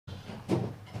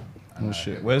Oh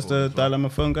shit. Where's the dilemma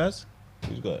phone, guys?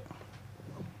 Who's got it?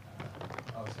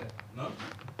 No?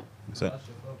 What's that?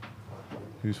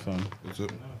 Whose phone? Is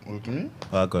it? What do you mean?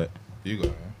 Oh, I got it. You got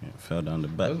it, Yeah, it fell down the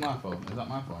back. Where's my phone? Is that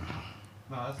my phone?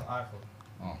 No, that's the iPhone.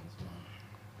 Oh.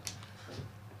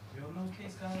 You're a no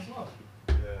case guy as well.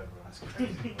 Yeah, bro. That's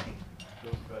crazy.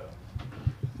 Feels better.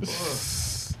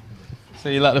 So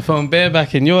you like the phone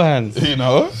bareback in your hands? You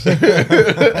know?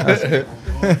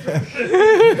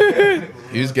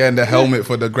 He's getting the helmet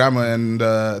for the grammar and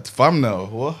thumbnail.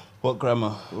 What? What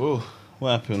grammar? Ooh.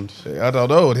 What happened? I don't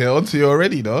know. They're onto you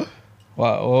already, though.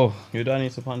 Wow. Oh. Who do I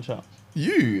need to punch up?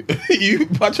 You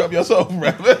punch up yourself,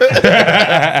 bro. Who do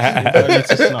I need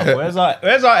to snap? Where's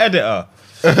our editor?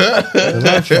 The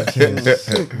live chat team is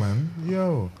sick, man.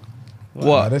 Yo. What?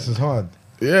 Nah, this is hard.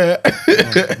 Yeah.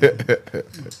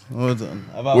 Hold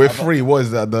on. We're free. What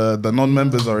is that? The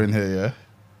non-members are in here, yeah?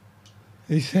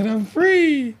 He said I'm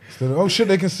free. Oh shit,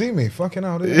 they can see me. Fucking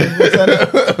hell. What's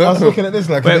that? I was looking at this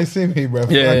like, can they see me, bro?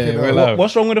 Yeah, Fucking hell.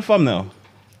 What's wrong with the thumbnail?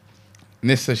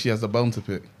 Nis says she has a bone to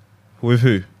pick. With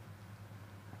who?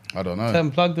 I don't know. Then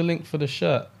plug the link for the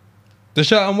shirt. The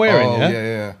shirt I'm wearing, Oh,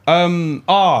 yeah?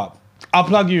 yeah. I'll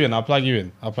plug you in. I'll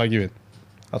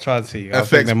try and see. I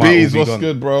think they FX might all Bees, be what's gone.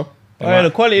 good, bro? Oh, yeah,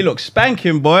 the quality looks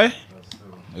spanking, boy.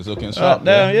 It's looking Right sharp.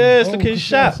 there, yeah, it's Oh, looking good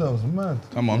sharp. yourselves, man.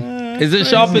 Come on. Is it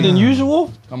sharper than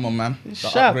usual? Come on, man. The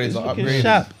Sharp, upgrades it's are looking upgraded.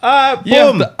 sharp. Alright, You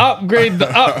have boom. to upgrade the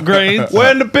upgrades.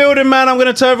 We're in the building, man. I'm going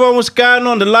to tell everyone what's going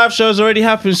on. The live show's already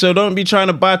happened, so don't be trying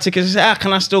to buy tickets. Say,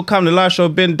 can I still come? The live show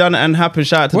been done and happened.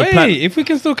 Shout out to the Wait, plan. if we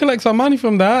can still collect some money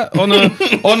from that on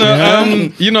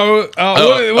a you know,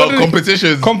 what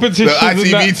Competitions. competitions The and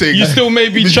ITV that, thing. you still may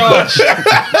be charged.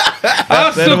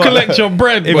 I'll still collect your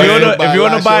bread. If boy. you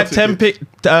want to buy live show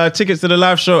 10 tickets to the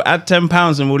live show, add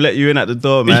 £10 and we'll let you in at the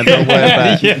door, man. Don't worry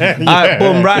about it. All right,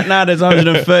 boom. Right now, there's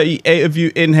 138 of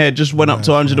you in here. Just went up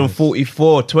to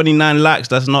 144. 29 likes.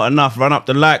 That's not enough. Run up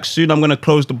the likes. Soon I'm going to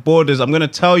close the borders. I'm going to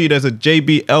tell you there's a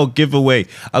JBL giveaway.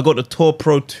 I got the Tour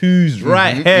Pro 2s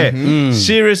right here.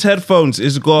 Serious headphones.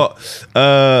 It's got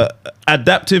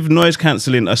adaptive noise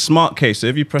cancelling, a smart case. So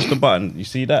if you press the button, you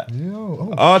see that?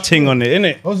 Yo, Arting on it,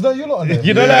 innit? oh, is that you lot on there?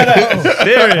 You don't know that? I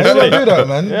Seriously. don't do that,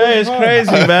 man. Yeah, it's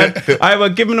crazy, man. Alright, we're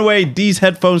giving away these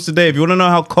headphones today. If you want to know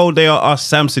how cold they are, ask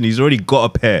Samson. He's already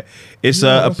got a pair. It's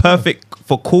a perfect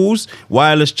for calls,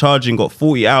 wireless charging, got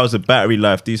 40 hours of battery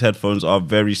life. These headphones are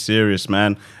very serious,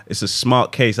 man. It's a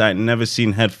smart case. I ain't never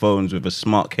seen headphones with a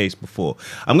smart case before.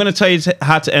 I'm going to tell you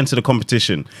how to enter the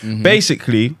competition.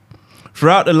 Basically,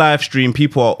 throughout the live stream,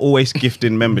 people are always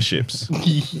gifting memberships.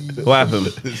 What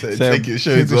happened? Take your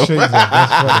shades off.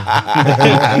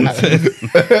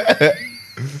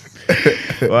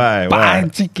 Why? Buy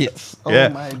tickets.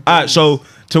 Yeah. All right, so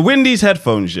to win these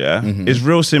headphones, it's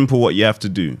real simple what you have to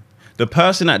do. The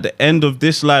person at the end of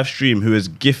this live stream who has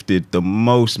gifted the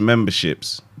most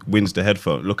memberships wins the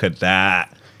headphone. Look at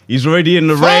that. He's already in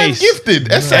the 5 race.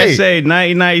 gifted. SA.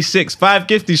 1996. 5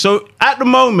 gifted. So at the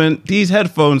moment, these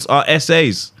headphones are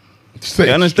SAs. You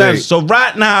understand? Straight. So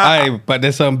right now, Aye, but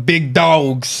there's some big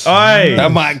dogs Aye.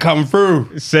 that might come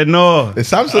through. said no. Is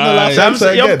Samson the last Samson,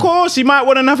 Samson yeah, again? of course, he might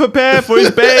want another pair for his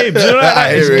babes. You know, like that. I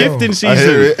It's hear it. gifting I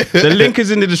hear season. it. The link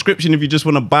is in the description if you just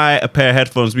want to buy a pair of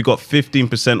headphones. We got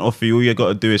 15% off for you. All you got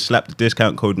to do is slap the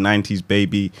discount code 90s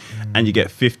baby and you get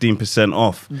 15%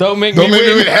 off. Don't make Don't me make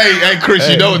me win. win. Hey, Chris,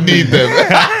 you don't need them. No,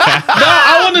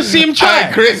 I want to see him try.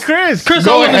 Hey, Chris, Chris,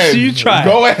 go I want to ahead. see you try.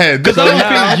 Go ahead. Because I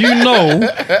don't think you know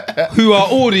who our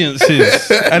audience is.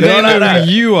 And they know who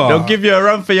you are. They'll give you a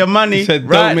run for your money. He said,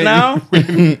 Right "Don't make now,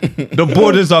 the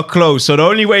borders are closed. So the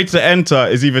only way to enter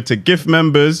is either to gift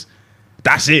members.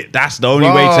 That's it. That's the only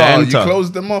way to enter. You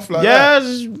closed them off like that.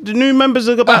 Yes, the new members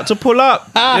are about to pull up.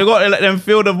 You got to let them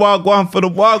feel the wagwan for the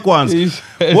wagwans.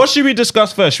 What should we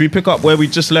discuss first? Should we pick up where we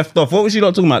just left off? What was you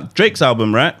lot talking about? Drake's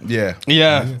album, right? Yeah.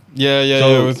 Yeah.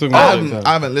 We're talking I about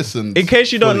haven't listened. In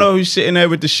case you don't know who's sitting there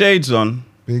with the shades on.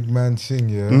 Big man sing,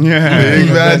 yeah. Big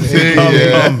man thing,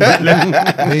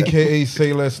 yeah. AKA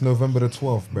Say Less, November the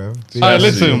 12th, bruv. Big Alright, man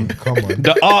listen. sing. Come on.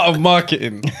 the art of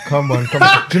marketing. Come on. Do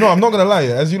you know, I'm not going to lie,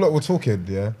 yeah, as you lot were talking,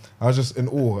 yeah, I was just in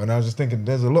awe and I was just thinking,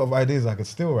 there's a lot of ideas I could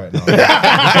steal right now. The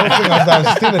whole thing, I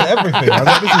was stealing everything. I was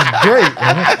like, this is great,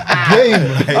 man.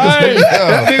 Game.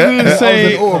 Like, Didn't I was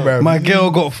say in awe, bruv. my girl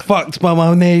got fucked by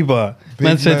my neighbour.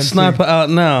 Man said man sniper out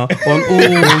now on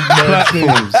all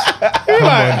platforms.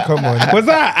 Come on. Was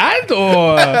that an ad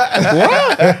or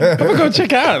what? I'm gonna go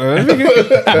check it out.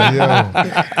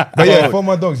 Yeah. But yeah, for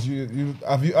my dogs,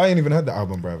 I ain't even heard the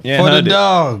album, bruv. Yeah, For the heard it.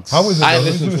 dogs. How is it? I though?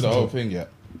 listened Who's to the listening whole thing yet.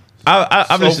 I've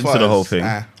So listened to far, the whole it's, thing.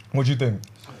 What do you think?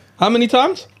 How many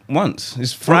times? Once.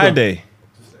 It's Friday.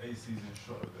 Just the A season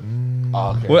shot of it.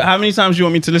 okay. Well, how many times do you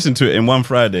want me to listen to it in one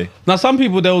Friday? Now some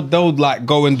people they'll like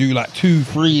go and do like 2,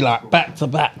 3 like back to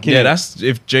back. Yeah, that's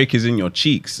if Drake is in your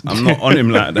cheeks. I'm not on him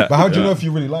like that. But how do you know if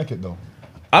you really like it though?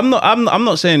 I'm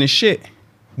not saying it's shit.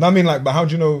 No, I mean like, but how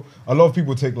do you know? A lot of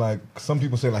people take like, some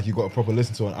people say like you got to proper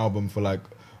listen to an album for like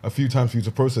a few times for you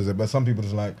to process it. But some people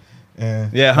just like,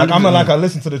 Yeah, like, I'm 100%. like I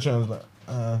listen to the channels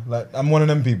like I'm one of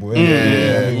them people.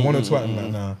 Yeah. One or two. I'm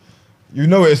like, nah. You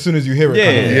know it as soon as you hear it. Yeah,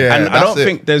 kind of. Yeah, and I that's don't it.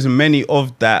 think there's many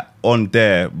of that on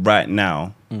there right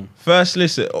now. First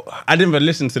listen, I didn't even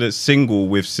listen to the single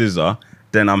with SZA.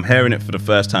 Then I'm hearing it for the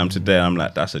first time today. I'm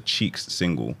like, that's a Cheeks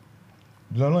single.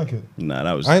 You don't like it? Nah,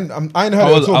 that was. I ain't heard I it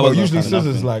was- at all. I But was usually not fan of Scissor's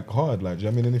nothing. like hard. Like, do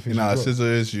you know what I mean anything? Nah, she's got?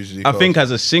 Scissor is usually. I think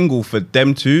as a single for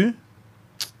them two,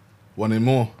 wanting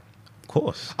more. of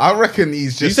course. I reckon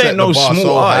he's just These set ain't no the bar small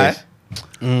so eyes. high.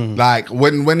 Like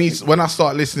when I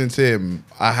start listening to him,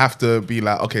 I have to be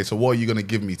like, okay, so what are you gonna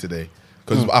give me today?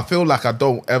 Because I feel like I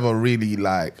don't ever really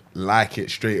like it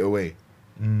straight away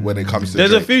when it comes to.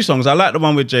 There's a Drake. few songs. I like the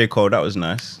one with J. Cole. That was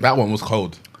nice. That one was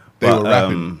cold. They But, were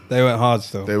rapping. They went hard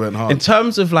still. They went hard. In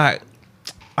terms of like,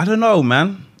 I don't know,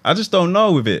 man. I just don't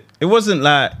know with it. It wasn't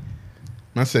like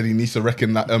Man said he needs to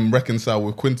reconcile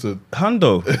with Quinta.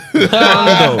 Hundo.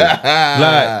 Hundo.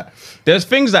 Like, there's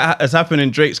things that has happened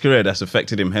in Drake's career that's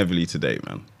affected him heavily today,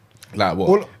 man. Like what?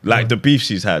 All- Like the beefs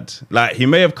he's had. Like he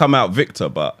may have come out victor,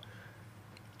 but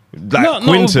like not with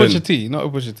Quinton, Pusha T.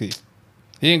 Not with Pusha T.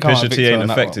 He ain't come out Pusha T victor ain't on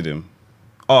that affected one. him.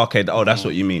 Oh, okay. Oh, that's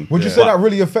what you mean. Would you say that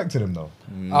really affected him though?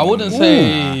 I wouldn't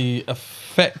say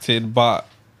affected, but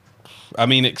I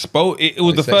mean exposed. It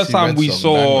was the Sexy first time Red we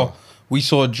song, banger.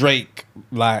 saw Drake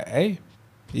like, hey,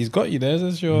 he's got you there.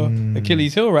 There's your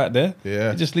Achilles heel right there.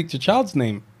 Yeah. You just leaked your child's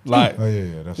name. Like, Oh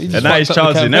yeah, that's he it. just And now he's fucked up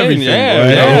the charging campaign. everything. Yeah, boy.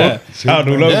 yeah. Child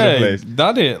all over Yeah, the place.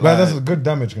 done it. Like, Like, that's a good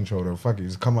damage control though. Fuck it,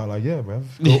 just come out like bruv.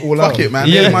 Go all out. Fuck it, man.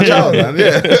 Yeah. Yeah, my child, man.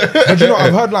 Yeah. But you know,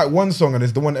 I've heard like one song, and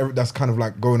it's the one that's kind of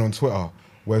like going on Twitter,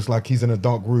 where it's like he's in a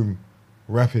dark room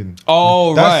rapping.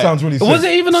 oh, That right. sounds really Was sick.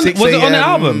 it even on? Was it on the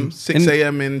album? 6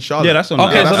 a.m. in Charlotte. Yeah, that's on.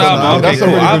 Okay, the so album. the album. That's Okay, a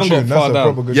cool. really I good haven't got tune. That's far a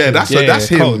down. proper good Yeah, tune. that's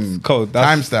him. Code.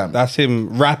 Timestamp. That's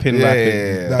him rapping. Yeah, rapping.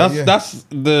 yeah, yeah. That- yeah. That's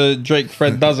the Drake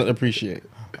Fred doesn't appreciate.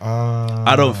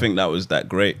 I don't think that was that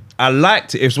great. I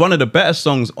liked it. It's one of the better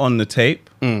songs on the tape.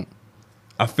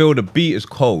 I feel the beat is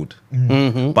cold,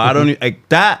 but I don't like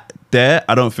that. There,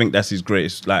 I don't think that's his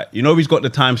greatest. Like, you know, he's got the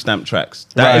timestamp tracks.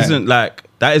 That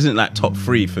Right. isn't like top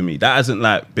 3 for me. That hasn't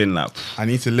like been like. I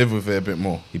need to live with it a bit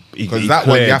more. he Because that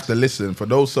one cleared. you have to listen. For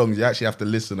those songs, you actually have to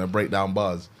listen and break down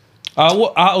bars. I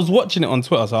was watching it on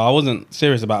Twitter, so I wasn't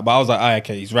serious about it, but I was like, oh,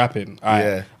 okay, he's rapping. All right.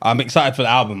 Yeah. I'm excited for the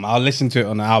album. I'll listen to it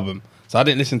on the album. So I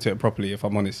didn't listen to it properly, if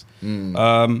I'm honest.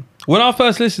 When I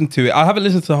first listened to it, I haven't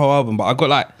listened to the whole album, but I got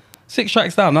like 6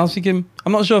 tracks down. And I was thinking,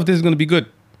 I'm not sure if this is going to be good.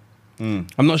 I'm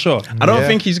not sure. I don't Yeah.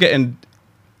 think he's getting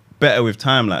better with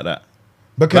time like that.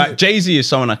 Because Like Jay-Z is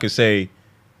someone I could say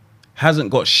hasn't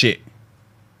got shit.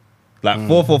 Like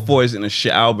 444 isn't a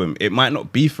shit album. It might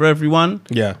not be for everyone,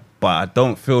 Yeah. but I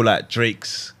don't feel like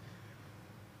Drake's.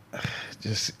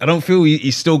 I don't feel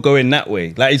he's still going that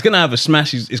way. Like he's gonna have a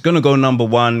smash. It's gonna go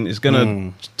 #1. It's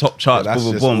gonna top charts. But that's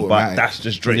boom, just boom, boom. But automatic. that's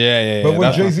just Drake. Yeah. But with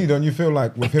that's- Jay-Z, don't you feel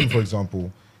like with him, for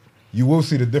example, you will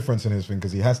see the difference in his thing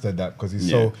because he has to adapt because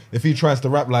he's Yeah. so. If he tries to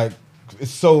rap like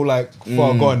it's so like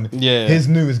far gone, Yeah. his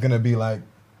new is gonna be like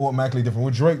automatically different.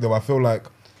 With Drake though, I feel like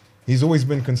he's always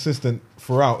been consistent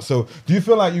throughout. So do you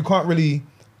feel like he can't really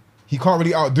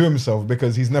outdo himself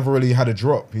because he's never really had a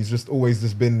drop? He's just always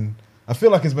just been. I feel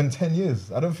like it's been 10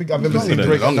 years. I don't think I've ever seen than-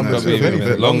 Drake Longer, number than, two of a anything.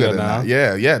 bit longer than now. that.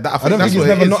 Yeah. I don't think that's he's what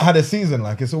never it is. not had a season.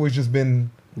 Like it's always just been.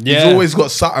 Yeah. He's always got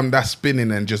something that's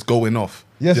spinning and just going off.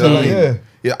 Yeah, Do so you know like, what I mean? yeah.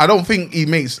 Yeah, I don't think he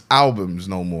makes albums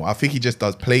no more. I think he just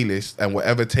does playlists and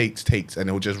whatever takes, and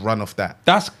he'll just run off that.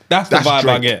 That's the vibe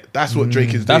Drake. I get. That's what Drake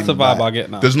is doing. That's the vibe like, I get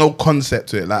now. There's no concept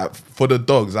to it. Like for the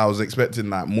dogs, I was expecting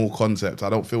like more concept. I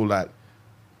don't feel like.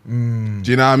 Do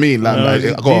you know what I mean? Like, I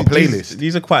got a playlist.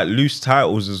 These are quite loose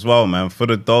titles as well, man. For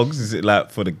the dogs, is it like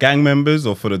for the gang members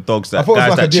or for the dogs I that thought it was guys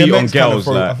like a that cheat on DMX kind of girls?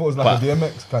 thing. Like, I thought it was like a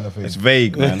DMX kind of thing. it's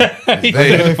vague, man.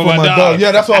 Hey, for my dog.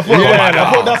 Yeah, that's what I thought.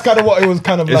 I thought that's kind of what it was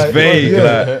kind of It's like. vague, Yeah.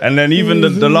 like, and then even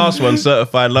the last one,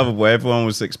 Certified Lover Boy, everyone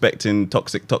was expecting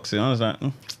toxic. I was like,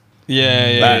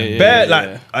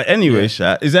 anyway,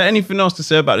 Shat, is there anything else to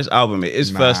say about this album? It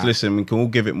is first listen. We can all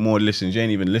give it more listens. You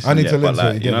ain't even listened I need yet, to but listen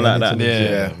to like, it. you know, Yeah, like I need that. to listen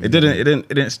to Yeah. it.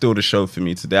 It didn't steal the show for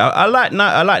me today. I like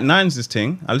Nines'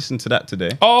 thing. I listened to that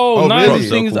today. Oh, Oh, nice really?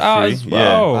 things Circle out Free, as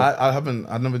well.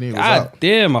 I never knew it was God out.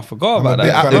 damn, I forgot I'm a about big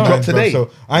that. fan It of dropped Nines, bro, today. so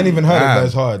I ain't even heard Damn. of that.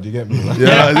 It's hard. You get me? Like,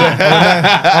 Yeah,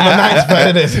 I'm a Nines fan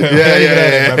of this.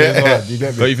 yeah. It's hard. You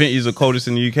get But me? you think he's the coldest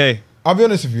in the UK? I'll be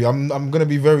honest with you. I'm gonna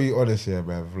be very honest here,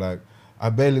 bruv. Like, I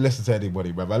barely listen to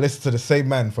anybody, bruv. I listen to the same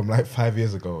man from like 5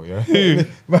 years ago. Yeah,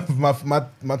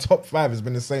 my top 5 has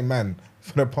been the same man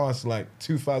for the past like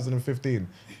 2015.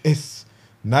 It's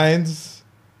Nines,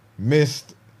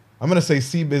 Mist. I'm gonna say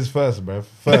C-Biz first, bruv.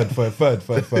 Third.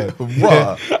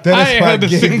 Bruh. Then I it's ain't heard a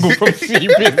Gigs. single from C-Biz. You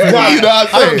know what I'm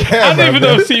I don't saying? care, I don't even bruv.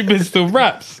 know if C-Biz still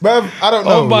raps. Bruv, I don't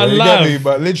know. On my you get life. me?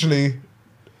 But literally,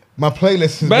 my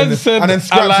playlist has Man been this, said, and then I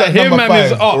Scraps like at him number and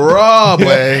his 5. op. Raw, boy.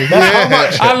 That's how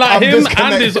much I like I'm him and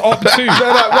disconnected. his op too.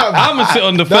 Bruv, I'm gonna sit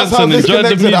on the That's fence how and enjoy the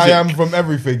disconnected music. I am from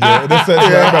everything. Yeah, in the sense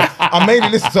where, bruv, I mainly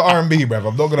listen to R&B, bruv.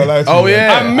 I'm not gonna lie to you. Oh, bruv.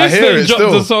 yeah. I missed hear that it dropped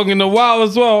still. a song in a while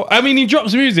as well. I mean, he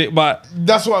drops music, but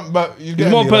That's what. But you get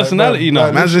more me, personality bruv,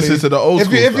 now. Man's literally, listening to the old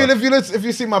school stuff. if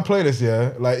you see my playlist,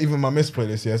 yeah, like even my Miss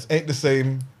playlist, yes, ain't the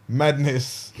same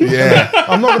madness. Yeah.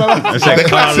 I'm not gonna lie. It's like The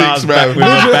classics, Carlisle's back bruv. with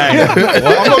a bang.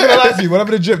 I'm not gonna lie to you. When I'm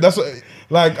in the gym, that's what.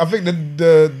 Like I think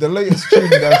the latest tune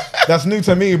that's new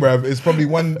to me, bruv, is probably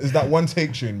that one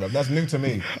take tune, bruv. That's new to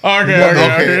me.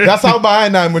 okay. That's how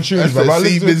behind I am with tunes, That's bruv. I a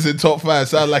listen to- C-Biz in top 5.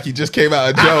 Sounds like he just came out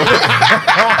of jail.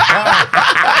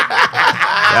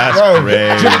 That's Bro,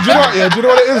 great. do you know what? Yeah, do you know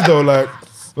what it is though? Like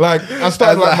I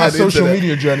started As I like my had social internet.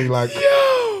 media journey,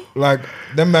 like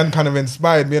them man kind of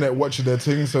inspired me in it watching their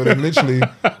thing. So then literally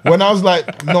when I was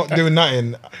like not doing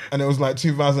nothing and it was like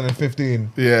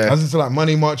 2015, Yeah. I was into like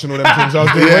Money March and all them things. I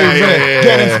was doing Yeah, waves in yeah, it, yeah,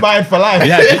 getting yeah. inspired for life.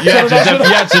 You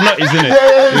had to not, isn't it?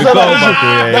 Yeah, so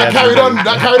Yeah,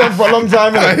 that carried on for a long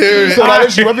time. I hear it. So like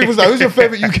literally when people's like, who's your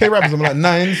favorite UK rappers? I'm like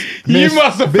Nines. you Miss,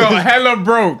 must have Biz. felt hella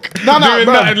broke No, doing bruv,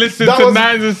 that and listening that to was-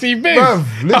 Nines and C-Biz.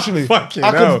 Bruv, literally. Fucking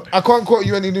I hell. can't quote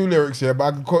you any new lyrics here, but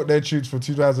I can quote their tunes from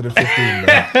 2015,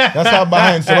 bruv. That's how behind.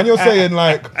 So when you're saying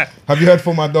like, have you heard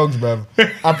For My Dogs, bruv?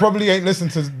 I probably ain't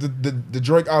listened to the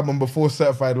Drake album before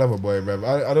Certified Lover Boy, bruv.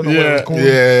 I don't know what it was called.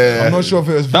 Yeah. I'm not sure if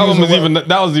it was That Views one was or even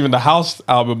that was even the house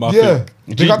album. I Yeah.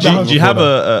 think. Do you have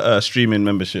a a streaming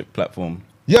membership platform?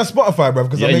 Yeah, Spotify, bruv,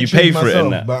 because Yeah, I make you tunes pay for it myself,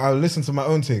 and that. but I listen to my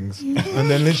own things, and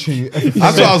then literally everything.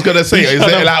 That's what I was going to say. Is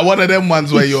it like one of them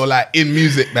ones where you're like in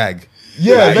music bag?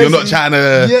 Yeah, Like, you're not basically- trying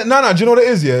to... Yeah, no. Do you know what it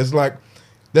is? Yeah, it's like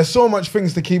there's so much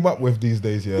things to keep up with these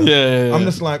days. Yeah, Yeah. I'm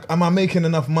just like, am I making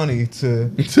enough money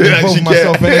to actually involve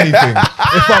myself in anything?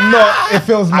 If I'm not, it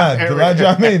feels mad. Do you know what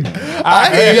I mean?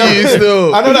 I hear you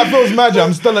still. I know that feels mad.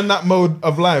 I'm still in that mode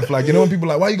of life. Like, you know, when people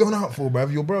are like, why are you going out for,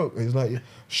 bruv? You're broke. It's like,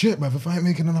 shit, bruv, if I ain't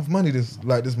making enough money this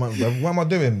month, bruv, what am I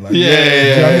doing? Like, Yeah, do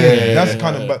you know what I mean? yeah, That's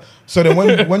kind of, but so then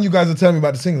when you guys are telling me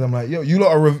about the things, I'm like, yo, you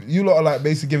lot are like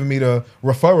basically giving me the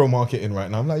referral marketing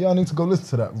right now. I'm like, yo, I need to go listen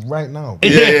to that right now. Yeah.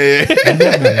 You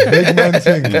get me? Big man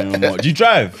thing. Do you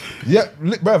drive? Yeah,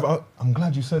 bruv, I'm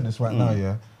glad you said this right now,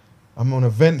 yeah. I'm a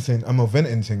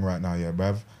venting thing right now, yeah,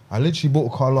 bruv. I literally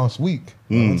bought a car last week.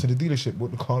 I went to the dealership,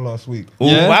 bought the car last week. Ooh,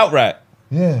 Yeah. outright.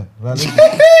 Yeah. Like, so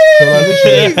I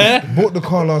literally bought the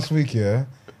car last week, yeah.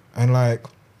 And like,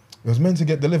 it was meant to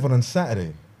get delivered on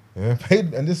Saturday. Yeah,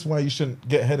 paid, and this is why you shouldn't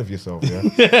get ahead of yourself. Yeah,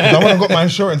 'cause I went and got my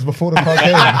insurance before the car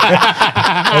came.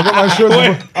 I got my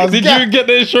insurance. I was Did you get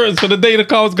the insurance for the day the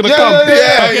car was gonna Yeah, come?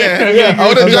 Yeah. I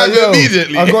would have was done like, yo, it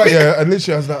immediately. I got and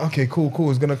literally I was like, okay, cool,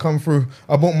 it's gonna come through.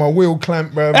 I bought my wheel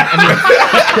clamp, bro, because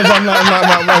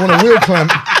I want a wheel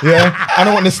clamp, yeah. I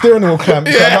don't want the steering wheel clamp.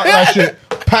 So I got that shit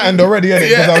patterned already in it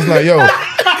because I was like, yo.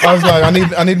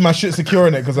 I need my shit secure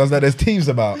in it because I was like, there's thieves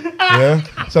about, yeah.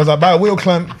 So I was like, buy a wheel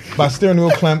clamp, buy a steering wheel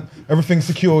clamp, everything's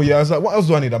secure, yeah. I was like, what else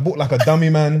do I need? I bought like a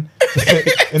dummy man to sit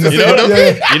in the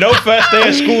You know, first day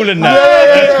of school and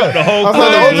that. It's got the whole I was like,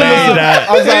 clothes laid out.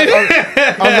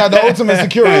 I was like the ultimate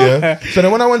security, yeah. So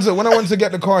then when I went to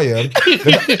get the car, yeah,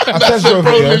 I test drove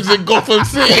Bro it, yeah. lives in Gotham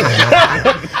City.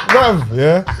 Bruv,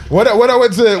 yeah. When I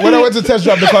went to test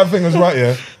drive, the car thing was right,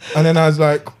 yeah. And then I was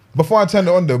like, before I turned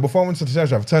it on though, before I went to the test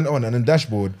drive, I turned it on and then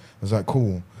dashboard, I was like,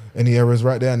 cool. Any errors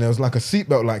right there? And there was like a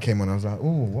seatbelt light came on. I was like,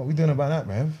 ooh, what are we doing about that,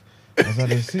 man? I was like,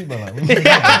 there's a seatbelt light. What are we doing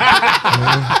about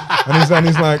that? And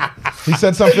he's like, he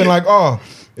said something like, oh,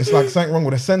 it's like something wrong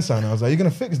with the sensor. And I was like, you're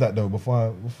going to fix that though before I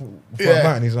buy it?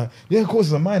 And he's like, yeah, of course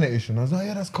it's a minor issue. And I was like,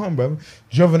 yeah, that's calm, bruv.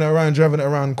 Driving it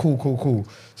around, cool.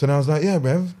 So then I was like, yeah,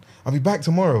 bruv, I'll be back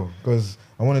tomorrow because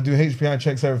I want to do HPI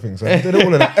checks, everything. So I did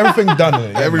all of that. Everything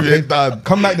done. Everything done.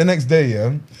 Come back the next day,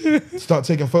 yeah. Start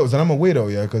taking photos. And I'm a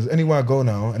weirdo, yeah, because anywhere I go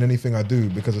now and anything I do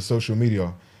because of social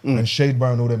media and Shade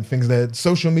Bar and all them things there,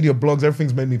 social media blogs,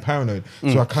 everything's made me paranoid.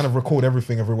 So I kind of record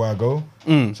everything everywhere I go.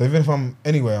 So even if I'm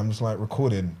anywhere, I'm just like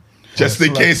recording. Just in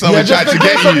like- case someone just tried to in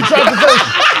case get someone you. tried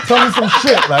to tell me some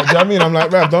shit. Like, do you know what I mean? I'm like,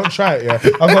 bruv, don't try it, yeah.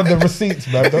 I've got the receipts,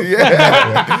 bruv. Don't try it,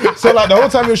 yeah. So like the whole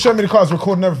time he was showing me the car, I was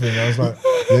recording everything. I was like,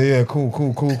 yeah, cool.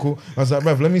 I was like,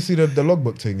 bruv, let me see the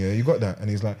logbook thing, yeah. You got that? And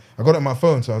he's like, I got it on my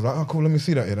phone. So I was like, oh, cool, let me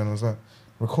see that, yeah. And I was like,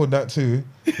 record that too.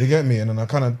 You get me? And then I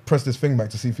kind of pressed this thing back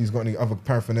to see if he's got any other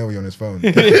paraphernalia on his phone.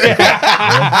 Quickly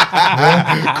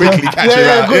catch it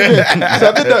out. Quickly. So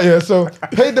I did that, yeah. So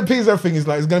paid the P's, everything. He's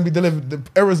like, it's going to be delivered. The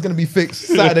error's going to be fixed.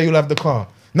 Saturday, you'll have the car.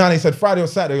 Now they said Friday or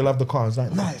Saturday, you'll have the car. I was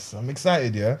like, nice. I'm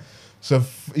excited, yeah. So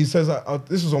he says,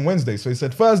 this was on Wednesday. So he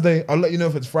said, Thursday, I'll let you know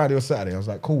if it's Friday or Saturday. I was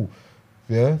like, cool.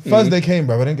 Yeah. Thursday came,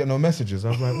 bruv. I didn't get no messages. I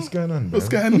was like, what's going on, bruv? What's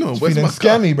going on? Where's my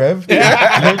scare me, bruv.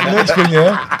 Next thing,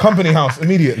 yeah. Company house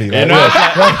immediately. Like,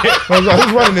 I was like,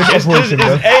 who's running this operation,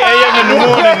 bruv? 8 a.m. in the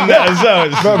morning as well.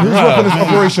 Bruv, who's running this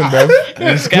operation, bruv?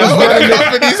 Who's running the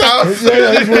company's house?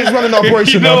 who's running the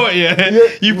operation? You know what? Yeah,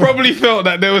 you probably felt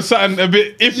that there was something a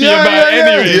bit iffy about it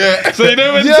anyway. Yeah. So you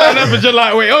know when something happens, you're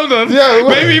like, wait, hold on. Yeah,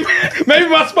 maybe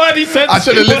my spidey sense. I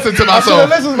should have listened to I should have myself.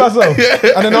 listened to myself.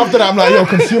 And then after that, I'm like, yo,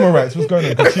 consumer rights. What's going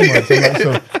on? Consumer rights. I'm like,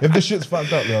 so if this shit's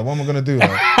fucked up, what am I gonna do?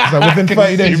 Like, it's like within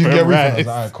 30 days you get refund. I was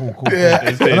like, all right,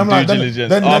 cool. And I'm like, then you start,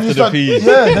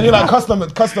 then you're like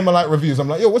customer like reviews. I'm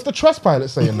like, yo, what's the trust pilot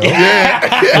saying though?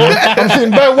 I'm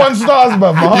seeing bare 1 stars,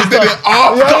 bruv. My heart did it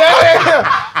after.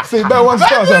 yeah. Seeing bare 1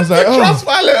 stars. I was like, oh. Trust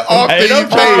pilot after Hey, you don't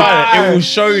paid. it will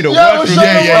show you the Yeah, it will worst show you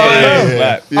reviews. the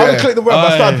worst. Yeah. I would click the web.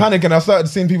 I started panicking. I started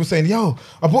seeing people saying, "Yo,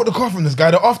 I bought the car from this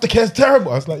guy. The aftercare's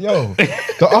terrible." I was like, "Yo,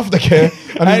 the aftercare."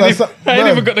 And I he's like, ain't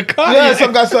even got the car Yeah, yet.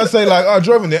 some guy started saying like, "Oh, I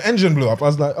drove and the engine blew up." I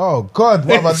was like, "Oh God,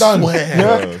 what have I done?"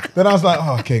 Yeah. Then I was like,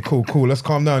 "Oh, okay, cool. Let's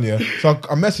calm down, yeah." So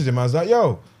I messaged him. I was like,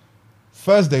 "Yo,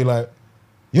 Thursday, like,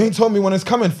 you ain't told me when it's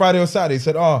coming, Friday or Saturday." He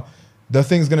said, "Oh, the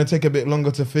thing's gonna take a bit longer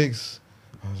to fix."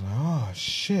 I was like, "Oh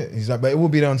shit." He's like, "But it will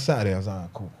be there on Saturday." I was like, "Ah,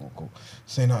 cool.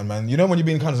 Say nothing, man. You know when you're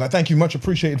being kind of like, thank you, much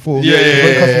appreciated for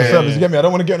great customer service. You get me? I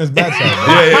don't want to get on his bad side.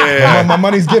 Man. My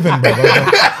money's given, bro. You get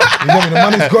me? The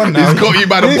money's gone now. He's got you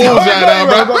by the balls right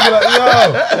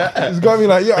now, bro. He's got me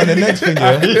like, yo. And the next thing,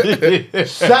 yeah,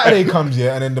 Saturday comes,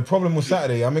 yeah. And then the problem with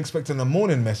Saturday, I'm expecting a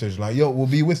morning message like, yo, we'll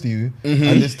be with you at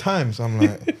this time. So I'm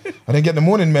like, I didn't get the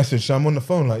morning message. So I'm on the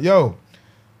phone like, yo,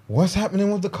 what's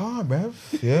happening with the car, bruv?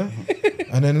 Yeah.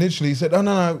 And then literally he said, oh,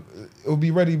 no, it'll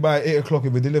be ready by 8 o'clock.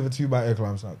 It'll be delivered to you by 8 o'clock.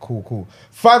 I was like, cool.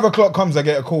 5 o'clock comes, I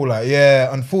get a call like,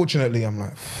 yeah, unfortunately. I'm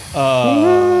like,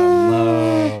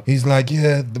 no. He's like,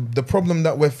 yeah, the problem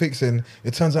that we're fixing,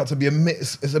 it turns out to be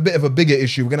it's a bit of a bigger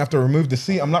issue. We're going to have to remove the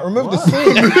seat. I'm like, remove the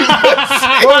seat?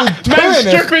 Man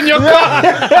stripping your car.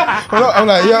 I'm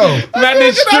like, yo. Man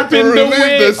is stripping the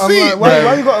whip. I'm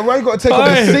like, why you got to take off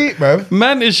the seat, bruv?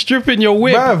 Man is stripping your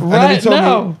whip And then he right told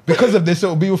now. me, because of this,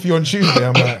 it'll be with you on Tuesday.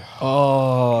 I'm like,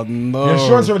 Oh no. your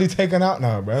insurance already taken out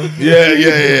now, bro.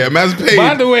 Yeah. Man's paid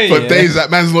By the way, for yeah. days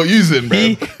that man's not using, bro.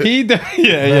 The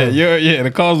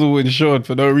cars were insured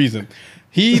for no reason.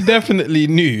 He definitely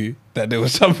knew that there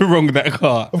was something wrong with that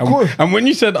car. Of course. And when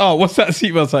you said, "Oh, what's that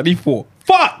seatbelt sign?" He thought,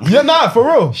 "Fuck." Yeah, nah, for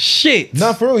real. Shit.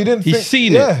 Nah, for real. He didn't. He's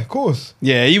seen it. Yeah, of course.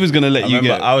 Yeah, he was gonna let you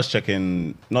Remember, get. I was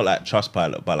checking, not like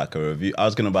Trustpilot, but like a review. I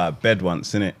was going to buy a bed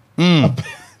once, innit?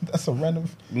 That's a random.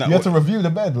 No, you have to review the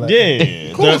bed, like.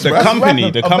 Yeah. course, the bro. company.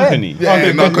 That's The random. company. A bed.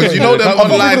 Yeah, no, because you know them I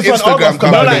thought online we just went Instagram Argos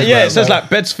companies. No, company. like, yeah, it says like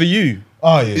beds for you.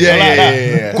 Oh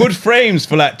Yeah. Good frames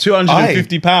for like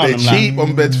 £250. They're I'm like, cheap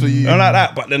on beds for you. not like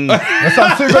that, but then That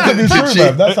sounds too good to be true,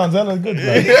 man. That sounds hella good,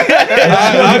 man.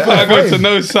 I go to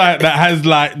no site that has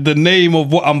like the name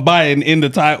of what I'm buying in the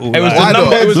title. it was Why the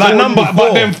number. not? It was like the number but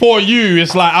four. then for you,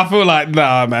 it's like I feel like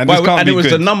nah, man. This But- can't and be it was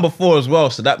good. the number 4 as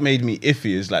well, so that made me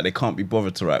iffy. It's like they can't be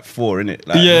bothered to write 4 in it.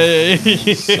 Like, Yeah.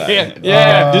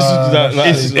 This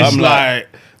is It's I'm like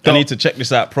I need to check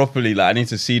this out properly. Like I need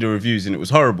to see the reviews, and it was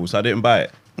horrible, so I didn't buy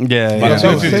it. yeah. But yeah. that was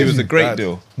 250 was a crazy. great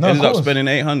deal. No, of Ended up course. spending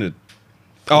 800.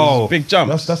 Oh, Big jump.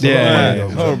 That's a lot Yeah. of money, Yeah, though,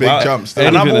 it's man. horrible. Big jumps. And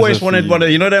I've Anything always is a wanted free. one of,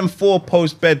 you know them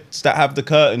 4-post beds that have the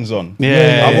curtains on?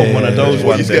 Yeah. I want one of those What,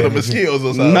 one you scared day. of mosquitoes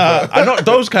or something? Nah, I not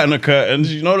those kind of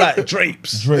curtains, you know, like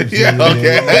drapes. Drapes, Yeah,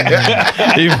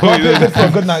 okay. Might be good for a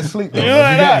good night's sleep, though.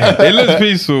 It looks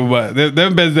peaceful, but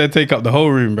them beds there take up the whole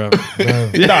room, bro. Nah,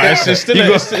 it's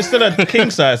still a king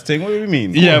size thing. What do you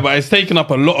mean? Yeah, but it's taking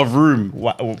up a lot of room.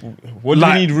 What do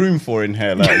Like- you need room for in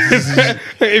here? Like,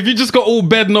 If you just got all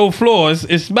bed, no floors,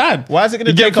 it's bad. Why is it gonna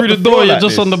You get take through up the the door, floor you're like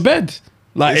just this? on the bed.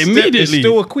 Like it's immediately.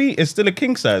 It's still a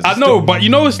king size. I know, but you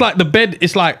know, it's like the bed.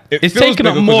 It's like it's feels taking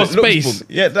up bigger more 'cause it looks space.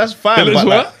 big. Yeah, that's fine. It looks but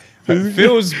what? like, it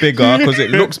feels bigger because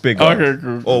it looks bigger, Okay,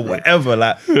 cool. or whatever.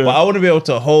 Like, but I want to be able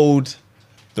to hold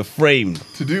the frame.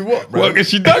 To do what, bro? Well,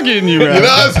 she dug in you, You know man.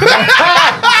 what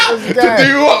I'm saying? To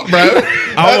do what, bro?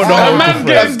 I want to hold man the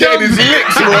frame. That's getting his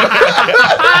licks, bro.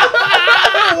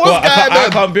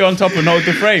 can't be on top and hold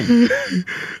the frame.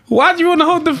 Why do you want to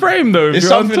hold the frame though? if It's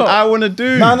you're on something top? I want to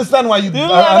do. No, I understand why you.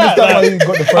 I understand why you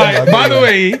got the frame. Alright, by the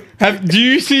way, do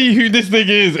you see who this nigga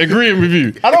is agreeing with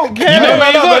you? I don't care. You know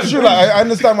what he's on? That's true. Like, I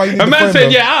understand why you need A the man frame. said, bro.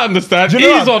 "Yeah, I understand." Do you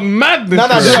know He's what? on madness. No,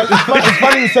 bro. it's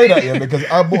funny you say that, yeah, because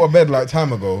I bought a bed like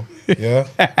time ago, yeah,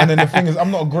 and then the thing is, I'm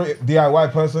not a great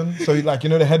DIY person, so like, you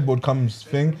know, the headboard comes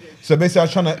thing. So basically,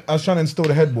 I was trying to install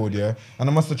the headboard, yeah, and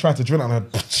I must have tried to drill it, and I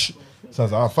had, so I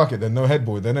was like, oh fuck it, then no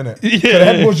headboard, then innit? Yeah. So the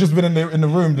headboard's just been in the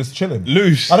room, just chilling,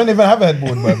 Loose. I don't even have a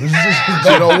headboard, man. It's just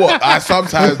Do you know what? I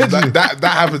sometimes that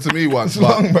happened to me once. It's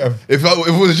long, bruv. If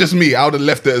it was just me, I would have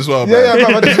left it as well. Yeah, yeah,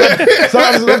 man. So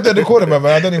I just left it in the corner, man.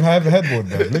 I don't even have a headboard,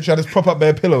 man. Literally, I just prop up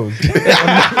bare pillows. Get me?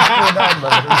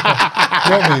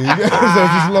 So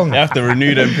it's just long. You have to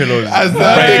renew them pillows. That's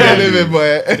that nigga living,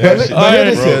 boy.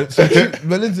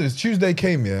 But listen, Tuesday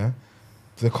came, yeah.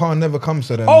 The car never comes,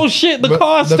 so then. Oh shit, the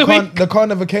car's still in. The car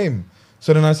never came.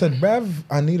 So then I said, Brav,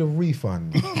 I need a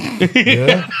refund.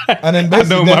 Yeah. And then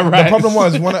basically, my the rights. problem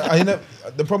was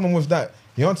the problem was that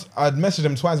I'd messaged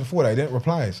him twice before that he didn't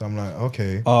reply. So I'm like,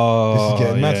 okay, this is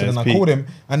getting mad. So then I called him,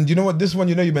 and you know what? This one,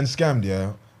 you know, you've been scammed,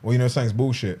 yeah, or you know, something's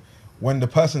bullshit. When the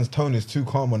person's tone is too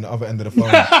calm on the other end of the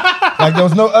phone, like there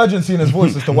was no urgency in his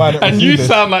voice as to why I didn't And receive you this.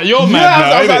 sound like you're mad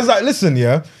Yeah, I now. was like, listen,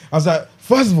 yeah. I was like,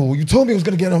 first of all, you told me I was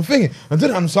gonna get on thingy, and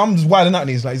then so I'm just wilding out, and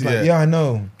he's like, yeah, I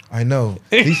know.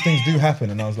 These things do happen,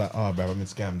 and I was like, oh, bro, I've been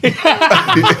scammed.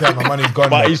 My money's gone.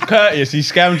 But bruv. he's courteous. He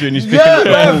scammed you and he's picking Yeah, up the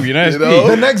bruv. ball. You know, it's You know?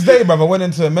 The next day, bruv, I went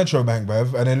into Metro Bank,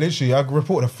 bruv, and then literally I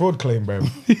reported a fraud claim, bruv.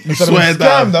 He said Swear I've been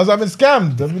scammed. down. I was like, I've been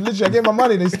scammed. I mean, literally, I gave my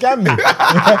money, they scammed me.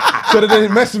 So then they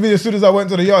messaged me as soon as I went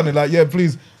to the yard, and they're like, yeah,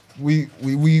 please, we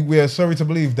are sorry to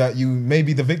believe that you may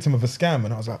be the victim of a scam.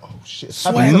 And I was like, oh shit, it's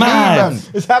happening to me, mad.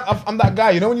 bruv. I'm that guy.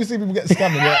 You know when you see people get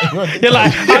scammed, and You're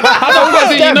like, how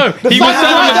did you know? The He was signs are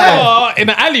selling right the there. car in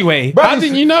an alleyway. Bruv, How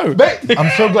didn't you know? Mate,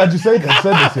 I'm so glad you said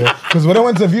this, yeah. Because when I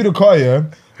went to view the car, yeah,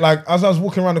 like as I was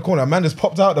walking around the corner, a man just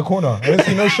popped out the corner. I didn't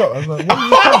see no shot. I was like, what is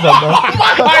this,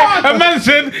 A man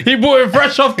said he bought it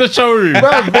fresh off the showroom.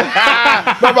 bruv?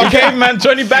 He gave man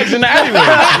 20 bags in the alleyway.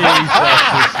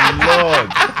 Jesus Lord.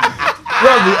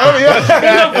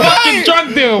 Fucking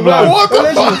drug deal, bro. What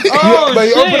the fuck? Yeah, but he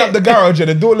shit. opened up the garage and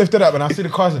the door lifted up and I see the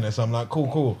cars in there. So I'm like,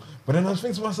 cool. But then I was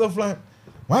thinking to myself, like,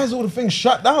 why is all the things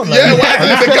shut down? Like, Yeah, why is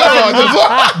it the garage as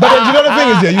well? But then, you know the thing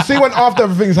is, yeah, you see when after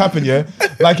everything's happened, yeah,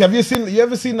 like you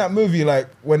ever seen that movie like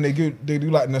when they do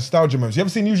like nostalgia moments? You ever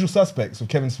seen Usual Suspects with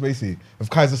Kevin Spacey of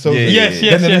Kaiser Soze? Yes.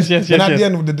 And at the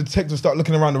end, the detectives start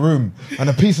looking around the room and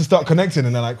the pieces start connecting,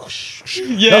 and they're like, whoosh, whoosh.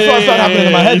 That's what started happening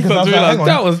in my head You because I was started like, to hang on. realize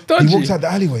that was dodgy. He walked out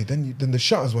the alleyway, then the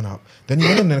shutters went up. Then he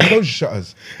went in and closed the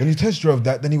shutters. Then he test drove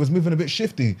that. Then he was moving a bit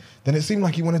shifty. Then it seemed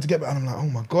like he wanted to get back. And I'm like, oh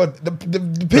my god, the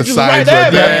pictures were right signs were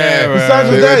there, there, man. The bro. signs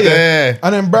were They there, were yeah. there.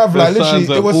 And then, bruv, like literally, signs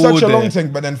are it was all such a long there.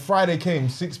 thing. But then Friday came,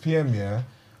 6 p.m. Yeah.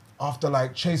 After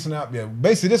like chasing it up, yeah.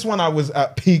 Basically, this one I was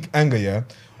at peak anger, yeah.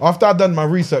 After I'd done my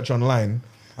research online,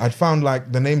 I'd found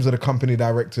like the names of the company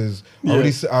directors. I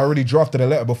already drafted a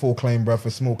letter before claim, bruv, for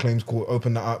small claims court.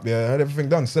 Opened that up, yeah. I had everything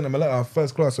done. Sent him a letter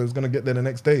first class, so it was gonna get there the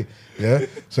next day, yeah.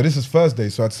 So this is Thursday,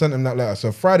 so I'd sent him that letter.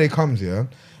 So Friday comes, yeah,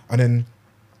 and then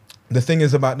the thing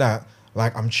is about that,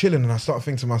 like I'm chilling and I start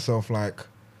thinking to myself, like,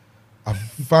 I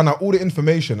found out all the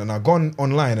information and I gone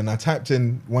online and I typed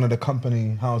in one of the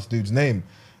company house dude's name,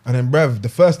 and then bruv, the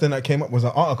first thing that came up was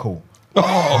an article.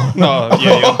 Oh, no,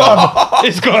 yeah, you're done.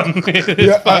 It's gone. It's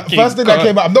Yeah, fucking first thing that gone.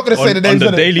 came up, I'm not gonna say the On names the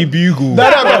of it. Daily Bugle. No,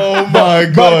 Oh my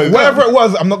but god. wherever it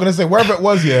was, I'm not gonna say wherever it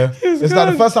was. Yeah, it's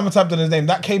like the first time I typed in his name,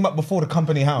 that came up before the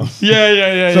company house.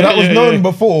 Yeah. So that was yeah, known yeah.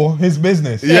 before his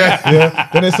business. Yeah.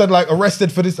 Then it said like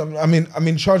arrested for this. I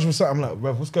mean charged with something. I'm like,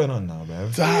 bruv, what's going on now, bruv? I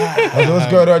was like,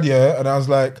 what's going on? Yeah, and I was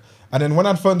like. And then when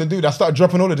I'd phoned the dude, I started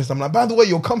dropping all of this. I'm like, by the way,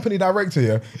 your company director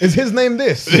here, is his name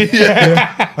this?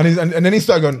 Yeah. And then he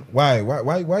started going, why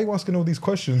are you asking all these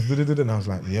questions? And I was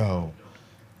like, yo.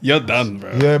 You're done,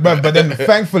 bro. Yeah, bruv. But then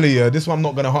thankfully, this one I'm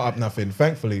not gonna hot up nothing.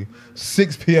 Thankfully,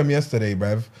 6 p.m. yesterday,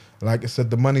 bruv. Like I said,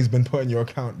 the money's been put in your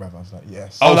account, bruv. I was like,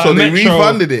 yes. Oh, like so they Metro.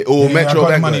 refunded it or Yeah, Metro I got the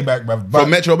Bank? money back, bruv. But- From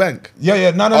Metro Bank.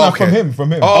 Yeah, no, Okay.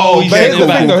 from him. Oh, he But sent here's it the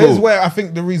back. thing, though. Cool. Here's where I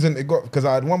think the reason it got, because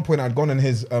at one point I'd gone on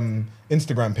his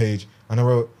Instagram page and I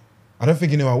wrote, I don't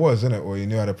think he knew I was, innit? Or he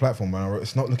knew I had a platform. And I wrote,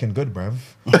 it's not looking good, bruv.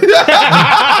 And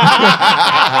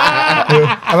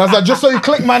I was like, just so you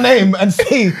click my name and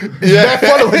see their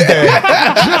followers there.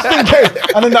 Just in case.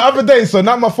 And then the other day, so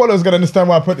now my followers going to understand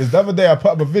why I put this. The other day I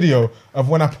put up a video of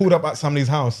when I pulled up at somebody's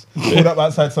house. Pulled up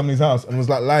outside somebody's house and was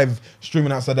like live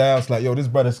streaming outside their house like, yo, this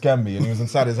brother scammed me. And he was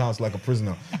inside his house like a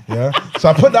prisoner. Yeah. So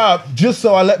I put that up just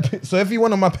so so if you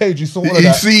went on my page, you saw all of You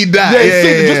that. see that. Yeah, you Yeah,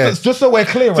 see, yeah. just so we're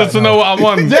clear right Just to now. know what I'm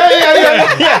on. Yeah.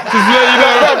 Just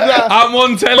let you know, I'm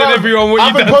on telling everyone what I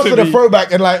you haven't done posted to a me.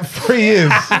 throwback in like 3 years.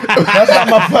 That's like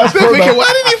my first They're thinking, throwback.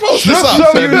 why did he post this Just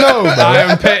up? so you know, I man.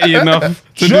 am petty enough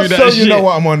to do Just that so shit. you know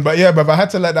what I'm on. But yeah, bruv, I had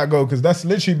to let that go because that's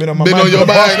literally been on my Been mind. on for your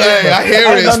the past mind, year, yeah, I bruv. hear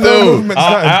ain't it done no still. movement, How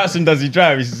nothing. often does he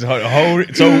drive? He's whole.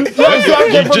 So Yeah, so I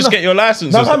you came from just the- get your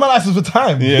license. No, or I've had something? my license for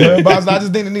time. Yeah. Yeah. But I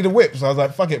just didn't need a whip. So I was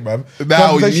like, fuck it, bruv.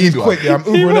 Now you Transportation's need one. quick, yeah. I'm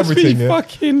You Uber and must be everything, yeah.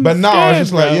 fucking But now I was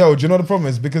just scared, like, bruv. yo, do you know the problem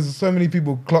is? Because so many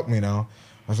people clock me now.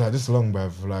 I was like, this is long,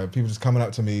 bruv. Like, people just coming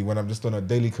up to me when I'm just on a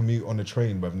daily commute on the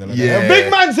train, bruv. And they're like, Yeah. "A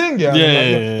big man thing, yeah." And I'm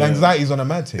like, Yeah. The anxiety's on a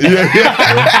mad thing.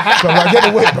 Yeah. So I'm like, get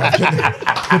the whip, bruv.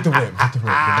 Get the whip.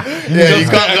 Yeah, you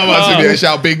can't come up to me and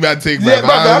shout big man thing, Yeah, man.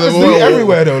 but I happen to see Whoa. it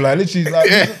everywhere though. Like literally, like,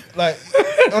 Yeah. like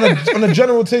on a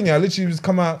general thing. Yeah, I literally just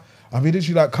come out. I'll be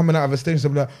literally like coming out of a stage.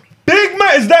 And be like, "Big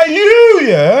man, is that you?"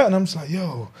 Yeah, and I'm just like,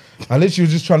 "Yo." I literally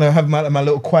was just trying to have my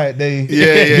little quiet day.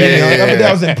 The other day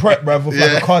I was in prep, bruv, with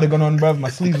like a cardigan on, bruv. My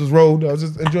sleeves was rolled. I was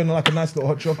just enjoying like a nice little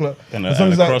hot chocolate. And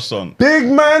someone's a croissant. Big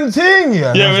man thing,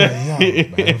 yeah. Yeah, And I was like, yo,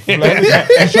 bruv. Like,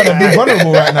 I'm trying to be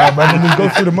vulnerable right now, bruv, and just go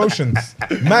through the motions.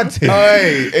 Mad thing.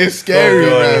 Hey, it's scary,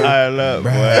 man. High alert, boy.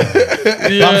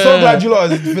 Yeah. I'm so glad you lot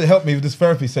helped me with this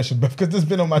therapy session, bruv, because this has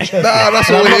been on my chest. Nah, that's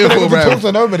And what I'm we're not here been for, able to bruv. talk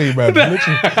to nobody, bruv.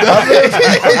 Literally. I've been able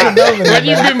to talk to nobody, When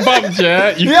you've bruv. been bumped,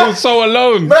 yeah, you Yeah. feel so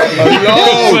alone. No, So you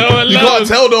alone. can't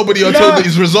tell nobody until Nah.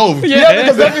 it's resolved. Yeah,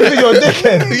 because everything you're a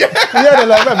dickhead. Yeah, they're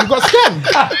like, bruv, you got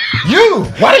scammed. You,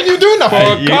 why didn't you do nothing?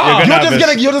 For a You're car. gonna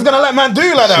have You're just gonna let man do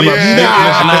you like that, Sleep- bruv.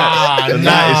 Yeah. The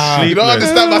night is sleepless. You don't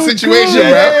understand my situation, Yeah,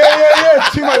 bro. yeah.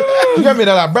 Too much. You get me?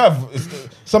 They're like, bruv.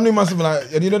 Somebody must have been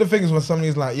like, and you know the thing is when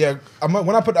somebody's like, yeah,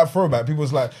 when I put that throwback, people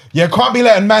was like, yeah, can't be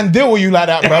letting man deal with you like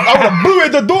that, bruv. I would have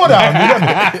booted the door down. You get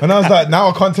me? And I was like, now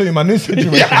I can't tell you my new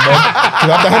situation, bruv. Because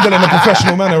I have to handle it in a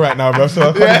professional manner right now, bruv. So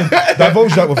I can't even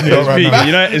divulge that with you It's right peak. now.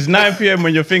 You know, it's 9 p.m.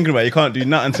 when you're thinking about it. You can't do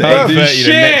nothing till Can't 8:30 do the next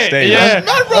Shit, day. yeah. Mad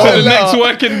To rolling the next out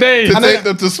working day. to And take then-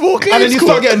 them to small And then claims you court.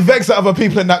 start getting vexed at other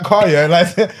people in that car, yeah.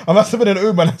 Like I must have been in an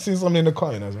Uber and I see somebody in the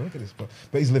car, and I was like, look at this, bro.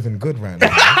 But he's living good right now.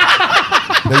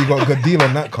 Then you got a good deal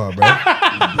on that car, bro.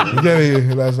 You get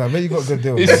me? I was like, man, you got a good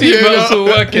deal. His bro. seatbelts are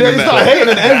working. Yeah, and you start that. hating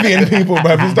and envying people,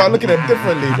 bro. You start looking at them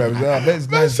differently, bro. I bet it's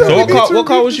nice. So bro. What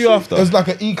car was you after? It was like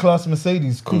an E-Class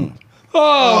Mercedes coupe.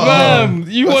 Oh man,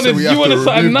 you That's wanted what we have to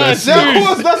something remove nice, that. Yeah,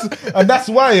 dude. of course, that's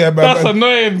why, yeah, bro. That's But-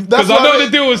 annoying That's because I why know we-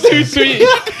 the deal was too sweet.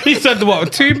 He said,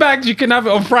 "What? 2 bags? You can have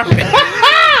it on Friday."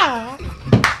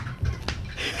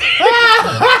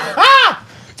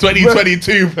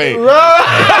 2022, mate.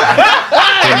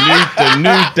 The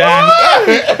new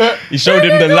Dan. He showed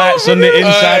him the lights on the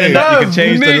inside and that you can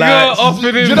change the Nigga lights. offered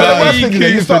him Do you know the worst the thing is that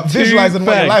you EQ start for 2 visualizing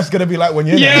what your bags. life's gonna be like when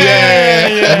you're in Yeah, it.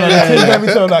 yeah, And yeah. then every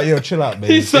time, like, yo, chill out,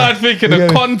 baby. He started thinking Yeah.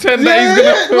 of content that he's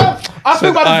gonna film. I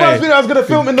think about the Aye. first video I was gonna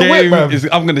film in the whip, Game bro. is,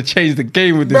 I'm gonna change the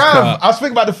game with this Bruv, car. I was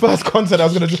thinking about the first content I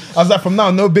was gonna do. I was like, from now,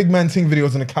 no big man ting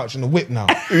videos on the couch in the whip now.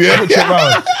 Switch it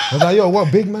round. I was like, yo,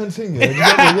 what big man ting? Yo? You get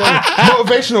me? Yeah.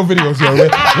 Motivational videos, yo.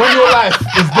 When your life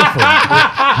is different.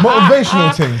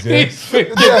 Motivational things, yeah. He's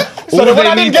thinking, Yeah. So all then when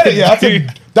they I didn't need get to it, yeah, I had do-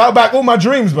 to dial back all my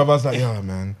dreams, bruv. I was like, yo,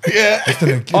 man. Yeah.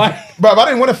 Bruv, I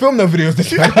didn't want to film no videos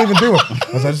this year. I didn't even do it.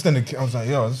 I was like, I was like,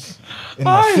 yo, it's in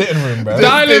my sitting room, bruv.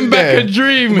 Dialing back there. a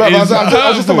dream Bruv, is I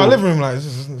was just in my hurtful. living room, like,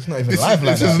 it's not even live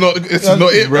like This that. is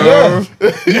not it, bro. Yeah.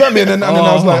 You get me? And then I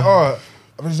was like, oh,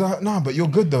 I was like, nah, but you're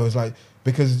good though. It's like,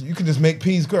 because you can just make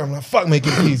peas good. I'm like, fuck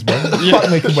making peas, bro.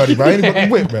 Fuck making money, bro. I ain't even got the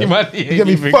whip, bro. You might- You get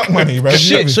me? even- Fuck money, bro. You get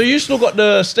Shit, me? so you still got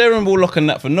the steering wheel lock and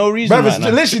that for no reason Bruv, right it's now?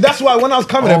 literally, that's why when I was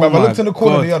coming there, Oh bruv, I my looked in the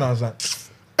corner of God. the other, I was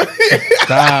like,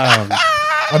 Damn.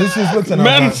 I just looked and I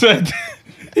Man was like, said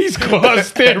he's got a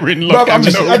steering bruv, lock. I'm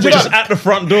just, I We're just, just at the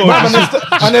front door.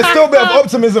 bruv, and there's still a bit of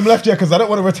optimism left here because I don't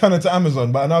want to return it to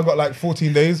Amazon, but I now got like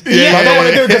 14 days. Yeah. But I don't want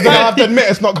to do it because I have to admit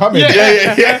it's not coming.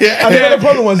 Yeah. Yeah. And then the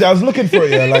problem was, I was looking for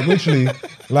it, yeah, like literally,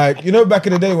 like, you know, back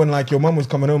in the day when like your mum was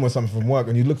coming home or something from work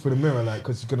and you look for the mirror, like,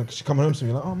 because she's coming home soon,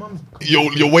 you're like, oh, mum's.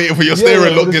 You're waiting for your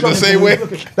steering yeah, looking the same way.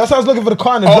 That's how I was looking for the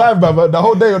car in the drive, bruv, the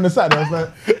whole day on the Saturday. I was like,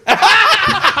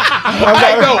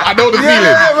 I know the Yeah, feeling.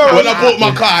 yeah, bro. When I bought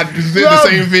my car, I was doing Yeah. the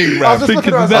same thing, bro. I was just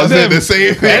looking at it, I was doing the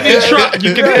same thing. Any truck,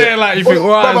 you can hear like you think, Bruv,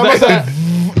 wow, I is was that- like,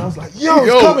 I was like, yo,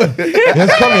 Yo. it's coming. Yeah,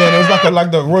 it's coming. And it was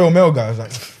like the Royal Mail guy. I was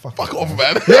like, fuck. Fuck off,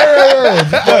 man.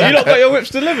 Yeah. You not got your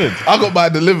whips delivered? I got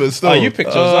mine delivered still. Oh, you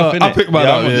picked yours up, innit? I picked mine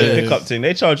yeah, up, I'm on yeah, the yeah. pickup thing.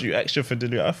 They charge you extra for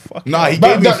delivery. I fuck. Nah, he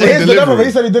But gave me free here's the number, but delivery.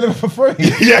 he said he delivered for free.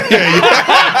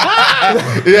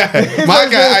 Yeah. My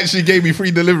guy actually gave me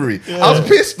free delivery. I was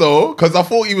pissed though, because I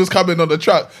thought he was coming on the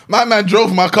truck. My man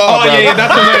drove my car, Oh bro. yeah,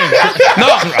 that's annoying. No,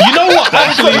 you know what?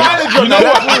 Actually, Mileage on that.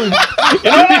 You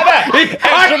know like that?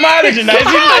 Extra mileage in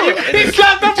that. He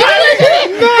slapped the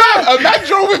Bro, a man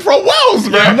drove it from Wales,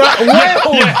 bro. No,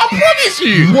 Wales. I promise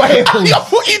you. Wales. I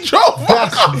thought he drove.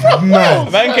 That's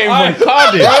mad. Man came from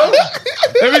Cardiff.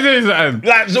 Let me tell you something.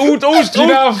 Like, Do you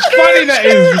know how funny that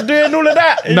is? doing all of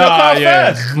that. In Nah, your car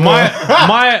yeah. first.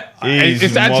 My, He's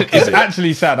it's mocking.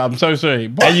 actually sad. I'm so sorry.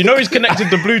 But And you know he's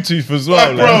connected to Bluetooth as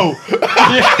well, Bro,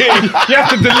 you have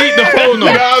to delete the phone you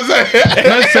know off. what I'm saying?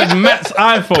 Man said Matt's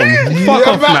iPhone. Fuck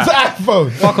Yeah, off, that's Matt.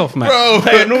 iPhone. Fuck off, Matt. Bro.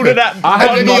 Saying all of that. I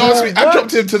And then he had asked me, I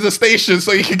dropped him to the station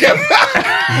so he could get back.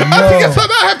 I think I said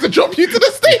I had to drop you to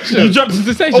the station. You dropped to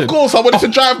the station. Of course, I wanted to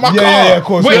drive my car. Yeah, of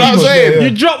course. You know what I'm Yeah, saying? yeah, yeah.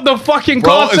 You dropped the fucking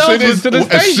Bro, car salesman to the as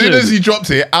soon station. as he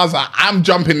dropped it, I was like, I'm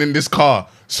jumping in this car.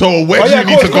 So where Oh, do yeah, you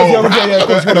need to go? Yeah, of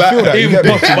course, you gotta feel that. You get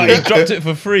me? But he dropped it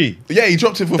for free. Yeah, he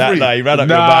dropped it for That free. night, he ran up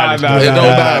your Nah, band. nah, It nah, don't nah,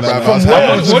 matter, nah, man. From I was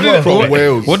Wales happy. as well. From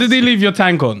Wales. What did he leave your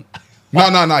tank on?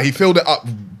 No. He filled it up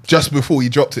just before he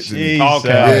dropped it to me. Jesus.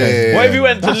 Yeah. What if he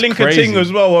went to That's Lincoln crazy. Ting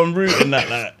as well on route and that?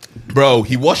 Like, Bro,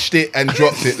 he washed it and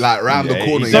dropped it like round the Yeah,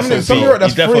 corner. he's Yeah, definitely- Some Europe,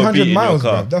 that's He's defo 300 beating your miles,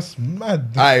 car. bro. That's mad.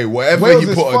 Aye, whatever Wales he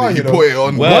is put on far, it, he you know. put it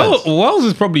on. Well- Wells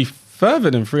is probably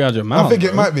further than 300 miles. I think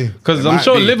it might be. Because It I'm might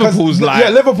sure be. Liverpool's like. Yeah,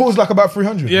 Liverpool's like about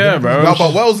 300. Yeah, bro. No,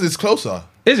 but Wales is closer.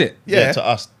 Is it? Yeah. to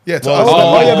us. Yeah, to Well, us.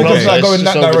 Oh, yeah, because closer. like going It's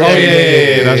that just over direction.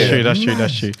 there. yeah, That's yeah. true. That's true.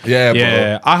 That's true. Yeah, bro.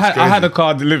 Yeah, It's I had crazy. a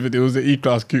car delivered. It was an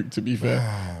E-Class coupe. To be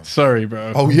fair, sorry,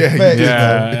 bro. Oh, yeah. Fair, you did.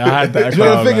 yeah, I had that. Do you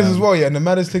know car, the thing is man. as well, yeah, and the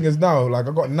maddest thing is now, like,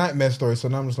 I got nightmare stories, so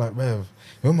now I'm just like, Rev,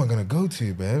 who am I gonna go to,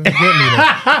 man? You get me?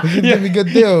 Like, you can give me a good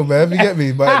deal, man. You get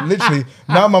me? But literally,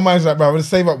 now my mind's like, bro, I'm gonna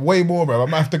save up way more, bro. I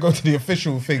might have to go to the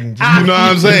official thing. You know what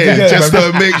I'm saying? Yeah, Just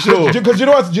bro. to make sure. Because you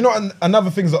know what? You know what?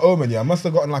 Another thing's the omen. Yeah, I must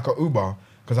have gotten like an Uber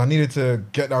because I needed to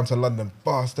get down to London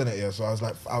fast, innit? Yeah, so I was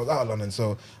out of London,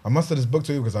 so I must have just booked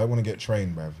an Uber because I want to get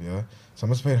trained, bruv. Yeah, so I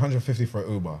must have paid 150 for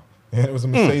an Uber. Yeah, it was a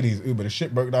Mercedes Uber. The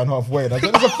shit broke down halfway. And I was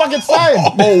like, there's a fucking sign.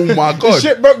 Oh my The God.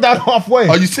 shit broke down halfway.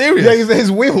 Are you serious? Yeah,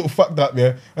 his wheel fucked up,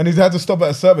 yeah. And he's had to stop at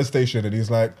a service station and he's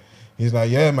like,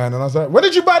 yeah, man. And I was like, when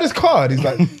did you buy this car? And he's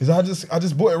like, I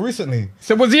just bought it recently.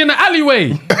 So was he in the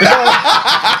alleyway?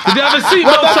 Did you have a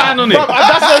seatbelt sign on it? Bruv,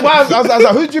 that's why I was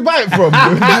like, who did you buy it from?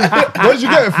 Where did you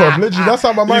get it from? Literally, that's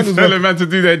how my mind He's was. telling man to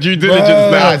do their due diligence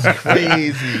Bruh. now. That's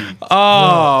crazy.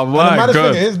 Oh And the my maddest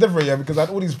god! thing is different, yeah, because I had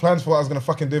all these plans for what I was gonna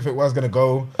fucking do, where I was gonna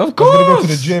go. Of I was gonna go to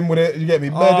course. the gym with it. You get me?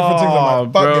 Bare different things. I'm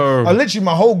like, fuck bro. it. I literally,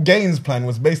 my whole gains plan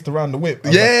was based around the whip. I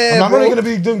was Yeah, like, I'm bro. only gonna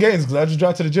be doing gains because I just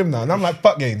drive to the gym now, and I'm like,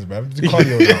 fuck gains, bro. Do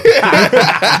cardio now.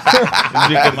 Did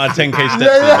you get my 10K steps?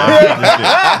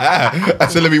 Yeah. I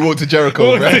said, let me walk to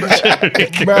Jericho, man.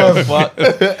 Bro,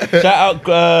 Shout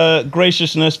out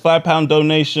Graciousness, £5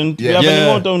 donation. Do we have any Yeah.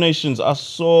 more donations? I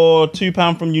saw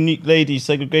 £2 from Unique Ladies,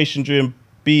 segregation during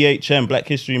BHM, Black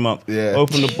History Month. Yeah.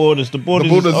 Open the borders. The borders,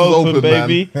 borders is is open, open, man.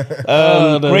 baby.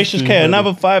 Oh, that's Gracious too Care, funny.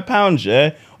 another £5,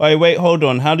 yeah? Wait, hold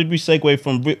on. How did we segue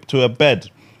from whip to a bed?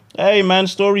 Hey, man,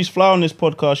 stories fly on this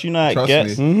podcast. You know how it Trust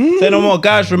gets. me. Say no more.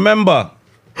 Guys, remember,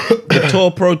 the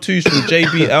Tour Pro 2s from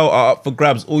JBL are up for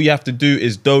grabs. All you have to do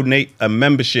is donate a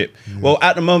membership. Well,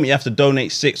 at the moment, you have to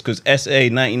donate 6 because SA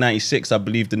 1996, I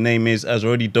believe the name is, has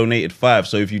already donated 5.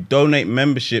 So if you donate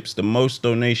memberships, the most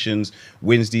donations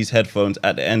wins these headphones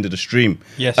at the end of the stream.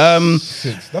 Yes.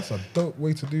 that's a dope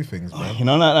way to do things, man. You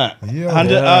know like that? Yeah. And,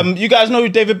 Yeah. you guys know who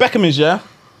David Beckham is, yeah?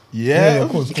 Yeah, Yeah, of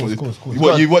course.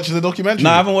 What, you watching the documentary?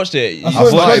 No, I haven't watched it. I saw I've it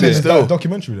started trending. it It's still. that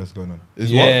documentary that's going on.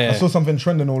 Is Yeah. I saw something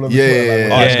trending all over Yeah, Twitter. yeah, like,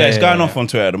 yeah. Oh, Yeah. it's going off on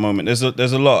Twitter at the moment. There's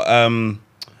a lot.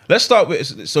 Let's start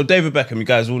with David Beckham. You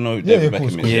guys all know who David of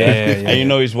course, Beckham of is, course. Yeah, yeah. and you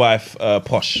know his wife,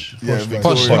 Posh. Yeah, Posh,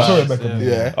 Victoria. Victoria Beckham.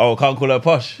 Yeah. Oh, can't call her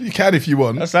Posh. You can if you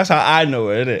want. That's how I know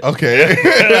her, isn't it? Okay.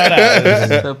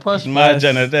 The posh My boss.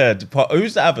 Jenna there.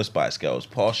 Who's the other Spice Girls?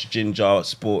 Posh, Ginger,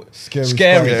 Sport. Scary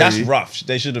Scary. Spice. That's rough.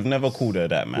 They should have never called her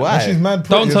that, man. Why? And she's mad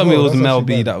pretty Don't as tell me it well. was That's Mel actually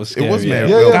B mad. that was scary. was Mel.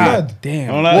 Yeah, God mad. Damn.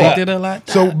 Don't like They that. did her like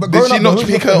that. So, but Did she growing not up,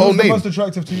 pick who's her own the name? most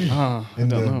attractive to you I don't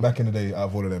know. back in the day out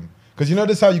of all of them? Because you know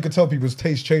this how you could tell people's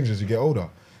taste changes as you get older.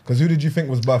 Because who did you think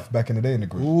was buff back in the day in the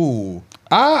group? Ooh.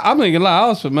 I'm not gonna lie. I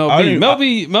was for Mel I B.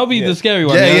 only- Mel B, the scary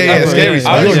one. Yeah, yeah, That's scary right.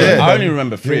 Spice. I only, Yeah. I only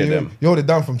remember 3 of them. You hold it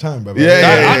down from time, bro.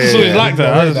 Yeah, I just always liked her.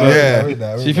 I was like,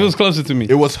 Yeah. She feels closer to me.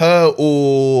 It was her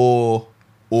or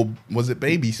was it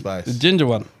Baby Spice? The ginger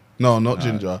one, No, not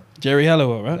Ginger. Jerry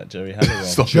Halliwell, right? That Jerry Halliwell.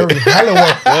 Stop Jerry it. Halliwell.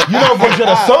 You know, but you're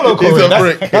a solo He's career. a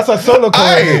brick. That's a solo career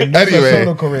Aye, name. That's anyway. a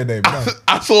solo career name. man.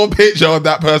 I saw a picture of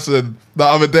that person the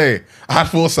other day. I had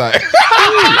foresight.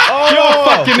 You're a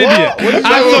fucking idiot.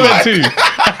 I saw it too.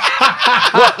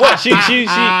 What? She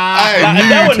I like knew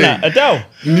Adele you and that.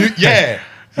 think. Adele. Yeah.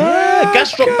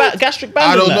 Yeah, gastric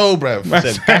band. I don't know, bruv.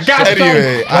 Gas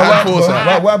Anyway, I had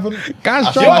foresight. What happened?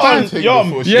 Gas You're drop. on thing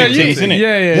before she Yeah, gets you, it.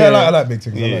 innit? yeah. I like big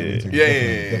things. I like big things. Yeah,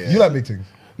 definitely. yeah. You like big things?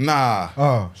 Nah.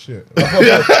 Oh shit.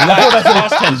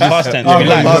 Past tense. Oh, We yeah,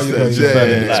 like yeah, Past yeah, tense, yeah, yeah, yeah,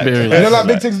 yeah, yeah. Experience. You don't like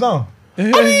big things now? I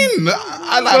mean,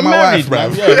 I like We're my married,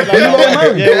 wife, bruv. man. Yeah, we like You our lot wife.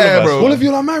 married? Yeah, Yeah, all of us. bro. All of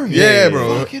you are married? Yeah,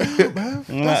 bro. Fucking hell, bruv.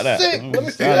 Like That's that. sick. Let me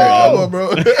see Yeah, that. bro.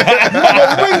 You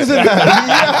got rings in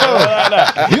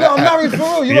that. Yo. You lot are married for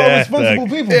real. You lot are Yeah, responsible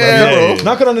like- people, Yeah, bro. bro.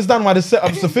 Now I can understand why the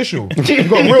setup's official. You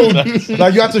got real,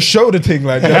 like you had to show the thing,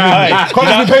 like can't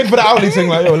just be paying for the outlet thing,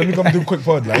 like yo, let me come do a quick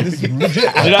pod, like this is legit.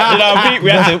 You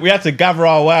know, we had to gather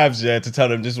our wives, yeah, to tell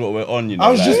them this is what we're on. You know, I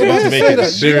was just like, about to make say it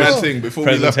that. Big Yeah. man thing before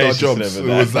we left our Presentation jobs. It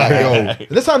level, was like, yo,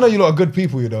 That's how I know you lot are good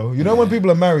people, you know. You know when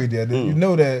people are married, yeah, you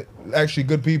know they're actually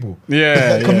good people.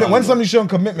 Yeah, Like, when somebody's showing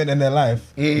commitment in their life,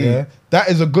 yeah, that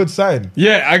is a good sign.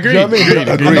 Yeah, I agree. You know what I mean?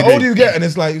 Agreed. And the older you get, and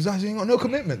it's like, you ain't got no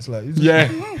commitments, like. You just,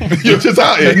 Yeah. you're just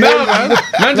out here. No,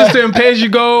 man just doing pay as you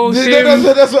go.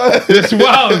 that's what. It's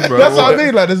wild, bro. That's what I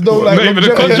mean. Like, there's no like. Not even a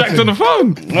longevity contract to on it. the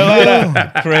phone. Well, like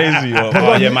that. Crazy. Yo.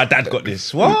 Oh, yeah, my dad got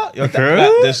this. What? Your dad,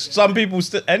 like, there's some people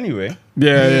still. Anyway.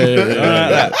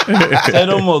 Yeah. Say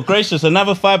no more. Gracious,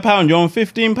 another £5. You're on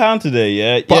 £15 today,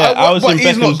 yeah? But, Yeah, I was in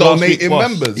he's not Beckham's last week, donating boss.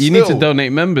 members. You need to still.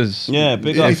 donate members. Yeah,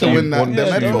 big You up need to you. win that, them Yeah,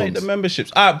 donate headphones. the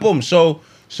memberships. All right, boom. So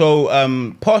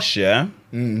Posh, yeah.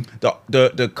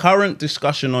 The current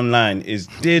discussion online is: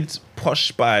 did Posh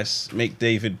Spice make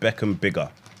David Beckham bigger?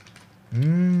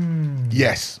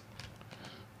 Yes.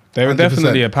 They were 100%.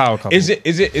 definitely a power couple. Is it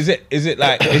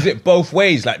like is it both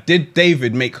ways? Like, did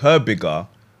David make her bigger,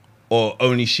 or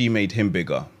only she made him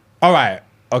bigger? All right.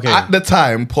 Okay. At the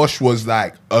time, Posh was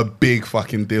like a big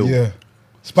fucking deal. Yeah.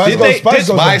 Spice Did Girls. they- Spice did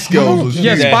Girls. Spice Girls was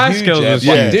Yeah, huge. Spice huge, Girls yeah, was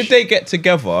but huge. did they get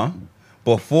together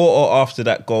before or after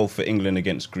that goal for England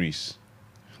against Greece?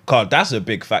 Cause that's a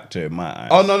big factor in my eyes.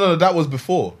 Oh no, that was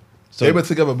before. So they were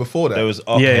together before that. There was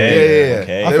Yeah, okay, yeah.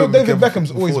 okay. I They feel were David together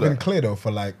Beckham's always before been that. clear though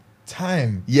for like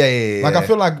time. Yeah. Like I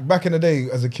feel like back in the day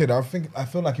as a kid, I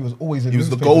feel like he was always in He was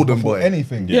the newspapers golden before boy.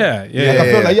 anything. yeah.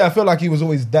 Like, I feel like he was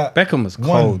always that. Beckham was one.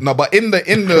 cold. No, but in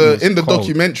the cold.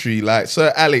 documentary, like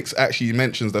Sir Alex actually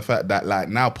mentions the fact that like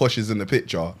now Posh is in the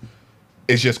picture,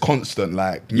 it's just constant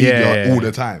like media Yeah. all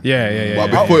the time. Yeah.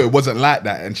 But before it wasn't like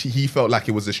that, and he felt like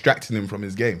it was distracting him from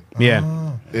his game. Yeah.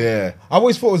 Yeah, I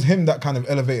always thought it was him that kind of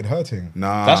elevated her thing.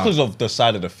 nah. That's because of the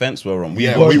side of the fence we're on.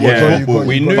 yeah, got- we you were got- you got-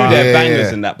 We you knew got- they're Yeah.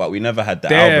 bangers in that, but we never had the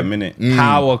They're album in it.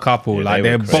 power couple. Yeah, Like they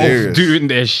they're were both serious. doing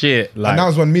their shit. Like And that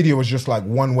was when media was just like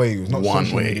one way. It was not One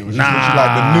social way. media. It was just literally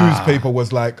like the newspaper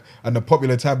was like, and the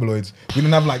popular tabloids. We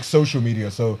didn't have like social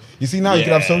media. So you see now you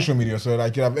can have Yeah. social media. So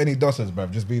like you have any dossers,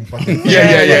 bruv, just being fucking. Yeah.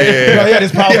 You know, yeah,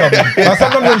 this power couple. Like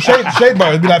sometimes in shade bar,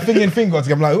 it'd be like finger and finger.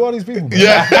 I'm like, who are these people? Bro?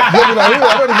 Yeah. You'll be like, who?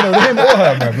 I don't even know him or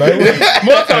her, bruv. Like,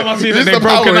 more time I see that This they're the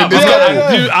power broken in up. this I'm like,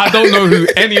 couple. dude, I don't know who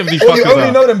any of these or you fuckers only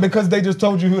are. know them because they just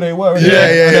told you who they were. Yeah, yeah,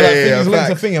 And they're like, yeah, Thingy's linked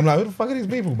to facts. Thingy. I'm like, who the fuck are these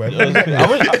people, bro?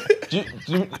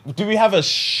 Do we have a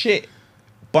shit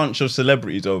bunch of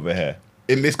celebrities over here?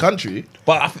 in this country.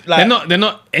 But I f- like, They're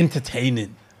not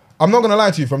entertaining. I'm not gonna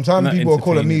lie to you. From time Not people are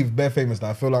calling me entertaining. bare famous, that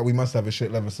I feel like we must have a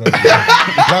shit level service. Like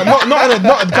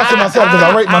not cussing myself because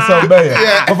I rate myself bare.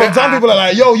 Yeah. But from time people are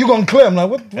like, "Yo, you gone clear?" I'm like,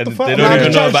 "What the And fuck?" they I'm don't like,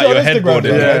 even just know trying to about show your Instagram, headboard,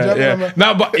 bro. yeah. Do you know what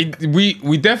I mean? No, but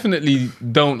we definitely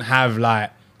don't have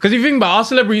like, because if you think about it, our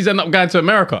celebrities end up going to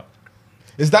America.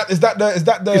 Is that the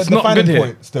It's not defining good here.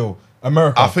 point still?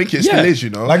 America. I think it Yeah. still is, you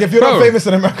know. like if you're not Bro. famous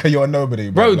in America, you're a nobody,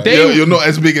 bro. Bro, Like, they- you're not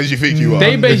as big as you think you are.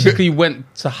 They basically went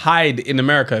to hide in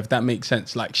America, if that makes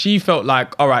sense. Like she felt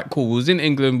like, all right, cool. We was in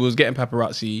England, we was getting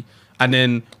paparazzi, and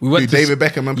then we went Who, to David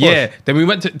Beckham and Posh? yeah. Then we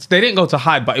went to. They didn't go to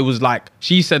hide, but it was like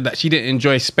she said that she didn't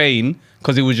enjoy Spain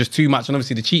because it was just too much, and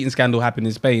obviously the cheating scandal happened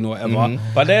in Spain or whatever.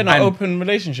 but they're not And- open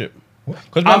relationship.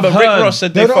 Because I've remember, Rick heard- Ross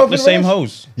said They're they not fuck open the same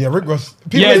relations? hoes. Yeah, Rick Ross.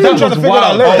 People Yeah, are still that trying was to figure out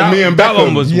wild. lyrics. That, me and that Beckham.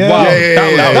 one was Yeah. wild. Yeah, yeah, That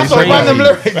was yeah. That's a crazy. random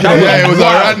lyric. Yeah, it was a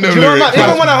random Do you know lyric. what,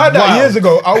 even when I heard that Wow. years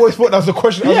ago, I always thought that was a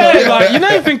question. I was Yeah, like, like you know,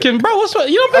 you're thinking, bro, what's what?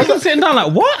 You know, Beckham sitting down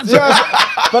like what? yeah, I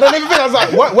was- but I didn't even think. I was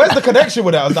like, what, where's the connection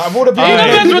with that? I was like, of all the people, You know, that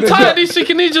man's did this, retired. He's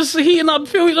thinking he's just heating up,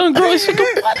 feeling on grow. He's thinking,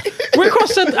 what? Rick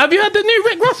Ross said, "Have you heard the new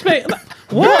Rick Ross, mate?" Like,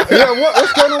 what? yeah,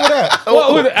 what's going on with that?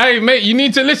 What would, hey, mate, you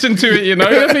need to listen to it, you know?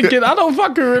 You're thinking, I don't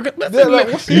fucking regret. Yeah,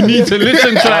 like, what's You the- need to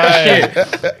listen to that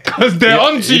shit. Because they're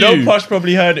onto You know, Posh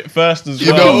probably heard it first as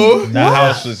You well. know? That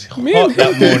house was hot Me-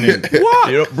 that morning.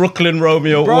 What? You know, Brooklyn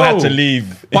Romeo Bro. all had to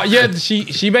leave. But yeah,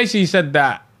 she basically said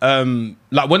that,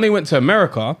 like when they went to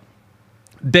America,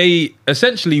 they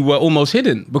essentially were almost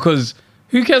hidden because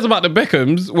who cares about the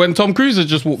Beckhams when Tom Cruise has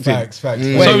just walked Facts. Wait,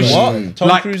 So what? Tom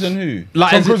like- Cruise and who? in?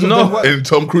 Like, Tom as Cruise in, has done no, what? And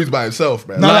Tom Cruise by himself,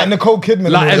 man. No, like Nicole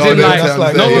Kidman. like, as and all in, that. like, That's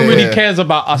like, no one yeah, really yeah. cares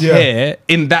about us Yeah. here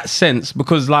in that sense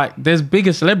because, like, there's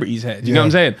bigger celebrities here. Do you know what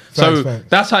I'm saying? So Facts.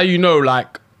 that's how you know,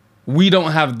 like, we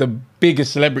don't have the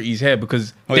biggest celebrities here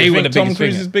because they you were the think Tom biggest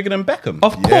Cruise thing. is bigger than Beckham?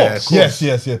 Of course. Yeah, of course.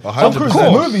 Yes. Tom 100%. Cruise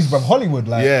in movies, bro. Hollywood,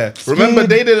 like. Yeah. Remember,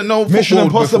 they didn't know football Mission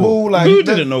Impossible, before. like. Who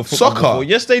didn't know football Soccer. before?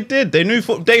 Yes, they did. They knew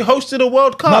football. They hosted a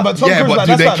World Cup. No, but Tom Yeah, Cruise, but like,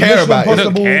 do that's they like care Mission about it? They don't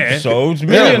Impossible. care. So don't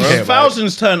millions, care about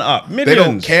thousands turn up. They Millions.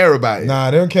 don't care about it.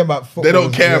 Nah, they don't care about football. They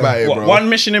don't care yeah. about it, What, bro. one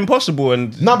Mission Impossible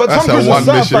and No, but Tom That's a Cruise one is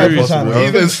mission certified impossible. for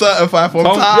He's been certified for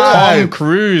Tom time.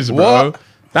 Cruise, bro. What?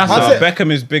 That's I not said-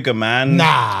 Beckham is bigger, man.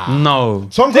 Nah. no.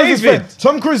 Tom Cruise David.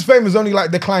 Tom Cruise fame has only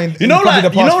like declined You know, in probably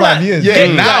like the past 5 years. Yeah,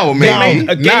 gay- now, like, maybe.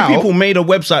 Gay Now. people made a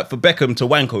website for Beckham to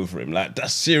wank over him. Like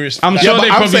that's serious. I'm Like, sure but they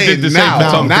I'm probably saying did the same now.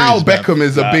 for Tom Now Cruise, bruv. Beckham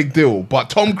is a Nah. big deal, but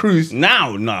Tom Cruise.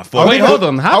 now, nah. For Oh, Wait, I- hold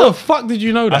on. How I- the fuck did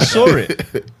you know that? I saw it.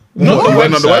 Not the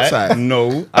on the website.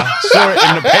 No, I saw it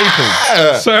in the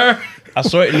papers. Sir, I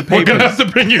saw it in the we're gonna papers. have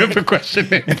to bring you in for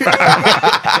questioning.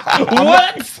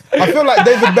 What? I feel like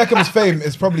David Beckham's fame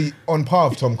is probably on par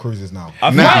with Tom Cruise's now. I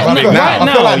Now. feel- I feel, now.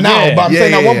 I feel like now, yeah. but I'm Yeah,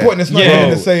 saying at yeah, one yeah. point it's not Yeah. even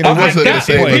the same. It It wasn't that the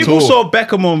same point, at People all. saw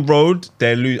Beckham on road.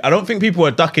 They lose. I don't think people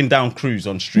are ducking down Cruise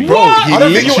on street. Bro, What? he I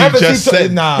don't think literally you'll ever just see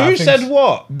said. nah, I Who think- said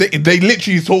what? They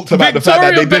literally talked about the fact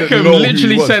that Victoria they didn't Beckham know who he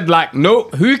literally was. said, like, no,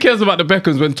 who cares about the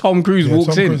Beckhams when Tom Cruise Yeah,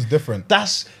 walks Tom in? Cruise is different.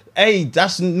 That's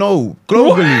no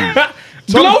globally.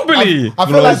 Globally. I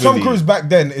feel like Tom Globally. Cruise back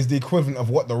then is the equivalent of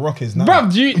what The Rock is now.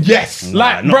 Bruv, do you... Yes.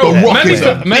 Like, Nah, bro, not The Rock man is need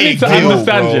a to, man need big to deal,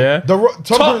 understand, bro. yeah? The Rock,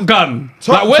 Tom Top Cruise- Gun.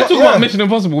 Top- like, we're Top- talking yeah. about Mission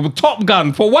Impossible, but Top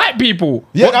Gun for white people.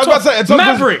 Yeah, What I was about to say, Tom Cruise-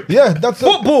 Maverick. Yeah, that's it.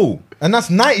 Football. And that's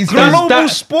 90s. Global fame. That-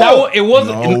 sport. it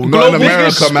wasn't No, not in global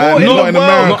America, sport man. in Not the in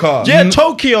world. America. Yeah,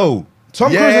 Tokyo,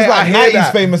 Tom Yeah, Cruise is I like hear 90s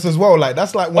that. famous as well. Like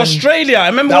that's like when Australia. I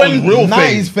remember That when was real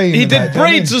 90s fame. he and did that, do you know what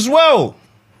I braids mean? as well.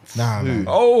 Nah, man.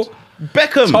 Oh,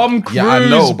 Beckham. Tom Cruise, Yeah, I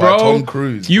know, bro. but Tom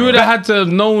Cruise, You bro. would have had to have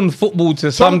known football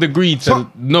to some degree to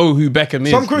Tom- know who Beckham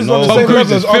is. Tom Cruise is No. on the Tom same Cruise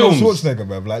level is as Arnold films. Schwarzenegger,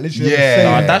 bro. Like literally. Yeah. the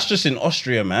Nah, same. that's just in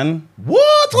Austria, man.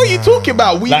 What are you talking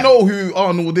about? We Like- know who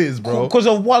Arnold is, bro. Because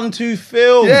of 1-2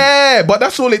 film. Yeah, but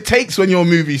that's all it takes when you're a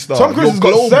movie star. Tom Cruise You're has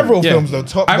got global. several Yeah. films though.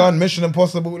 Top I'm- Gun, Mission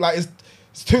Impossible. Like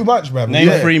it's too much, man. Name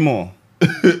Yeah. 3 more.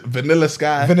 Vanilla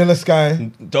Sky. Vanilla Sky,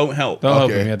 Don't help. Don't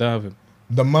help Okay. him. Yeah, don't help him.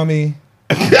 The Mummy.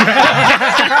 I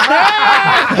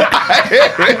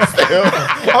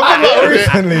think about it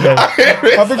recently though. I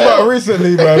think about it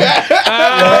recently, bro.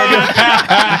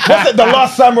 What's it? The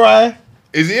Last Samurai.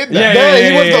 Is he in Yeah, that? Yeah,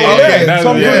 he was the yeah, yeah, that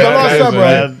Tom was- Cruise, yeah, The Last that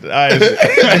Samurai.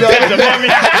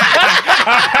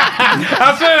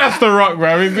 I swear that's the Rock,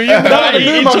 bro. The new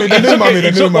Mummy, the new Mummy,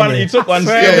 the new He Mummy. took one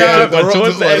Swear step. down, He took one the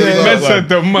towards the Rock end. took he one. took Mention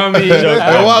the mummy.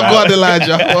 Hey, what God,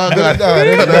 Elijah? What God?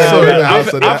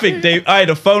 I think Dave.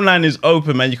 The phone line is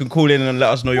open, man. You can call in and let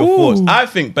us know your thoughts. I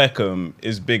think Beckham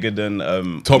is bigger than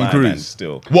Tom my man Cruise.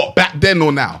 still. What, back then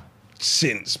or now?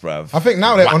 Since, bruv. I think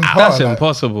now they're on par. That's like-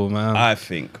 impossible, man. I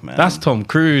think, man. That's Tom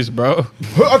Cruise, bro.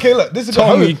 Okay, look, this is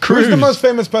Tommy who's the Cruise. most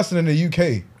famous person in the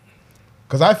UK?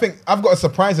 Because I think I've got a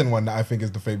surprising one that I think is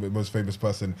the most famous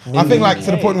person. I think like to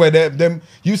the point where them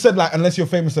you said like unless you're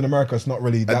famous in America, it's not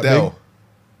really that Adele. big.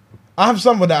 I have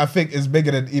someone that I think is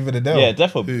bigger than even Adele. yeah,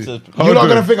 definitely. You're not Hold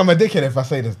gonna on. think I'm a dickhead if I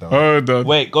say this though. Hold on.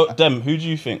 Wait, go them. Who do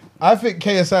you think? I think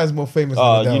KSI is more famous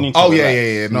than Adele. You need to Oh, relax.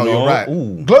 yeah. No, you're right.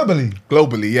 Ooh. Globally,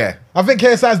 Globally, yeah. I think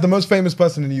KSI is the most famous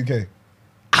person in the UK.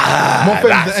 More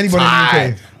famous than anybody in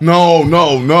the UK. No.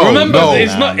 Remember, no.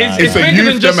 it's not. It's, It's a bigger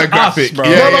youth than just demographic. us, bro.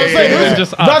 Yeah, No, but I'm saying Bigger than who's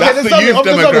just okay, us. That's then the tell me, youth I'm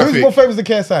just wondering, who's demographic. more famous than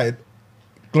KSI?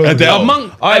 Globally. Adele. Among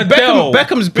Beckham, Adele.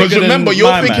 Beckham's bigger Because remember, than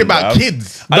you're my thinking man, about bruv.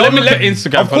 kids. Don't look at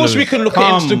Instagram. Of course, we followers. can look Come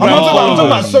at Instagram. I'm talking on.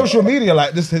 about social media,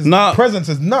 like this. His Nah. presence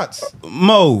is nuts.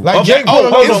 Mo. Like okay. Jake Paul hold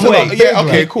and on, those wait. are Yeah, big,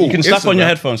 okay, like- cool. You can slap on your Instagram.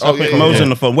 headphones. Oh, Slap yeah, Mo's yeah. on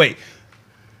the phone. Wait.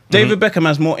 David Beckham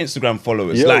has more Instagram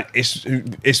followers. Yeah. Like it's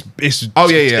Oh,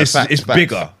 yeah, it's facts.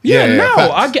 bigger. Yeah, now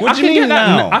facts. I get. What I do you can get mean that.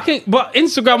 now? I can, but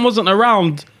Instagram wasn't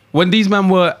around when these men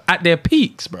were at their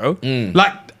peaks, bro.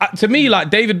 Like to me, like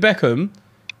David Beckham,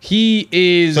 he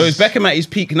is. So is Beckham at his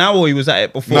peak now, or he was at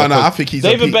it before? No, I 'Cause think he's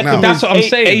at David peak Beckham. now. That's what I'm is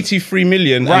saying. 83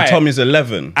 million, Right. and Tom is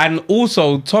 11. And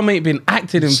also, Tom ain't been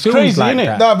acting in It's films crazy, like innit?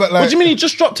 that. No, but like, What do you mean he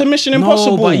just dropped a Mission No,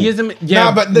 Impossible? but he isn't. Yeah,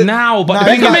 Nah, but the- now, but nah, the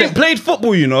he thing Beckham got- is- ain't played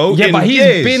football, you know. yeah, in but he's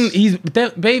years.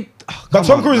 been. Babe. But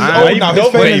Tom Cruise is man. old Why now. you- His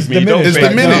don't fame wave is me, don't diminished. It's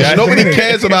wave me. diminished. Yeah, Nobody diminished.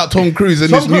 cares about Tom Cruise in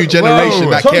Tom this new Cruise- generation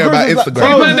that Tom care Cruise about is like- Instagram. Tom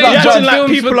You're Cruise is They like acting judge like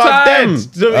films people for are dead.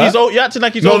 time. You're acting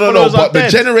like his No, own no, followers are but the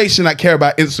dead. generation that care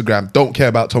about Instagram don't care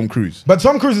about Tom Cruise. But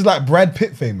Tom Cruise is like Brad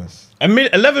Pitt famous.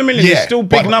 11 million is Yeah, still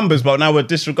big but- numbers, but now we're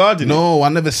disregarding it. No, I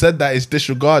never said that it's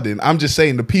disregarding. I'm just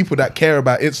saying the people that care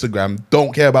about Instagram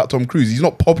don't care about Tom Cruise. He's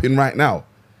not popping right now.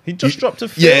 He just dropped a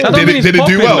film. Yeah, That don't mean did he's it do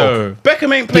popping, well? though.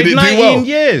 Beckham ain't Did played it do 19 well?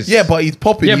 years. Yeah, but he's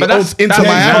popping. Yeah, He but that's- owns Inter that's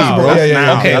Miami, now. bro.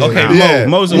 Yeah. Okay, okay. Yeah.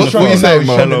 Mo's on What's the what you phone. saying,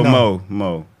 Mo? Hello, Now.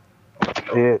 Mo.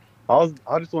 Yeah,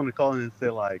 I just want to call in and say,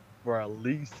 like, for at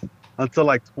least until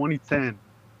like 2010,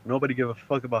 nobody give a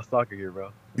fuck about soccer here, bro.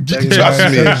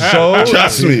 Trust me. So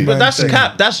Trust me. But that's Man,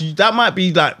 cap. That might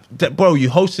be like, bro. You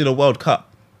hosted a World Cup.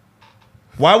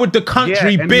 Why would the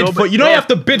country Yeah, and bid for? nobody- You know, you have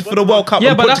to bid for the World Cup. Yeah,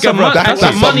 and but put that's a, together a that's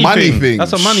package. a money, money thing. thing.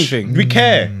 That's a money thing. We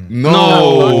care.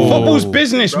 No. Football's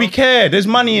business. We care. There's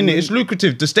money in it. It's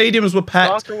lucrative. The stadiums were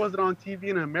packed. Soccer wasn't on TV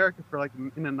in America for like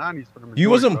in the 90s for the majority, You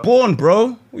wasn't bro. born,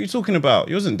 bro. What are you talking about?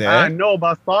 You wasn't I there. know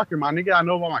about soccer, my nigga. I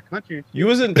know about my country. You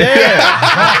wasn't there. My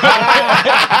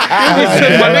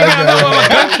nigga, I know about my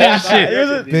country and shit. You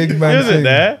wasn't, Big you man wasn't thing.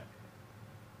 there.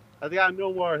 I think I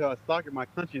know more about soccer in my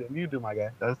country than you do, my guy.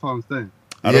 That's all I'm saying.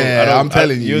 I'm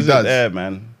telling you, he wasn't does. there,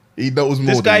 man. He knows more.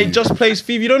 This guy than you. just plays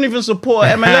FIFA. You don't even support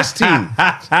an MLS team.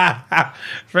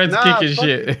 Fred's Nah, kicking fuck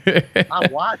shit. I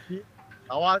watch it.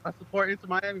 I support Inter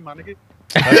Miami, my nigga.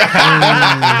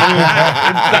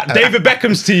 David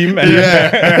Beckham's team. Alright,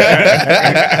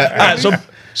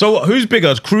 so who's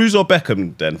bigger, Cruz or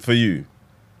Beckham then for you?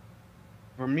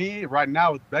 For me, right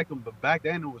now it's Beckham, but back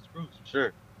then it was Cruz for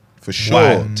sure. For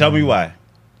sure. Why? Tell me why.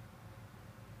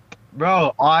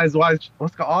 Bro, Eyes Wide,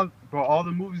 all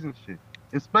the movies and shit,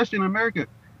 especially in America.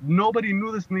 Nobody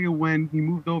knew this nigga when he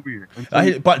moved over here.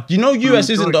 But you know, US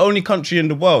isn't the only country in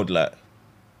the world. Like,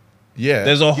 Yeah.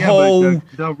 there's a Yeah, whole. but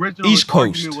the original East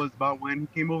Coast. argument was about when he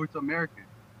came over to America.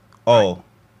 Oh.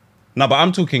 No, but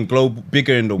I'm talking global,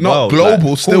 bigger in the No, world. global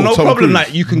like, still, Cool, no Tom problem. Cruise.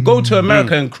 Like, you can go to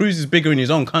America and Cruz is bigger in his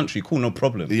own country. Cool, no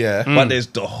problem. Yeah. But there's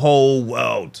the whole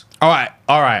world. All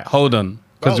right, hold on.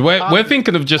 Because Bro, we're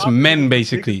thinking of just men,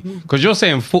 basically. Because you're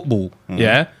saying football,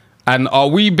 yeah? And are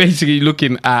we basically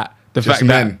looking at the Just fact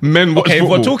that men watch Okay, if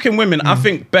football? we're talking women, I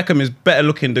think Beckham is better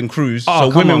looking than Cruz. Oh,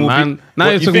 so come women on, will man. Be, Now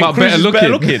What, you're you talking think about Cruz better is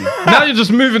looking. Now you're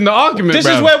just moving the argument, This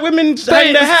bruv. is where women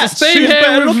hang their hats. Stay Who's here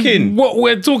better with looking? what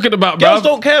we're talking about, Girls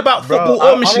bro. don't care about Bro, football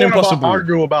I or Mission don't wanna Impossible.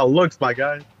 argue about looks, my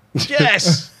guy.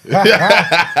 Yes.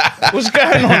 What's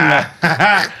going on? Man?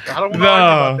 I don't want to Nah.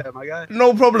 argue about that, my guy.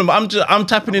 No problem. I'm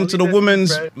tapping into the leave that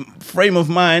woman's to frame of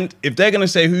mind. If they're gonna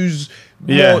say who's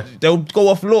Yeah. more, they'll go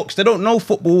off looks. They don't know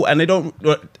football, and they don't.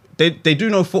 They do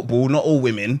know football. Not all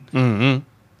women.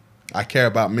 I care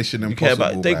about Mission You care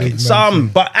Impossible. about man. some,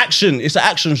 but action. It's an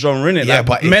action genre, innit? Yeah, Like,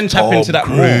 but men it's tap Tom into that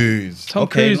more. Cruise. Tom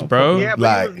Okay, Cruise, no bro. Yeah, but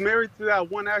Like- he was married to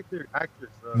that one actress.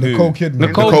 Nicole Kidman.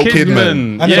 Nicole Nicole Kidman.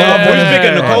 Kidman. And Yeah. so Who's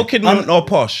bigger, Nicole Kidman or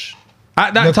Posh?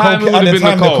 At that Nicole time, it Kid- would at have the been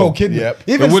time, Nicole. Kidman. Yep.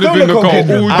 Even It would have still been Nicole Nicole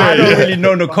Kidman. all I day. don't really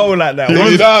know Nicole like that. You know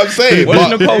what I'm saying? What's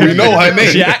But Nicole? we know her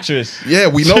Is she name. an actress? Yeah,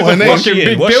 we know her name. What's she Fucking in?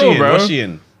 big What's she deal, in? bro. What's she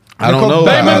in? I don't know.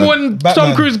 That Batman. remember when Tom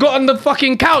Batman. Cruise got on the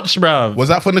fucking couch, bro? Was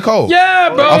that for Nicole? Yeah,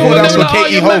 bro. I thought When that they was were for like, oh,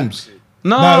 Katie you're not- Holmes.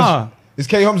 Nah. Is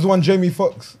Katie Holmes the one Jamie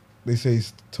Foxx? They say he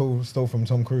stole from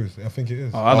Tom Cruise. I think it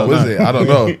is. I Oh, don't was know. it? I don't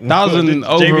know. Thousand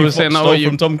over Jamie was saying Foxx that stole what you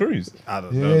from Tom Cruise. I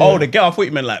don't Yeah, know. yeah. Oh, the girl. I thought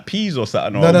you meant like peas or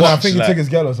something. Or No, I watch, think he like- took his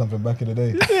gal or something back in the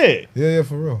day. Yeah. Yeah,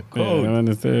 for real. Yeah, I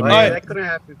understand. Like, Alright. that couldn't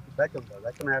happen to Beckham, though.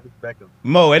 That couldn't happen to Beckham.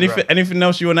 Mo, anything Right. anything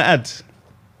else you want to add?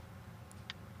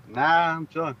 Nah, I'm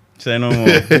chilling. Say no more.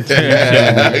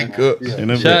 Yeah,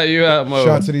 good. Shout you out, Mo. Shout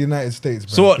out to the United States.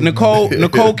 Bro. So what? Big Nicole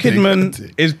man.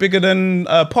 Kidman is bigger than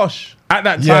Posh. At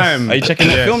that Yes. time. Are you checking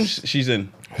the Yes. films she's in?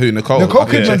 Who, Nicole? Nicole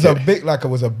Okay, Kidman's check a it. big, like,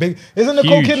 was a big. Isn't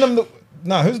Nicole Huge. Kidman the.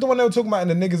 Nah, who's the one they were talking about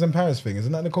in the Niggas in Paris thing?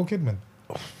 Isn't that Nicole Kidman?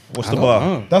 What's the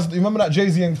bar? That's you remember that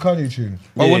Jay-Z and Kanye tune?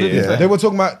 Oh, what did he Yeah. say? They were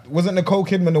talking about, wasn't Nicole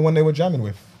Kidman the one they were jamming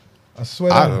with? I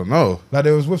swear. I don't know. Like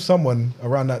they was with someone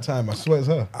around that time. I swear it's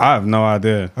her. I have no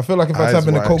idea. I feel like if I Eyes type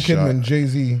in wide Nicole shut. Kidman,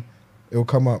 Jay-Z, it'll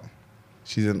come up.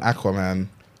 She's an Aquaman.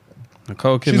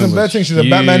 Nicole Kidman She's in was Betting. She's a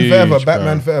Batman huge, Forever. bro.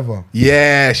 Batman Forever.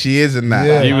 Yeah, she is in that.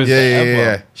 Yeah. He was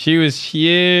yeah. She was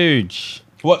huge.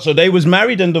 What? So they was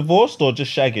married and divorced, or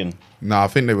just shagging? No, I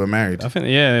think they were married. I think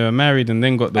they were married and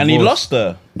then got divorced. And he lost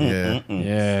her. Yeah,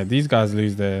 Yeah, these guys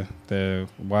lose their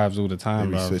wives all the they time,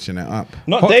 be bro. switching it up.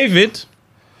 Not What? David.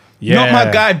 Yeah. Not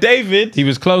my guy David. He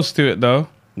was close to it though.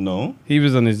 No. He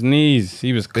was on his knees.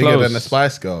 He was Bigger close. than the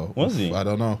Spice Girl. Was he? I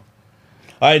don't know.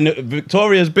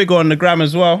 Victoria's bigger on the gram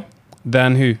as well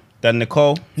Than who? than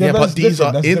Nicole. Yeah, but that's these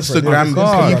different, are that's different.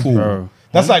 Instagram Yeah, people. Bro.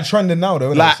 That's like trending now, though.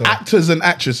 Isn't Like it? So, actors and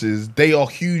actresses, they are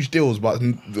huge deals, but a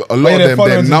lot yeah, of their them, their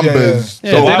followers is- numbers.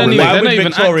 Yeah, So they why don't would, even- why they're would not even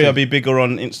Victoria active. be be bigger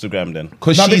on Instagram then?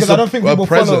 Because No, she's because I don't think a people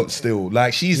present follow- still.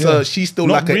 Like she's Yeah. still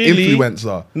Not like an really.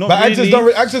 influencer. Not but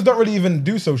really. actors don't really even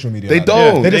do social media. They like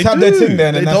that. don't. They just They have their do. thing there,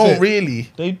 and They then that's don't it. really.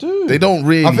 They do. They don't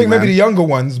really. I think maybe man. the younger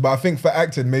ones, but I think for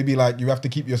acting, maybe like you have to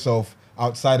keep yourself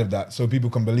outside of that so people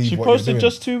can believe She what you're posted doing.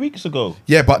 just 2 weeks ago.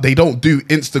 Yeah, but they don't do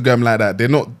Instagram like that. They're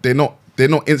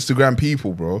not Instagram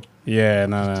people, bro. Yeah,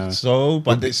 no. So,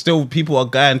 but it's still people are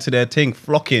going to their thing,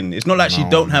 flocking. It's not like she No,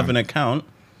 don't have an account.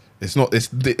 It's not. It's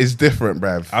different,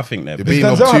 bruv. I think they're You're big. being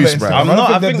Does Denzel have obtuse, an bruv. Instagram? I'm I don't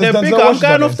not. I think think that- they're does bigger. Denzel I'm Washington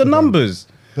going have off the Instagram? numbers.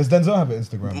 Does Denzel have an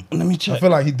Instagram? Let me I check. feel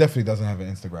like he definitely doesn't have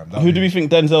an Instagram. Who do we think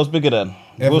Denzel's bigger than?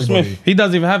 Will Everybody. Smith. He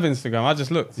doesn't even have Instagram. I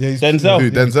just looked. Yeah, he's, Denzel. Who?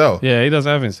 Denzel. Yeah, he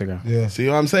doesn't have Instagram. Yeah. See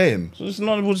what I'm saying? So it's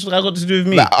not what's that got to do with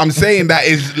me. Like, I'm saying that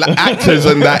is like, actors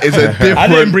and that is a different. I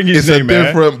didn't bring his it's name, a man.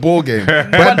 different ball game.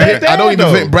 Brad they're Pitt. I don't there, even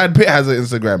though. think Brad Pitt has an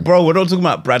Instagram. Bro, we're not talking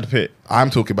about Brad Pitt. I'm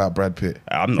talking about Brad Pitt.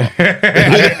 I'm not.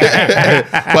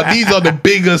 But these are the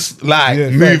biggest like Yeah,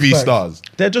 movie facts. stars.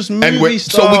 They're just And movie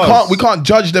so stars. we can't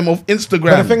judge them off Instagram.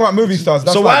 But the thing about movie stars,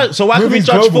 that's So like, why can we movies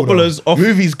judge global, footballers off?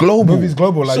 movies global. Though. Movies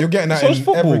global, like you're getting that so is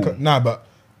in every. football. Nah, but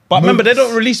But remember, they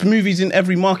don't release movies in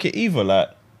every market either. Like,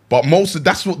 But most of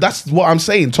that's what I'm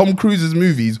saying. Tom Cruise's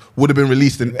movies would have been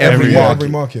released in every market. every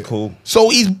market. cool. So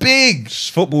he's big.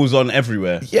 Football's on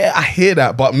everywhere. Yeah, I hear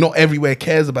that, but not everywhere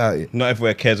cares about it. Not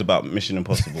everywhere cares about Mission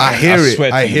Impossible. I hear it.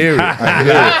 swear to I you. hear it. I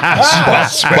hear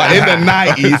it.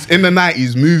 But in the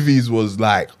 90s, movies was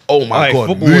like, oh my Aye, god,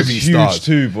 football was movie huge stars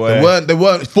too, boy. There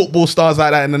weren't football stars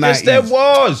like that in the 90s. Yes, there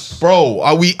was. Bro,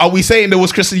 are we saying there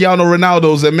was Cristiano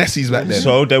Ronaldo's and Messi's back then?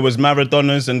 So there was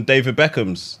Maradona's and David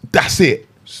Beckham's. That's it.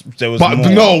 There was But more.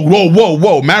 no,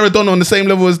 whoa. Maradona on the same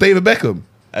level as David Beckham.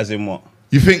 As in what?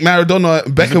 You think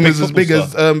Beckham big is as big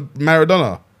football as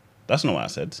Maradona? That's not what I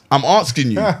said. I'm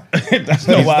asking you. That's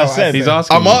not what I said. He's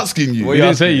asking. I'm you. asking you. You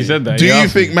didn't say you said that. Do He you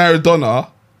asked think me. Maradona?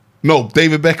 No,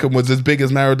 David Beckham was as big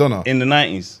as Maradona. In the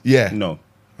 90s? Yeah. No.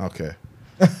 Okay.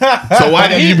 So why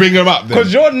did you bring him up then?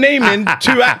 Because you're naming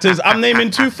two actors, I'm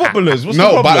naming two footballers. What's the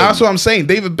No, problem? but that's what I'm saying.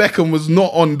 David Beckham was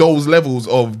not on those levels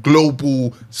of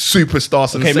global superstar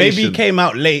Okay, sensation. maybe he came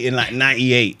out late in like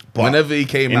 98. But Whenever he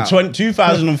came in out.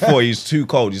 2004, he's too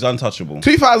cold. He's untouchable.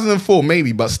 2004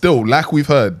 maybe, but still, like we've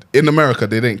heard, in America,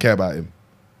 they didn't care about him.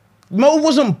 Mo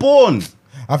wasn't born.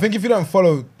 I think if you don't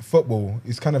follow football,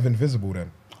 it's kind of invisible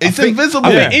then. It's invisible.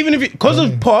 I think even if because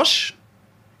of Posh,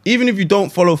 even if you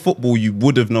don't follow football, you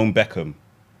would have known Beckham.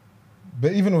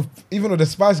 But even with the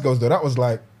Spice Girls though, that was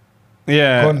like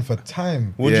Yeah. gone for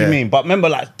time. What do Yeah. you mean? But remember,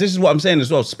 like this is what I'm saying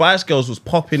as well. Spice Girls was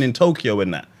popping in Tokyo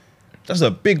and that. That's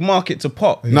a big market to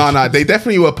pop. No, they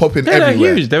definitely were popping Yeah, they're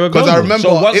everywhere. huge. They were Because I global. remember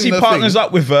So once in he the partners thing-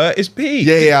 up with her, it's peak.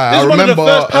 Yeah, yeah, This I is one of the remember,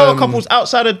 first power um, couples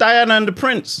outside of Diana and the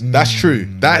Prince. That's true.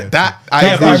 I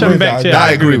Yeah, agree I with agree that. with that.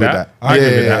 I agree with that. I agree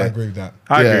with Yeah, that. I agree with that.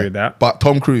 I yeah. agree with that. But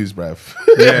Tom Cruise, bruv.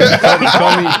 Yeah.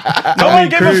 Tommy No one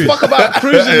gave Cruise. a fuck about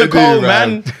cruises, They Nicole, do, man.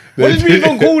 man. What did we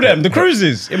even call them? The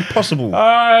cruises? Impossible.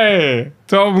 Aye,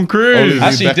 Tom Cruise. Only-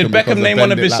 Actually, did Beckham because Beckham of name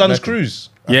one of Bend It his Like sons Beckham. Cruise?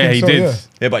 Yeah, think he so, did. yeah.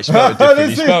 Yeah, but he spelled it different.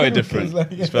 He spelled it different.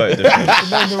 Like, He spelled it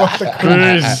different.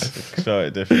 Cruise. He spelled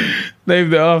it different.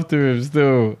 Named it after him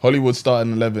still. Hollywood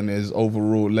starting 11 is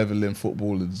overall leveling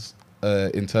footballers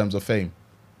in terms of fame.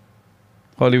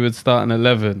 Hollywood starting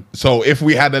 11. So if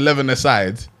we had 11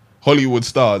 aside, Hollywood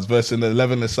stars versus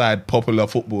 11 aside popular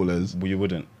footballers, Well, you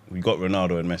wouldn't. We got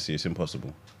Ronaldo and Messi. It's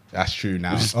impossible. that's true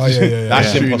now. Oh yeah.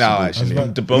 That's Yeah. true now, Impossible. actually.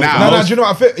 That's The both- Now- No, do you know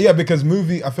what I feel? Yeah, because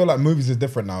I feel like movies is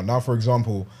different now. Now, for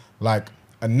example, like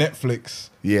a Netflix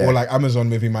Yeah. or like Amazon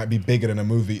movie might be bigger than a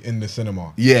movie in the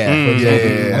cinema. Yeah, For yeah, example.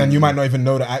 yeah, And then you might not even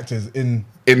know the actors in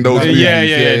In those that movies. Yeah,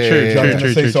 movie. true, Do you know what I'm true,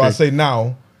 trying to say? So I true. say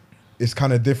now, it's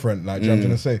kind of different. Like, do you know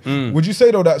what I'm trying to say? Would you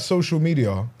say though that social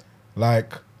media,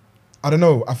 like, I don't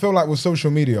know, I feel like with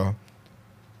social media,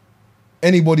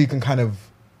 anybody can kind of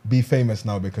be famous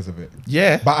now because of it.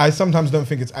 Yeah. But I sometimes don't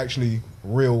think it's actually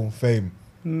real fame.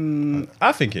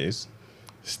 I think it is.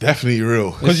 It's definitely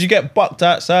real. Because you get bucked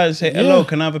outside and say, hello,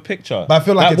 can I have a picture? But I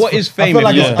feel like, what is I fame feel if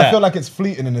like, it's I that? feel like it's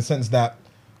fleeting in the sense that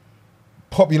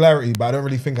popularity, but I don't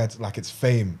really think it's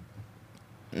fame.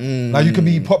 Like you could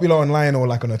be popular online or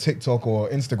like on a TikTok or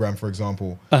Instagram, for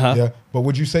example. Uh-huh. Yeah. But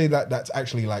would you say that that's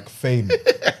actually like fame?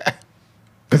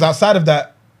 Because outside of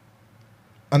that,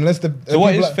 unless the So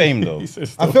what is people- fame though?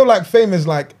 I feel like fame is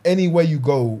like anywhere you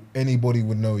go, anybody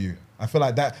would know you. I feel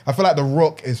like that. I feel like The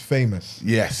Rock is famous.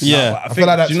 Yes. Yeah. I feel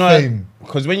like that's fame.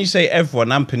 Because when you say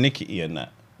everyone, I'm pernickety and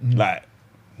that. Like,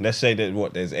 let's say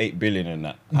that there's 8 billion in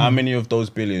that. How many of those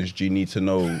billions do you need to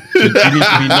know? Do you need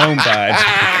to be known by?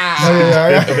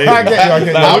 I get you. I get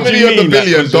you. How what do many you of the mean?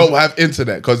 billion don't have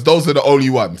internet? Because those are the only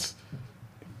ones.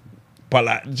 But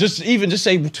like, just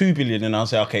say 2 billion, and I'll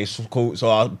say, okay, so cool. So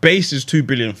our base is 2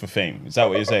 billion for fame. Is that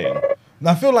what you're saying? And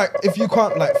I feel like if you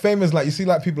can't, like, fame is like, you see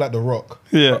like people like The Rock.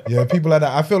 Yeah. Yeah, people like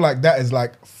that. I feel like that is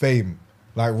like fame.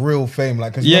 Like real fame.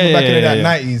 Like, because Yeah, back in the yeah, day,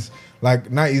 yeah. 90s, like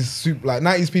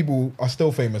 90s people are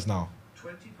still famous now.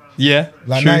 Yeah.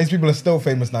 Like true. 90s people are still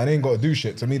famous now. They ain't got to do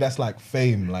shit. To me, that's like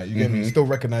fame. Like, you get me? You still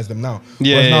recognize them now.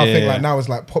 Yeah, Whereas now I yeah, think yeah. like now it's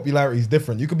like popularity is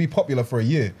different. You could be popular for a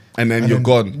year. And then you're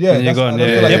gone. Yeah, And you're that's- gone, I don't yeah,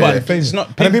 feel like yeah. you're But really famous. it's not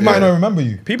And then people might not remember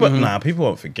you. People, people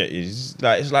won't forget you. It's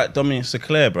like Dominic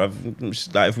Sinclair, bro.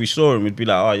 Like if we saw him, we'd be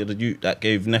like, oh, you're the youth that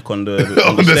gave neck on the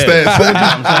On the stairs.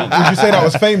 Would you say that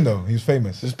was fame though? He was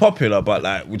famous. It's popular, but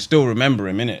like we'd still remember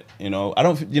him, innit? You know,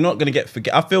 you're not gonna get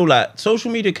forget. I feel like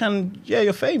social media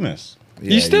you're famous.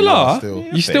 Yeah, You still are.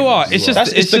 Yeah, You still are. It's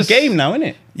just It's the game now,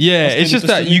 innit? Yeah, That's it's the- just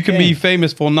that's that the you new can be game.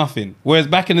 famous for nothing. Whereas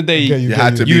back in the day, Okay, You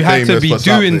had to be you had to famous be for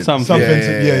doing something. something.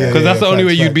 Yeah, Because that's the only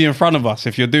way facts, you'd be facts. in front of us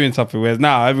if you're doing something. Whereas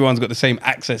now everyone's got the same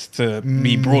access to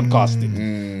be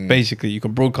broadcasting. Basically, you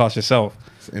can broadcast yourself.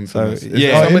 It's infamous. So, Is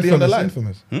yeah. there somebody on the Infamous, line?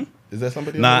 infamous. Is there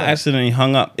somebody on Nah, the I line? accidentally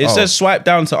hung up. It Oh. says swipe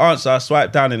down to answer. I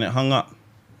swiped down and it hung up.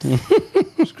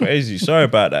 It's crazy. Sorry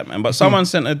about that, man. But someone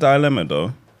sent a dilemma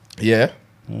though. Yeah.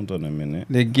 Hold on a minute.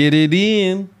 They get it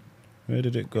in. Where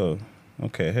did it go?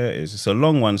 Okay, here it is. It's a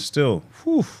long one still.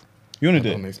 Whew. You wanna I do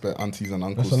don't it? expect aunties and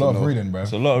uncles That's a to lot know. of reading, bro.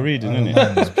 It's a lot of reading, isn't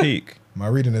it? It's peak. My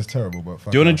reading is terrible, but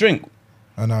fuck Do you want it. a drink?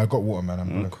 No, I got water, man.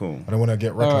 I'm good. Cool. I don't want to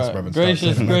get All reckless, right. bro. and start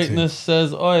Gracious saying my tea. Greatness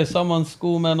says, "Oi, someone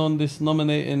schoolman on this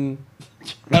nominating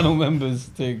channel members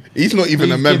thing." He's not even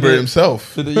Please a member give it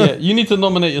himself. Yeah, you need to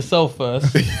nominate yourself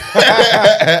first.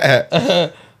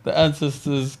 The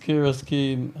ancestors, Kira's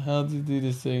Keen. How do you do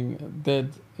this thing? Dead,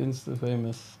 insta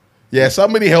famous. Yeah,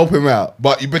 somebody help him out.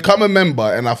 But you become a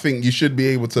member, and I think you should be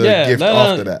able to gift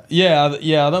after that. Yeah,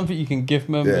 I don't think you can gift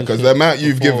members. Yeah, because the amount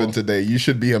you've given today, you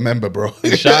should be a member, bro.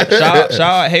 Shout out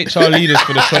HR leaders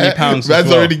for the £20.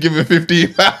 Man's already given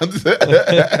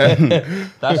 £15.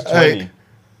 That's 20.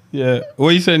 Yeah. What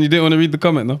are you saying? You didn't want to read the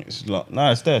comment, no? It's a lot. No,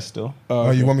 it's there still.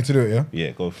 Oh, you want me to do it, yeah?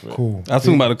 Yeah, go for it. Cool. I was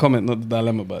talking about the comment, not the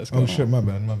dilemma, but it's Oh cool. shit, my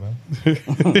bad, my bad.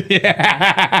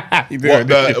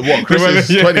 What Chris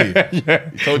is 20?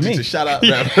 He told you to shout out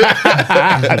them.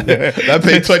 That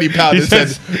paid £20 He and said,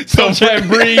 says, stop chatting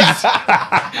Breeze.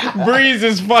 Breeze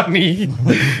is funny.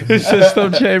 He says,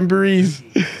 stop chatting Breeze.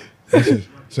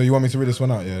 So you want me to read this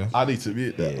one out, yeah? I need to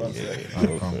mute that. One second.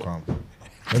 Alright, calm.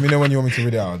 Let me know when you want me to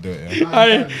read it out. I'll do it,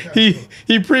 yeah?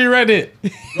 He pre-read it.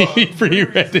 He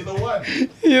pre-read it.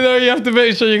 You know, you have to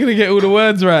make sure you're gonna get all the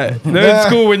words right. You know, in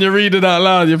school when you're reading out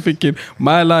loud, you're thinking,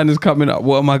 my line is coming up.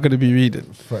 What am I gonna be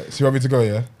reading? Right, so you want me to go,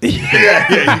 yeah?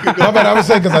 My bad, I was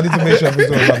saying because I need to make sure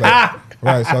everything's all right.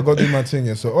 Right, so I got to do my thing,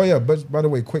 yeah. So, oh yeah, but by the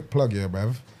way, quick plug, yeah,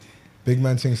 bruv. Big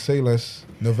Man Thing, say less,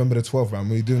 November the 12th, man.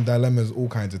 We're doing dilemmas, all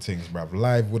kinds of things, bruv.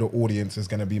 Live with the audience is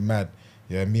gonna be mad.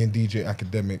 Yeah, me and DJ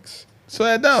Academics.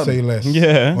 Swear down. Say less.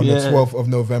 Yeah. On Yeah. the 12th of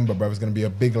November, bro. It's going to be a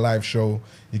big live show.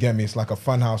 You get me? It's like a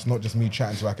fun house, not just me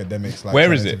chatting to academics. Like Where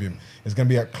trying is to it? interview 'em. It's going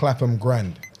to be at Clapham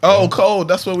Grand. Oh, cold.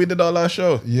 That's where we did our last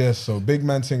show. Yes, so Big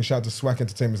Man Thing, shout out to Swag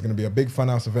Entertainment. It's going to be a big fun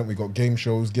house event. We got game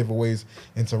shows, giveaways,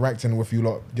 interacting with you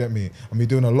lot. Get me? And we're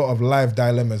doing a lot of live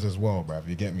dilemmas as well, bruv.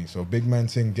 You get me? So Big Man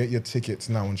Thing, get your tickets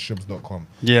now on shubs.com.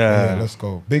 Yeah. Let's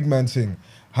go. Big Man Thing.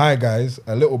 Hi, guys.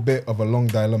 A little bit of a long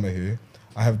dilemma here.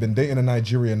 I have been dating a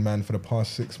Nigerian man for the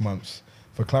past 6 months.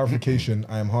 For clarification,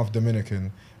 I am half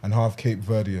Dominican and half Cape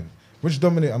Verdean. Which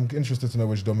Dominican? I'm interested to know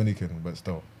which Dominican, but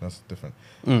still, that's different.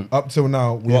 Up till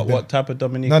now, we have been, What type of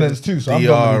Dominican? no, there's two. So I'm DR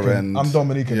Dominican. and- I'm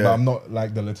Dominican, yeah. but I'm not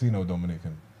like the Latino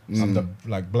Dominican. I'm the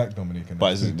like black Dominican.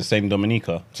 But is it the same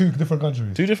Dominica? two different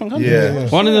countries. Two different countries? Yeah.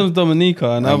 One of them's Dominica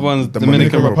and the other one's Dominican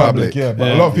Dominican Republic. Yeah, but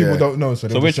Yeah. a lot of people Yeah. don't know. So,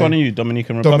 So they'll which just say one are you?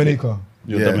 Dominican Republic? Dominica.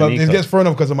 You're Yeah. Like, Dominica. it gets thrown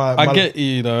off because of my I get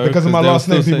you though. because of my they'll last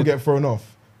name. still People say get thrown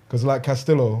off. Because like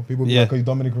Castillo, people be Yeah. like, "Are you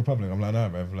Dominican Republic?" I'm like, "Nah,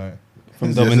 bruv." Like,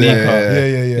 from Dominica.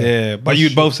 Yeah. yeah. But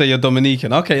you'd both say you're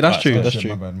Dominican. Okay, that's true. Oh, That's shit,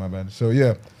 true. My bad. So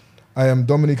yeah, I am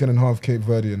Dominican and half Cape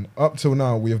Verdean. Up till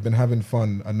now, we have been having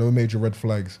fun and no major red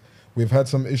flags. We've had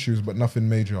some issues, but nothing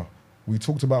major. We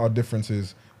talked about our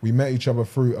differences. We met each other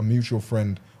through a mutual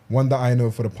friend, one that I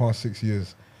know for the past 6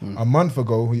 years. A month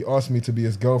ago, he asked me to be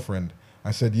his girlfriend.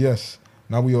 I said yes.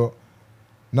 Now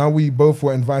we both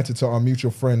were invited to our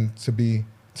mutual friend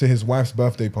to his wife's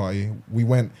birthday party. We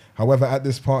went. However, at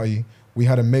this party, we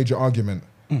had a major argument.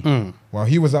 While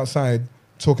he was outside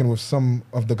talking with some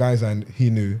of the guys he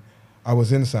knew, I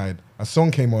was inside. A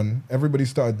song came on. Everybody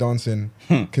started dancing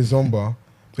kizomba.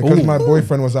 Because my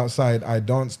boyfriend was outside, I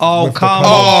danced. Oh, with the come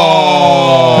cousin.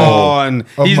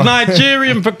 on. He's my-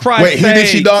 Nigerian, for Christ's Wait, who did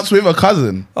she sake. dance with? A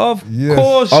cousin? Of Yes.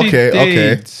 course she Okay,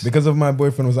 did. okay. Because of my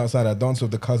boyfriend was outside, I danced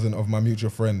with the cousin of my mutual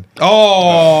friend.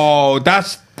 Oh,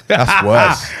 that's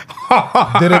Worse.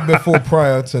 Did it before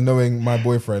prior to knowing my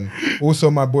boyfriend. Also,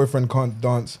 my boyfriend can't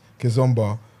dance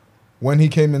kizomba. When he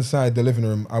came inside the living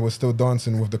room, I was still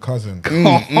dancing with the cousin.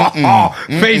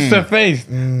 face to face.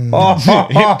 Zomba's a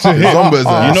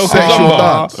You know sexual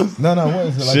Kizomba? dance. No, what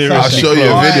is it? Like Serious I'll sex? show you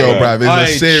a video, Right. bruv. It's Aye, a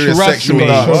serious trust sexual me.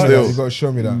 dance Show me that. still. You gotta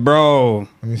show me that. Bro,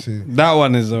 Let me see. that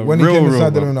one is a When he real, came real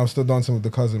inside the one. room, I was still dancing with the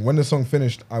cousin. When the song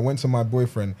finished, I went to my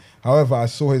boyfriend. However, I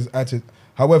saw at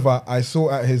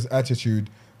his attitude,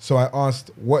 so I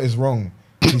asked, "What is wrong?"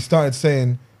 He started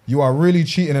saying, "You are really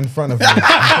cheating in front of me."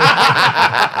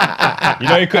 You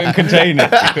know, you couldn't contain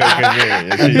it. You couldn't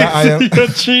contain it. And that I am, You're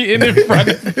cheating in front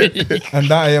of me. and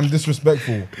that I am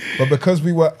disrespectful. But because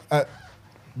we were at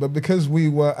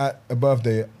a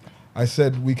birthday, I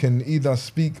said we can either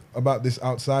speak about this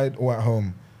outside or at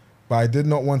home. But I did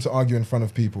not want to argue in front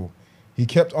of people. He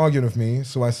kept arguing with me,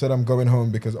 so I said I'm going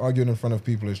home because arguing in front of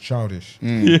people is childish.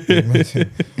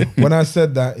 When I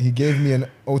said that, he gave me an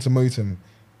ultimatum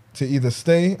to either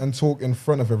stay and talk in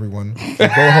front of everyone or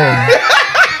go home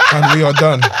and we are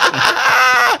done.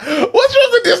 What's wrong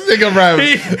with this nigga, bruv?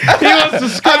 He wants to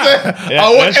scrap.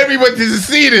 I want everyone to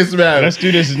see this, man. Let's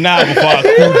do this now before I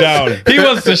cool down. He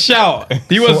wants to shout.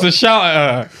 He wants to shout at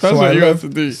her. That's So what I he wants to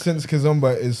left. do. Since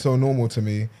kizomba is so normal to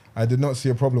me, I did not see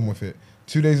a problem with it.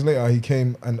 2 days later, he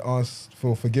came and asked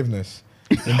for forgiveness.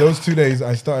 In those 2 days,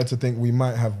 I started to think we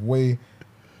might have way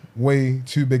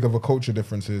too big of a culture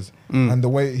differences. And the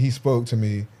way he spoke to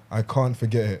me, I can't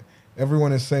forget it.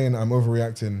 Everyone is saying I'm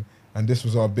overreacting, and this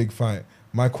was our big fight.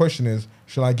 My question is,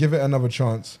 shall I give it another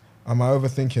chance? Am I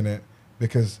overthinking it?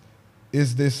 Because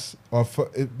is this our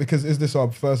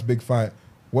first big fight?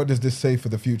 What does this say for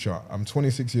the future? I'm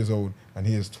 26 years old, and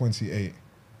he is 28.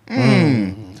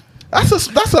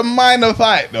 That's a minor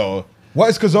fight, though. What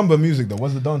is kizomba music though?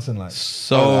 What's the dancing like?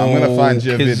 So I'm gonna find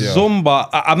you a video. Kizomba,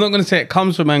 I'm not gonna say it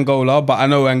comes from Angola, but I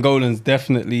know Angolans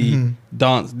definitely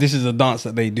dance. This is a dance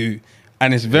that they do,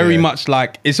 and it's very much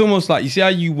like, it's almost like, you see how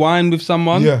you whine with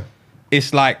someone. Yeah.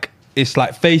 It's like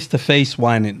face to face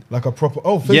whining. Like a proper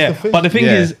face to face. But the thing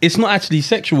Yeah. is, it's not actually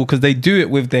sexual because they do it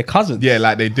with their cousins. Yeah,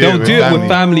 like they do. They'll do it with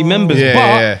family members, Yeah, but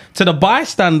yeah. to the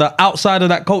bystander outside of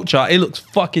that culture, it looks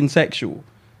fucking sexual.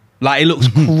 Like, it looks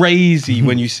crazy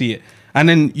when you see it, and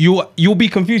then you'll be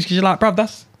confused because you're like, bruv,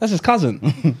 that's his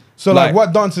cousin. So like,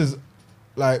 what dance is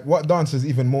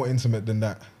even more intimate than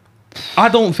that? I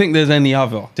don't think there's any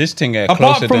other. This thing Apart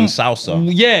closer from than salsa.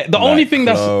 Yeah, the Like, only thing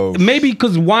that's close. maybe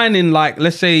because whining, like,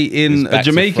 let's say in It's back to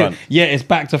Jamaica, front. yeah, it's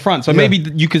back to front. So Yeah. maybe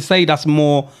you could say that's But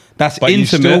you intimate.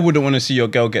 still wouldn't want to see your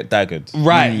girl get daggered.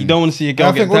 Right, you don't want to see a girl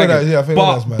I get think all of daggered. that- yeah, I think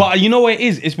all that's mad. but you know what it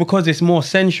is? It's because it's more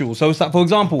sensual. So it's like, for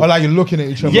example, Or like you're looking at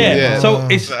each other. yeah, Yeah. so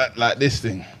it's like this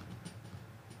thing.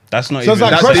 That's not So it's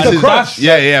even. like that's, crutch this to is- crutch.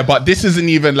 Yeah, but this isn't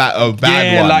even like a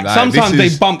bad yeah, one. like sometimes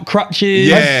this they bump crutches.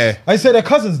 Yeah, I say their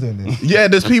cousins doing this. yeah.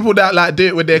 There's people that like do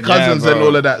it with their cousins and bro.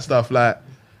 all of that stuff. Like,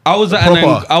 I was at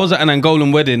Proper. an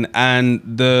Angolan wedding, and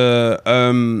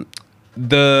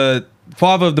the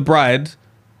father of the bride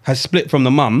has split from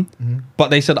the mum, but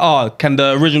they said, can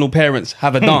the original parents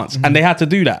have a dance? And they had to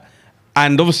do that.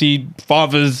 And obviously,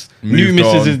 father's new Moved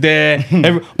missus on. is there.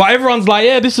 But everyone's like,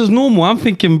 yeah, this is normal. I'm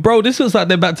thinking, bro, this looks like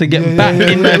they're about to get back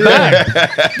in their bag.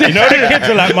 You know the kids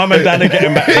are like, mum and dad are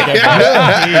getting back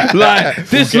together. Like,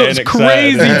 this Getting looks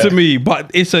excited. crazy to me, but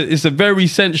it's a very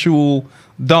sensual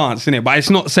dance, innit? But it's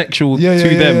not sexual to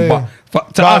them. Yeah.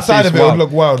 But to But us, outside it's of it, it wild. would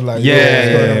look wild. Like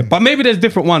Yeah. But maybe there's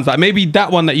different ones. Like, maybe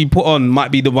that one that you put on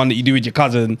might be the one that you do with your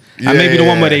cousin, and maybe the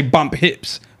one where they bump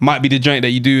hips might be the joint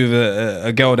that you do with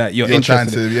a girl that you're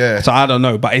interested trying in. to, yeah. So I don't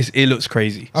know, but it looks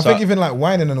crazy. I think even like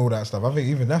whining and all that stuff. I think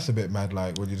even that's a bit mad.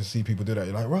 Like when you just see people do that,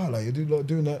 you're like, right, like you do lot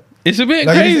doing that. It's a bit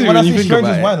Like crazy when I when you see think strangers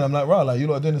about it. whining, I'm like, right, like you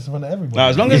lot are doing this in front of everybody. No,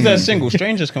 as long as they're single,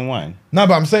 strangers can whine. No,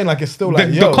 but I'm saying like it's still like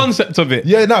The yo. concept of it.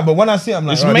 Yeah, no, but when I see it, I'm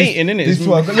like, It's right, mating, innit? These It's-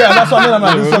 two are, yeah, that's what I mean. I'm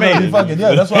like, these two are gonna be mating. fucking.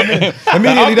 Yeah, that's what I mean.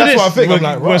 Immediately, After that's what I this, think. I'm we're-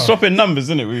 like, we're right. swapping numbers,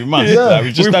 isn't it? We must. Yeah. Like,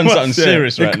 we've just We done must, something yeah.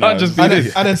 serious It right can't now. just be And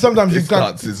this. then sometimes you This kind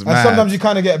dance is and mad. sometimes you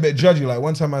kind of get a bit judgy. Like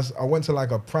one time I went to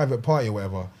like a private party or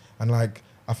whatever, and like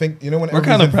I think you know when What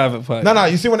kind everybody's of private party? No,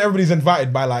 you see when everybody's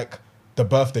invited by like the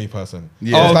birthday person.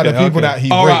 Yeah. So it's Oh, like okay, the people okay. that he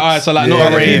All rates. right, all right, so like Yeah. not Like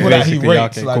a the rave, people that he basically.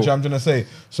 rates. Okay, Like cool. do you know what I'm trying to say.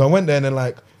 So I went there and then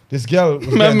like this girl was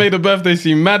Man getting- made a birthday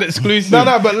scene mad exclusive.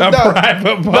 No, but a private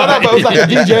party. No, but it was like a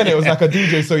DJ and it was like a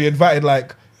DJ, so you invited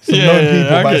like some Yeah, known yeah,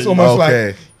 people, I but get it's you. almost Okay.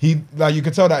 like he like you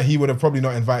could tell that he would have probably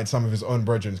not invited some of his own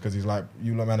brethren because he's like,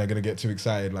 you lot man are gonna get too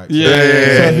excited, like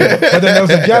Yeah. But then there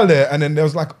was a girl there, and then there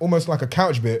was like almost like a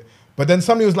couch bit. But then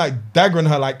somebody was like daggering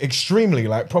her like extremely,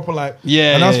 like proper like.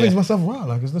 Yeah. And I was thinking to myself, wow,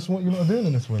 like is this what you're not doing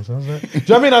in this way? So I was like, do you know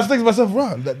what I mean? I was thinking to myself,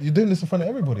 wow, that you're doing this in front of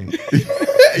everybody.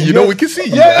 You know we can see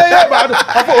you. Yeah. But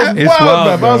I thought it was It's wild, wild,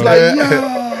 man. But I was bro. like, Yeah.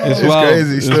 yeah. It's wild.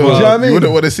 crazy It's still. wild. Do you know what I mean? You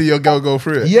wouldn't want to see your girl go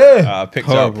through it. Yeah. I picked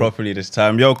it up Horrible. properly this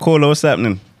time. Yo, caller, what's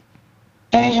happening?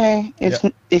 Hey, it's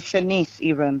Shanice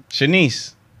even.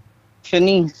 Shanice.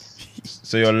 Shanice.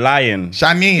 So you're lying.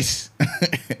 Shanice.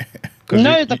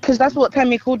 No, because that's what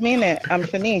Tammy called me in it. I'm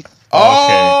Shanice.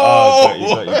 Oh, okay.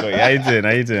 Oh, got you. How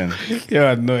you doing? You're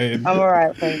annoying. I'm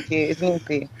alright, thank you. It's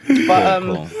Nisi. But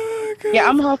Cool. yeah,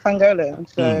 I'm half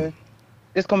Angolan, so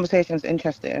this conversation's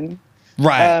interesting.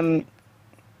 Right.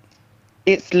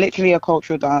 It's literally a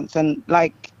cultural dance, and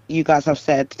like you guys have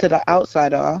said, to the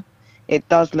outsider, it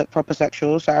does look proper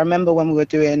sexual. So I remember when we were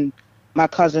doing my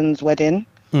cousin's wedding,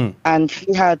 and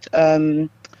she had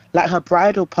like her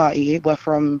bridal party were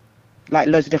from like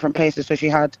loads of different places. So she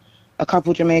had a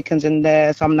couple Jamaicans in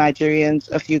there, some Nigerians,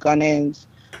 a few Ghanaians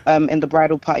in the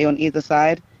bridal party on either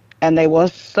side, and they were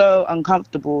so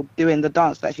uncomfortable doing the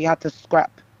dance that she had to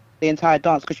scrap the entire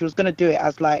dance because she was gonna do it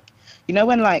as like, you know,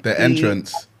 when like The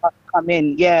entrance. come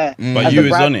in, yeah. But as you the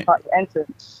was on bridal it. party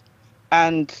entrance,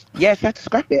 and yeah, she had to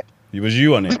scrap it. Was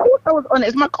you on it? Of course, I was on it.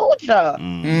 It's my culture.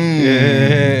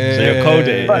 Yeah. So you're cold at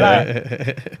it. But,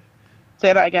 Yeah?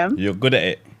 Say that again. You're good at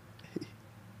it.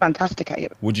 Fantastic at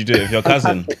it. Would you do it with your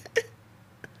cousin?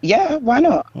 Yeah, why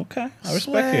not? Okay, I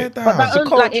respect it. But that It's a only,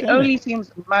 culture, like, it innit? only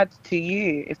seems mad to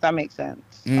you, if that makes sense.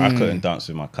 I couldn't dance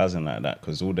with my cousin like that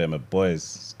because all them are boys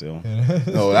still.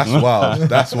 No, that's wild.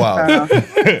 That's wild.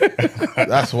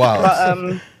 That's wild.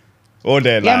 But Or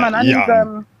they're yeah, like,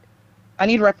 man, I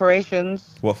need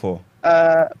reparations. What for?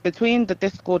 Between the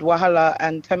Discord Wahala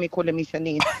and Temi calling me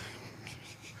Shanice.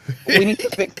 We need to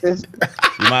fix this.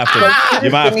 You might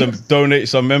have to donate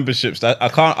some memberships. I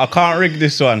can't rig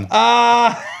this one.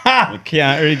 I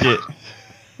can't rig it.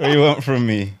 What do you want from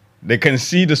me? They can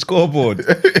see the scoreboard.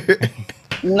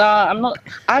 No, I'm not.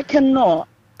 I cannot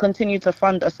continue to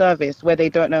fund a service where they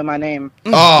don't know my name.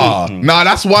 Oh, nah,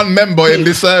 that's one member in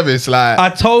this service. Like, I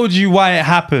told you why it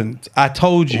happened. I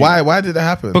told you. why did it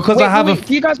happen? Because Wait, I have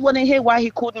do you guys want to hear why he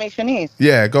called me Shanice?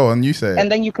 Yeah, go on. You say.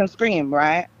 And then you can scream,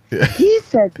 right? Yeah. He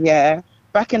said, yeah,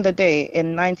 back in the day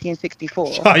in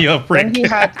 1964, Oh, you're a prick. when he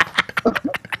had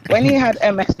when he had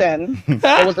MSN,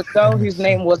 there was a girl whose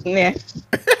name was Ness,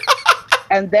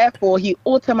 and therefore he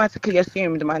automatically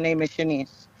assumed my name is Shanice.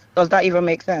 Does that even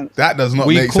make sense? That does not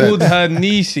We make called sense. her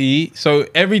Nisi, so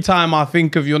every time I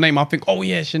think of your name, I think, oh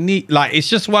yeah, Shanice. Like, it's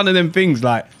just one of them things.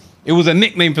 Like, it was a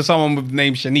nickname for someone with the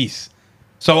name Shanice.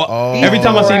 So every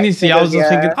time I see Right, Nisi, I was just yeah.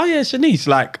 thinking, oh yeah, Shanice.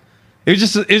 Like, it was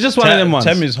just one of them ones.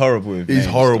 Tem is horrible with He's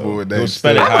names, horrible though. with He'll names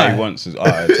spell it still. how he wants.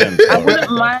 Tem. I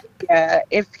wouldn't mind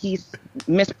if he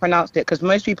mispronounced it, because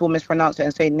most people mispronounce it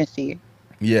and say Nissy.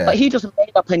 Yeah. But he just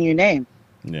made up a new name.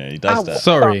 Yeah, he does that.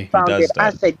 Sorry. Found He does it.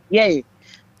 I that. said, yay.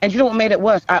 And you know what made it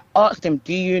worse? I asked him,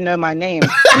 do you know my name?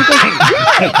 He goes,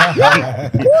 yeah,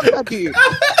 of course I do. Of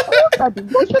course I do.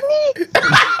 What's your name?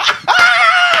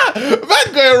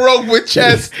 Man going wrong with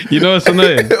chess. You know what's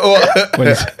annoying?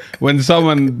 Or- when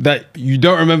someone that you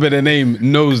don't remember their name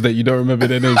knows that you don't remember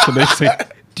their name, so they say,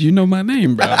 "Do you know my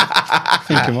name, bro?"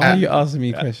 Thinking, why are you asking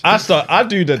me questions? I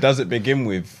do the does it begin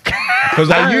with because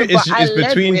No, it's but I led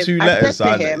between with- two I letters.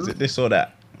 said So to him- is it this or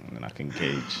that? And then I can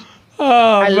gauge. Oh,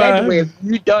 I led man. with,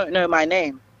 you don't know my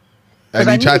name. and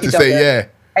I you knew tried he to say doesn't. yeah.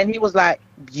 And he was like,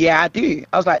 yeah, I do.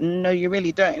 I was like, no, you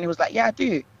really don't. And he was like, yeah, I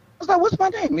do. I was like, what's my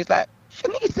name? He's like,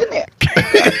 Shanice, isn't it?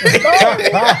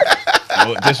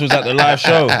 Well, this was at the live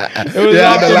show. It was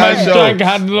Yeah, after the man live show. drank,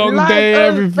 had a long Like, day, Face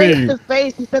everything. to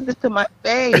face. He said this to my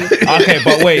face. Okay,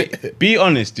 but wait. Be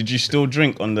honest. Did you still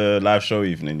drink on the live show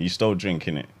evening? You still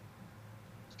drinking it?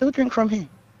 Still drink from him.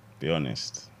 Be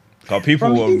honest. Because people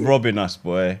From were who? robbing us,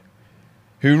 boy.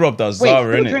 Who robbed us? Wait,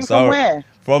 Zara, still innit? drink Zara. from where?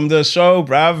 From the show,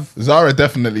 bruv. Zara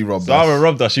definitely robbed Zara us.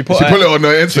 robbed us. She put She put it on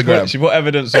her Instagram. She put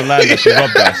evidence online that she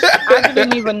robbed us. I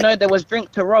didn't even know there was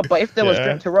drink to rob, but if there was Yeah.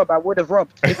 drink to rob, I would have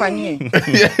robbed if I knew.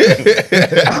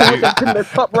 I would have been the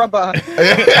top robber.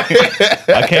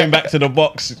 I came back to the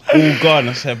box, all gone.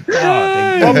 I said,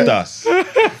 "Ah, they robbed us."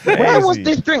 Where was Crazy.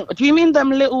 this drink? Do you mean them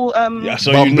little Yeah,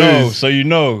 so Bum you know. booze. So you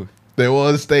know. They were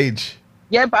on stage.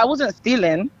 Yeah, but I wasn't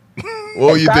stealing.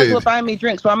 What you Guys did? were buying me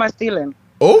drinks. Why am I stealing?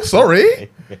 Oh, sorry.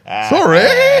 Sorry.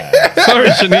 Sorry,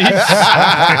 Shanice.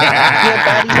 Your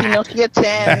baddie, you know, your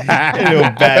 10.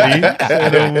 Little baddie. Say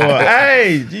no more.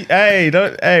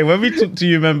 Hey, when we talk to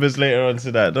you members later on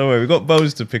to that, don't worry, we got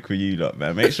bones to pick with you lot,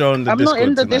 man. Make sure on the I'm Discord not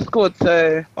in the tonight. Discord,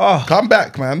 so. Oh, Come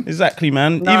back, man. exactly,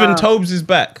 man. Nah. Even Tobes is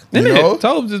back. You Isn't know? it?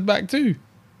 Tobes is back too.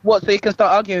 What, so you can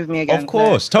start arguing with me again? Of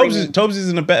course. No, Tobes is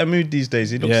in a better mood these days.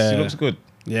 He looks good.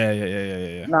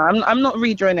 Yeah. No, I'm not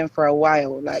rejoining for a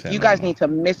while. Like, Fair you guys enough. need to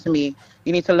miss me.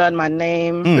 You need to learn my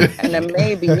name, Mm. and then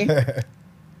maybe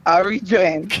I'll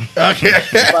rejoin. Okay.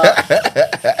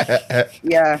 But,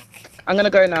 yeah, I'm gonna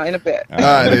go now in a bit. All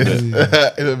right,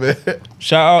 in a bit.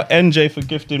 Shout out NJ for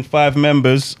gifting 5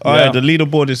 members. Oh, Yeah. yeah, the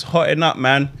leaderboard is hotting up,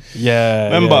 man. Yeah.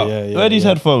 Remember, where are these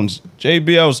headphones?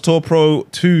 JBL's Tour Pro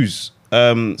 2s.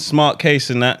 Smart case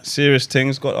and that. Serious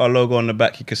things. Got our logo on the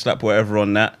back. You can slap whatever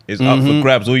on that. It's up for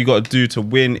grabs. All you got to do to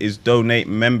win is donate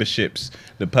memberships.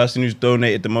 The person who's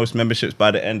donated the most memberships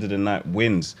by the end of the night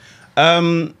wins.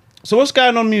 So what's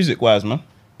going on music-wise, man?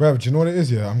 Bruv, do you know what it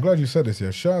is, yeah? I'm glad you said this,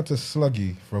 yeah. Shout out to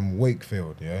Sluggy from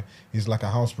Wakefield, yeah? He's like a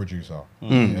house producer,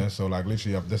 yeah? So, like,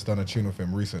 literally, I've just done a tune with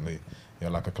him recently, yeah,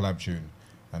 like a collab tune,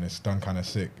 and it's done kind of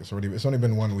sick. It's only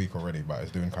been 1 week already, but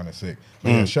it's doing kind of sick. But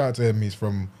yeah, shout out to him. He's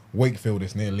from Wakefield.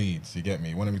 It's near Leeds, you get me?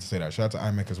 He wanted me to say that. Shout out to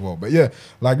IMEC as well. But yeah,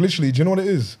 like, literally, do you know what it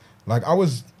is? Like,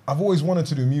 I've always wanted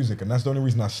to do music, and that's the only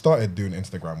reason I started doing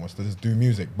Instagram, was to just do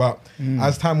music. But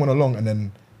as time went along, and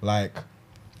then, like,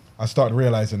 I started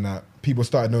realizing that people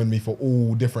started knowing me for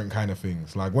all different kind of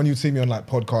things. Like, when you see me on like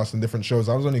podcasts and different shows,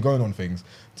 I was only going on things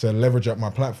to leverage up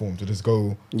my platform to just go.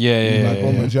 Almost, do you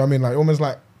know what I mean? Like, almost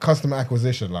like customer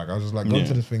acquisition. Like, I was just like, go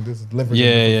to this thing, this is leveraging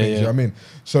different things. You know what I mean?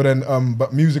 So then,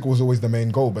 but music was always the main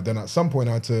goal. But then at some point,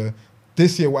 I had to.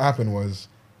 This year, what happened was,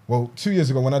 well, 2 years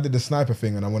ago when I did the sniper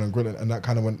thing and I went on grill it and that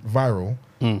kind of went viral.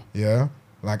 Yeah,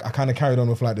 like I kind of carried on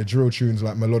with like the drill tunes,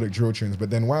 like melodic drill tunes.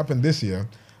 But then what happened this year?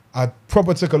 I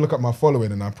proper took a look at my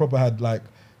following and I proper had like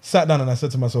sat down and I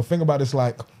said to myself, think about this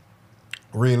like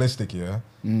realistic, yeah?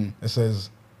 It says,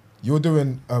 you're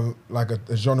doing like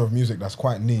a genre of music that's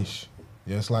quite niche.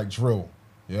 Yeah, it's like drill.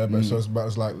 Yeah, but so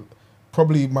it's like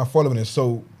probably my following is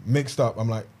so mixed up. I'm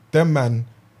like, them man,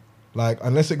 like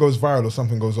unless it goes viral or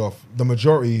something goes off, the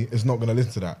majority is not gonna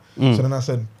listen to that. So then I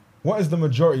said, what is the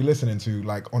majority listening to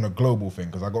like on a global thing?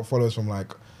 Because I got followers from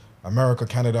like America,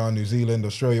 Canada, New Zealand,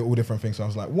 Australia, all different things. So I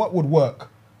was like, what would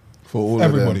work For all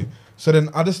everybody? of them. So then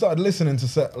I just started listening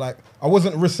to like, I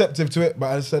wasn't receptive to it, but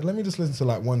I just said, let me just listen to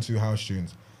like 1-2 house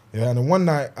tunes. Yeah, and then one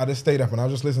night I just stayed up and I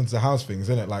was just listening to house things,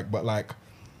 innit? Like, but like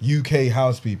UK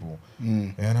house people.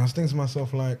 Yeah, and I was thinking to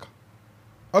myself like,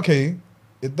 okay,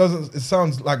 it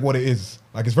sounds like what it is.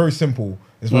 Like, it's very simple,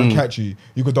 it's very catchy,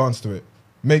 you could dance to it.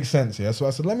 Makes sense, yeah. So I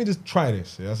said, let me just try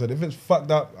this. Yeah, I said, if it's fucked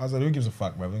up, I said, who gives a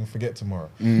fuck, bro? We can forget tomorrow.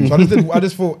 So I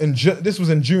just thought, this was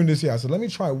in June this year. I said, let me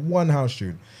try one house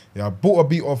tune. Yeah, I bought a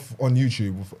beat off on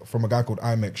YouTube from a guy called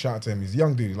IMEC. Shout out to him. He's a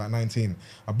young dude. He's like 19.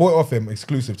 I bought it off him,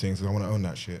 exclusive things, because I want to own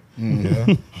that shit.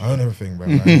 Yeah, I own everything, bro.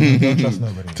 Like, don't trust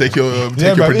nobody. Take your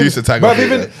Bruv, producer tag bruv, off it,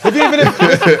 even yeah.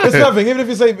 if it's nothing.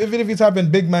 Even if you type in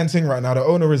big man ting right now, the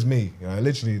owner is me. You know,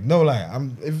 literally, no lie.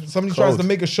 If somebody tries to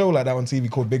make a show like that on TV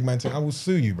called Big Man Ting, I will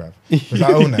sue you, bruv. Because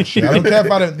I own that shit. I don't care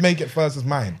if I don't make it first, it's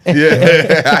mine.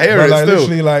 Yeah, I hear But it like, still.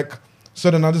 literally, like, so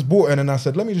then I just bought it and then I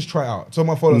said, let me just try it out. Told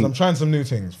my followers, I'm trying some new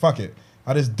things. Fuck it.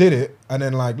 I just did it, and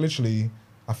then like literally,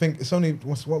 I think it's only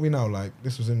what we now like.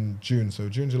 This was in June, so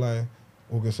June, July,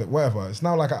 August, whatever. It's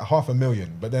now like at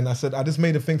 500,000. But then I said, I just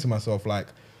made a thing to myself like,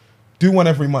 do one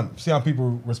every month. See how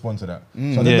people respond to that.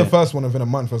 So I did the first one within a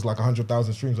month. It was like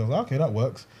 100,000 streams. I was like, okay, that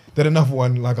works. Did another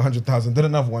one like 100,000. Did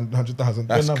another one 100,000.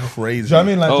 That's another. crazy. Do you know what I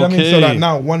mean? Like, do you know what I mean? So like Okay.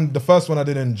 now the first one I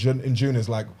did in June is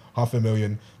like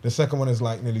 500,000. The second one is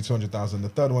like nearly 200,000. The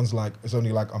third one's like, it's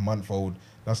only like a month old.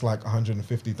 That's like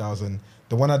 150,000.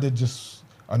 The one I did just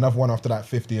another one after that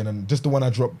 50, and then just the one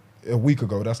I dropped a week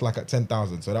ago, that's like at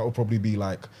 10,000. So that will probably be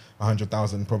like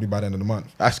 100,000 probably by the end of the month.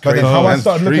 That's But crazy. then how I Man,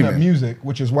 started looking at streaming. music,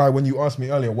 which is why when you asked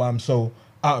me earlier why I'm so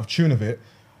out of tune of it,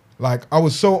 like I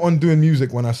was so on doing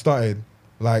music when I started,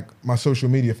 like my social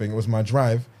media thing, it was my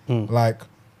drive. Like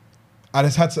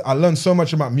I learned so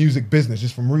much about music business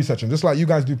just from researching. Just like you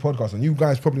guys do podcasts, and you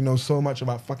guys probably know so much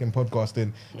about fucking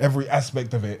podcasting, every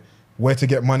aspect of it, where to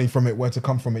get money from it, where to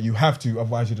come from it. You have to,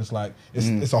 otherwise you're just like,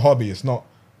 it's a hobby. It's not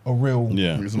a real,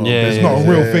 It's not, Yeah, it's not a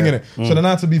real thing in it. So then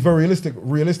I had to be very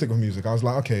realistic with music. I was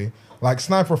like, okay, like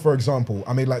Sniper, for example,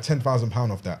 I made like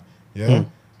 £10,000 off that. Yeah,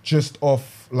 just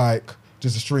off like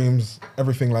just the streams,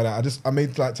 everything like that. I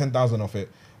made like 10,000 off it,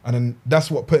 and then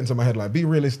that's what put into my head like, be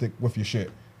realistic with your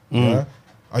shit. Yeah,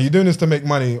 are you doing this to make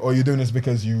money, or are you doing this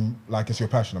because you like it's your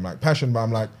passion? I'm like passion, but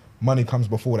I'm like, money comes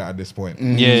before that at this point.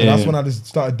 Yeah, So that's yeah. when I just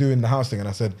started doing the house thing, and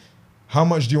I said, how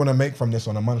much do you want to make from this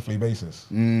on a monthly basis?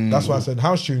 That's why I said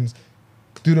house tunes,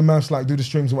 do the maths, like do the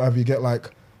streams or whatever, you get like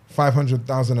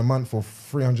 500,000 a month or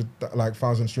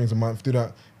 300,000 streams a month. Do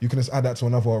that, you can just add that to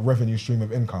another revenue stream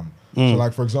of income. So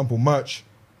like for example, merch,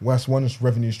 that's one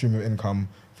revenue stream of income.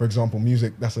 For example,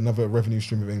 music, that's another revenue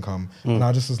stream of income. And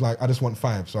I just was like, I just want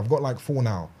 5. So I've got like 4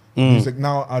 now. Music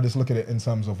now, I just look at it in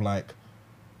terms of like,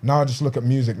 now I just look at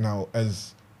music now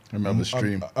as Remember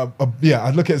stream. yeah, I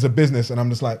look at it as a business, and I'm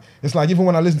just like, it's like even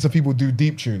when I listen to people do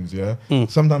deep tunes, yeah.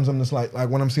 Sometimes I'm just like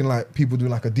when I'm seeing like people do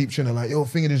like a deep tune and like, yo,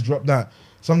 Finger just dropped that.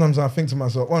 Sometimes I think to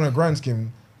myself, on a grand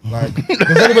scheme, like,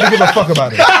 does anybody give a fuck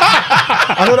about it?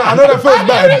 I know that feels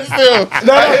bad. Still,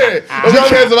 No, I hear it. Nobody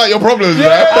cares about your problems,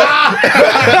 man.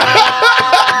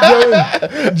 Do you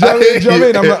know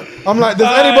what I mean? I'm like, does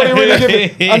anybody really give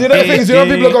it? And the other thing is, you know,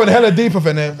 people are going hella deep of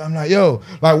it. And I'm like, yo,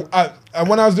 like,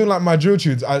 when I was doing like my drill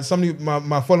tunes, somebody,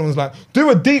 my following was like, do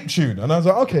a deep tune. And I was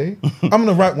like, okay, I'm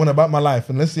gonna write one about my life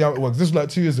and let's see how it works. This was like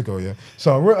 2 years ago, yeah.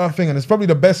 So I wrote a thing, and it's probably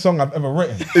the best song I've ever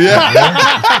written. Yeah.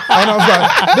 And I was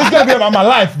like, this is gonna be about my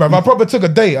life, bro. I probably took a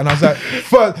date, and I was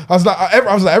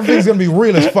like, everything's gonna be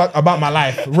real as fuck about my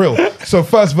life, real. So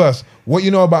first verse, what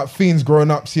you know about fiends growing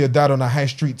up? See a dad on the high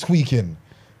street tweaking.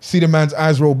 See the man's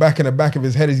eyes roll back in the back of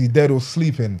his head as he dead or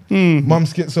sleeping. Mum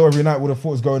schizo every night with her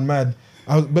thoughts going mad.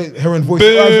 I was hearing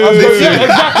voices. Yeah,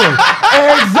 exactly.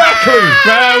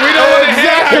 Man, we don't want to hear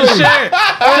that shit.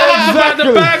 Tell us about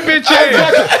the bad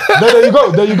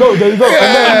bitches. There you go.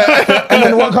 And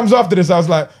then what comes after this, I was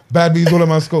like, bad bees all in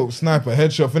my scope, sniper,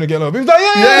 headshot, finna get low. He was like,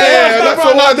 yeah, that's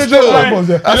the one still.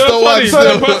 That's the one So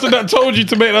still. the person that told you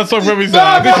to make that song probably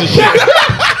said, this is shit.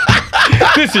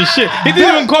 This is shit. He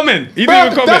didn't even comment. He didn't even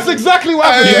comment. That's exactly what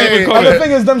happened. He didn't even And comment. the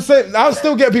thing is, them saying, I'll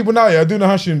still get people now, yeah, doing the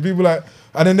hushing, people like,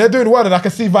 and then they're doing well, and I can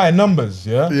see via numbers,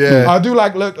 yeah? Yeah. I'll do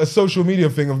like a social media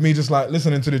thing of me just like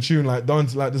listening to the tune, like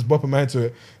don't like just bopping my head to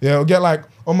it. Yeah, I'll get like,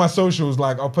 on my socials,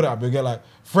 like I'll put it up, you'll get like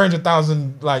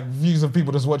 300,000 like views of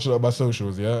people just watching it on my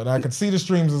socials, yeah? And I can see the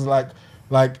streams as like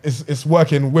it's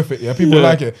working with it, yeah? People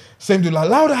like it. Same dude, like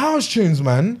louder house tunes,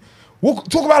 man.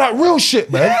 Talk about that real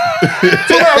shit, man.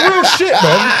 Talk about real shit,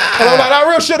 man. And I'm like, that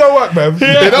real shit don't work, man.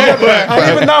 It don't work, And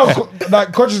man. even now,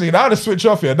 like consciously, now I just switch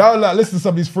off here. Now I like listen to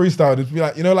somebody's freestyle. Just be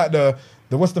like, you know, like the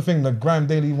what's the thing, the Grime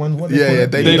Daily one? What they call it?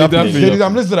 Daily Daily Duffy. Duffy.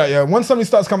 I'm listening to that, yeah. Once somebody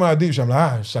starts coming out deep shit, I'm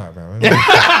like, shut up, man. Do you know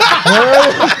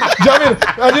what I mean?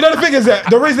 And you know the thing is that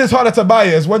the reason it's harder to buy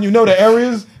it is when you know the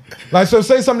areas. Like, so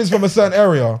say somebody's from a certain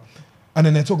area, and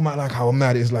then they're talking about like how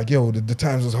mad it is, like, yo, the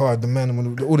times was hard, the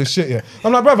man, all this shit, yeah.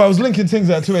 I'm like, brother, I was linking things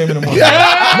at 2 a.m. in the morning.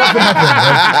 Nothing happened,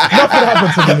 man. Nothing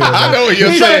happened to me here, I man. know what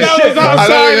you're He saying. said shit, man. I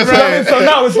know what you're You know what I saying. mean? So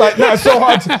now it's like, now it's so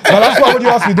hard. Like, that's why when you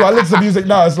ask me, do I listen to music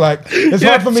now? It's like, it's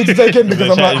hard for me to take in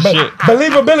because I'm like,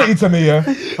 believability to me, yeah.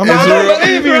 I'm like, I don't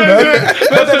believe you, man.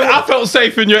 Listen, I felt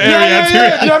safe in your area Yeah, too. do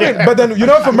you know what I mean? But then, you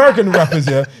know, for American rappers,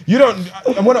 yeah, you don't,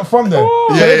 and we're not from there.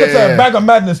 So they could say a bag of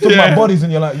madness took my bodies,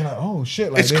 and you're like, oh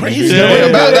shit. Like, It's they- crazy Yeah,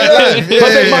 about that life. But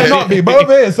they might not be. But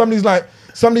over here, somebody's like,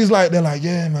 they're like,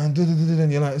 yeah, man,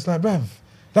 and you're like, it's like, bruv,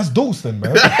 that's Dalston,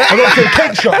 man. I go to a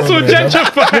cake shop. That's over what there, bruv.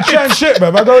 gentrified. You're trying shit,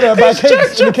 bruv. I go there, buy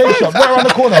cakes in the cake shop, right around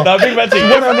the corner. Now, big man thing,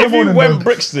 One in the if you morning, went bro.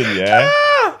 Brixton, yeah,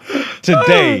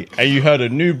 today, and you heard a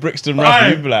new Brixton rapper, Aye.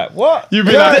 you'd be like, what? You'd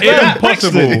be Yeah, like, yeah.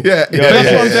 impossible. Yeah, That's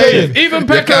what I'm saying. Even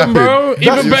You're Beckham, bro. capping.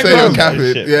 Even You say you're Beckham.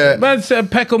 capping. Shit. Yeah. Man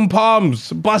said Peckham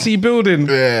Palms, Bussy Building.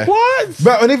 Yeah. What?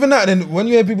 But and even that, then when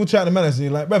you hear people chatting to man, and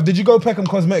you're like, bruv, did you go Peckham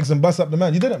Cosmetics and bust up the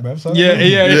man? You didn't, bruv. So Yeah.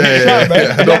 Chat,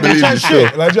 man. I don't believe you Chat still.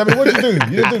 shit. Like, do you know what I mean? What'd you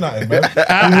do? You didn't do nothing, bruv. Do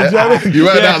you know what I mean? You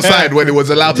weren't outside when it was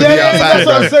allowed to be outside. that's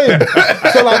what I'm saying.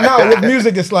 So like now with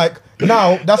music, it's like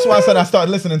now that's why I said I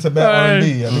started listening to better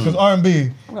R&B, yeah, because R&B is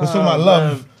talking about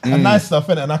love and nice stuff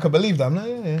in it, and I can believe that. I'm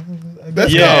like,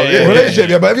 Let's Yeah, go. yeah. relationship,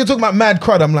 yeah. But if you're talking about mad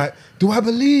crud, I'm like, do I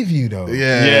believe you though?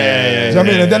 Yeah. Do you know what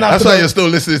I mean? And then That's after why that- you're still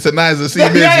listening to Nines and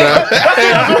C-Miz, man.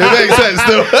 It makes sense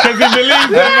still. Because he believes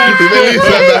that, He believes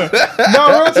that, man.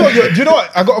 No, real talk. Do you know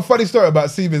what? I got a funny story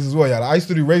about C-Biz as well. Yeah, like, I used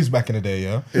to do raves back in the day.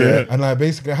 Yeah. And like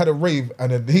basically, I had a rave,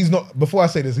 and then he's not. Before I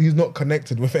say this, he's not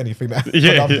connected with anything that.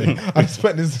 Yeah. I'm doing. I just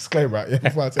put this disclaimer out. Yeah,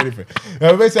 before I say anything.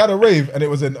 Basically, I had a rave, and it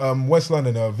was in West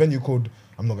London, a venue called.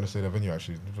 I'm not gonna say the venue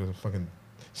actually. It was fucking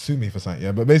sue me for something.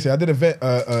 Yeah, but basically, I did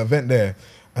a event there,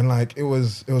 and like it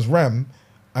was Ram,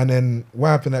 and then what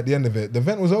happened at the end of it? The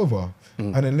event was over,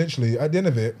 and then literally at the end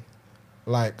of it,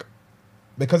 like.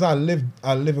 Because I live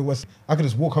in West, I could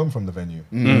just walk home from the venue.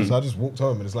 So I just walked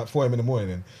home, and it's like 4 a.m. in the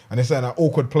morning, and it's in an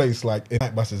awkward place, like if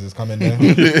night buses is coming there.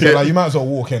 So like you might as well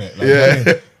walk in it. Like, you know what I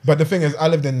mean? But the thing is, I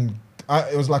lived in.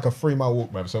 It was like a 3 mile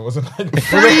walk, bruv. So it wasn't like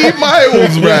 3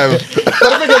 miles, bruv.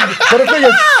 But the thing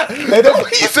is,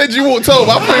 You said you walked home.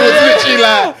 I thought it was literally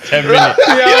like 10 minutes.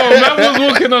 Yo, man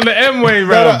was walking on the M-way,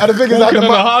 bro. And the thing is, walking on the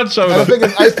and hard the shoulder. thing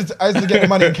is, I used to get the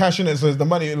money in cash in it, so it's the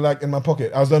money like in my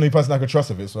pocket. I was the only person I could trust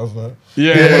of it, so I was like,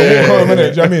 Yeah. walk home, innit? Do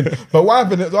you know what I mean? But what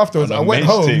happened is afterwards, I went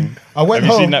home. Have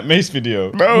you seen that Mace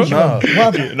video? No. What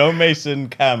happened? You know, Mason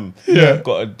Cam Yeah.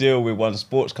 got a deal with one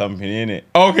sports company, innit?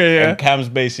 Okay, yeah. And Cam's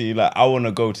basically like, I want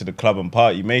to go to the club and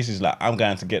party. Mason's like, I'm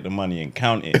going to get the money and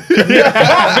count it.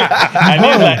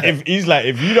 And he's like,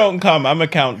 if you don't come, I'm gonna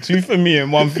count 2 for me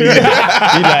and 1 for you. He's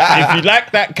like, if you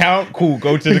like that count, cool,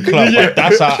 go to the club. But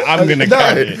that's how I'm gonna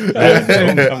count it. Like,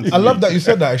 don't come to I me. love that you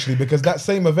said that actually, because that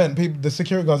same event, the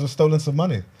security guards have stolen some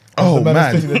money. Oh,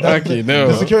 man. Okay, no.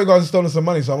 The security guards have stolen some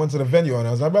money, so I went to the venue and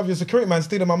I was like, bruv, your security man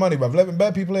stealing my money, bruv. Let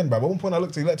bad people in, bruv. At one point I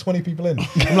looked, he let 20 people in.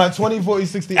 I'm like 20, 40,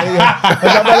 60, 80. I was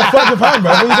like, bruv, £500, bruv.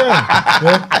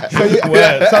 What are you doing?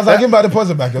 Yeah? So I was like, give me my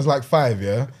deposit back. It was like 5,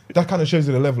 yeah? That kind of shows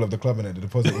you the level of the club, innit? The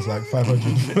deposit was like 500.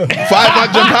 £500.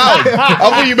 I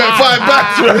thought you meant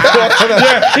 £5.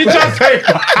 Yeah, he just said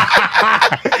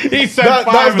he said That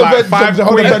five, was the like, venue, five to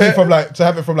hold the quid. venue from like, to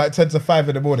have it from like 10 to 5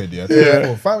 in the morning, yeah?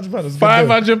 Yeah. £500 is a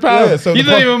good deal. £500. Yeah, so You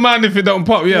the don't even mind if it don't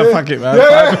pop. Yeah, Yeah. fuck it, man.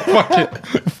 Yeah. Fuck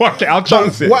it. Fuck it. I'll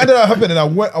chance it. What ended up happening? I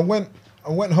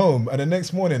went home, and the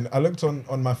next morning I looked on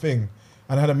my thing,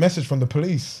 and I had a message from the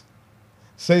police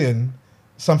saying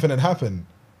something had happened.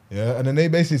 Yeah, and then they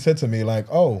basically said to me like,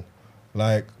 "Oh,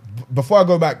 like before I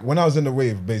go back, when I was in the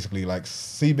rave, basically like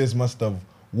Seabiz must have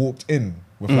walked in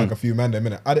with like a few men there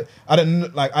minute. I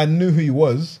didn't like I knew who he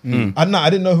was. I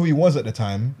didn't know who he was at the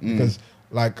time because."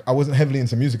 Like, I wasn't heavily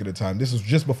into music at the time. This was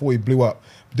just before he blew up.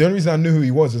 The only reason I knew who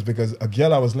he was is because a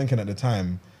girl I was linking at the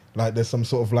time, like, there's some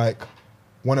sort of, like,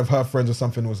 one of her friends or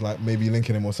something was, like, maybe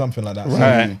linking him or something like that.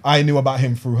 Right. So I knew about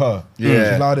him through her.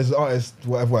 Yeah. She's like, oh, this artist,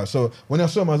 whatever. So when I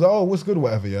saw him, I was like, oh, what's good,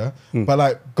 whatever, yeah? But,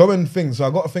 like, going things. So I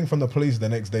got a thing from the police the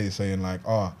next day saying, like,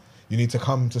 you need to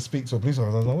come to speak to a police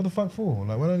officer. I was like, what the fuck for?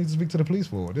 Like, what do I need to speak to the police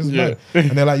for? This is mad.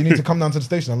 And they're like, you need to come down to the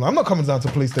station. I'm like, I'm not coming down to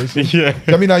the police station. Yeah.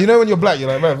 I mean, you know when you're black, you're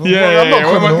like, man, I'm not Where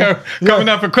am criminal. I coming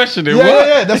out for questioning? Yeah, What?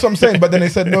 yeah, that's what I'm saying. But then they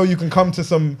said, no, you can come to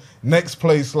some next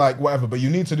place, like whatever. But you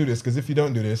need to do this because if you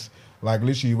don't do this, like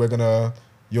literally,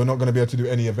 you're not gonna be able to do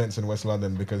any events in West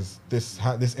London because this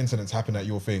incident's happened at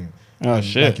your thing. Oh, And,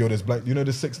 shit. Like you're this black, you know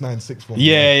the 696 form.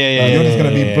 Yeah. You're just gonna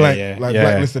be yeah.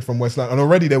 blacklisted from West London, and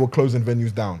already they were closing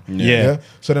venues down. Yeah.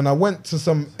 So then I went to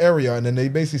some area, and then they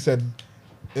basically said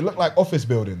it looked like office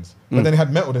buildings, but then it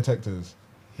had metal detectors.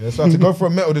 Yeah, so I had to go for a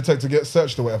metal detector, get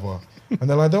searched or whatever. And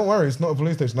they're like, don't worry, it's not a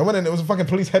police station. I went in, it was a fucking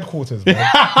police headquarters, man.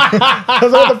 I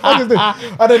was like, what the fuck is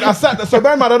this? And then I sat there, so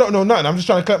bear in mind, I don't know nothing. I'm just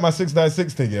trying to collect my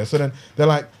 696 thing, yeah? So then they're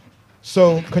like,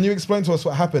 so can you explain to us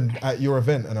what happened at your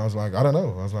event? And I was like, I don't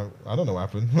know. I was like, I don't know what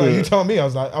happened. Like, you tell me. I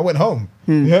was like, I went home,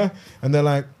 yeah? And they're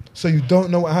like, so you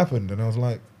don't know what happened? And I was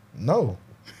like, no.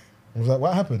 I was like,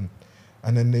 what happened?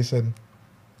 And then they said,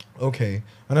 okay.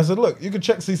 And I said, look, you could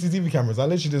check CCTV cameras. I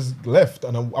literally just left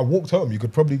and I walked home. You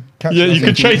could probably catch me. Yeah, or you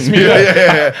could something. chase me.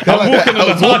 I'm walking on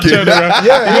the hard shoulder.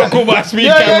 Yeah, You got call my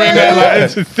speed camera in there.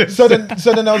 Like, So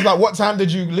then I was like, what time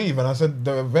did you leave? And I said,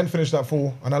 the event finished at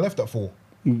 4 and I left at 4,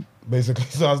 basically.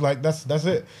 So I was like, that's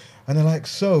it. And they're like,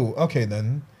 so, okay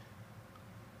then,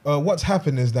 what's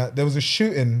happened is that there was a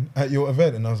shooting at your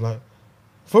event. And I was like,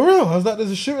 for real? I was like,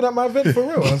 there's a shooting at my event for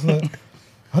real? I was like,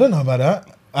 I don't know about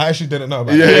that. I actually didn't know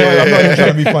about that. I'm not even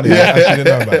trying to be funny. I actually didn't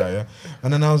know about that, yeah.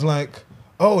 And then I was like,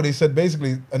 oh, they said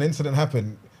basically an incident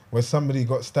happened where somebody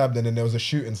got stabbed and then there was a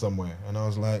shooting somewhere. And I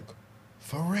was like,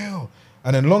 for real?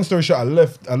 And then long story short, I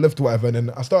left whatever. And then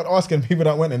I started asking people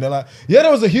that went and they're like, yeah,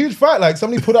 there was a huge fight. Like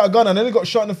somebody put out a gun and then they got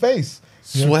shot in the face.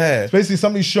 Swear. So basically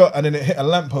somebody shot and then it hit a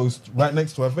lamppost right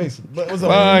next to her face. But it was a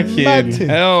Fucking mad thing.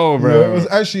 hell, bro. Yeah, it was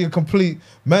actually a complete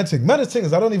mad thing. Mad thing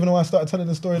is I don't even know why I started telling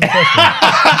the story in the first place.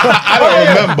 I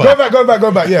don't remember.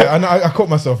 Go back. Yeah, and I caught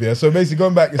myself. Yeah, so basically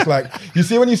going back, it's like you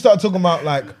see when you start talking about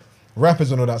like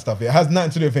rappers and all that stuff. It has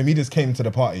nothing to do with him. He just came to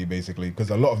the party basically because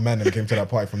a lot of men came to that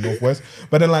party from Northwest.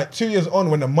 But then like 2 years on,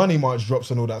 when the Money March drops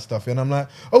and all that stuff, and I'm like,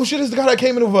 oh shit, this is the guy that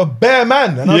came in with a bare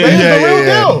man, and I was like, he's the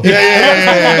real deal.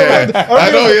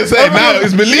 I know what you're saying. Now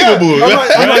it's believable.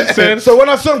 I'm like, so when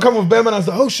I saw him come with bare man, I was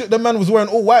like, oh shit, the man was wearing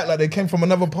all white, like they came from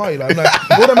another party. Like, I'm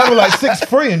like all the men were like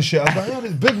 6'3" and shit. I was like, yo,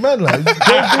 this big man, like, this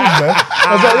great dudes, man.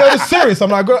 I was like, yo, this serious.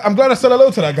 I'm like, I'm glad I said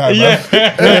hello to that guy,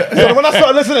 man. So when I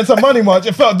started listening to Money March,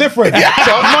 it felt different. So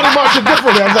Money March is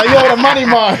different. I was like, yo, the Money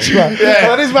March, man.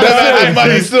 Yeah, this man that's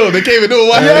money still. They came in all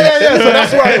white. yeah. So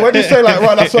that's why when you say like,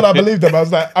 right, that's what I believed them. I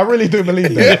was like, I really do believe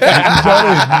them. You know what I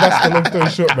mean? That's the long story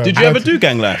short, man. Did you ever do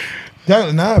gang life?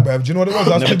 Nah, bruv. Do you know what it was?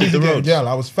 I was Never too did busy the getting roads. girl.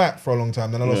 I was fat for a long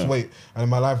time. Then I lost Yeah. weight, and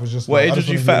my life was just. What like, age I was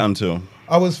just you wanna fat do- until?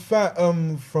 I was fat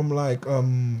from like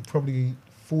probably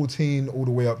 14 all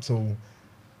the way up till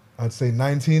I'd say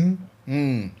 19.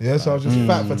 Yeah, so I was just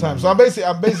fat for time. So I'm basically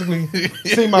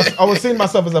I was seeing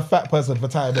myself as a fat person for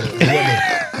time. You know what I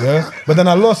mean? Yeah, but then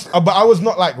I lost. But I was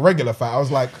not like regular fat. I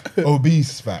was like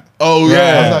obese fat. Oh I was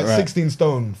yeah. like 16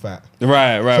 stone fat.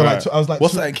 Right. So like I was like,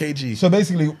 What's that in kg? So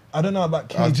basically, I don't know about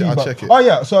kg, I'll but check it. oh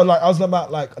yeah, so like I was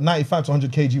about like 95 to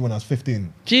 100 kg when I was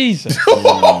 15. Jesus.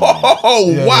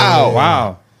 Oh Yeah, wow. yeah,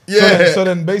 Wow. Yeah. So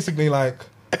then basically like,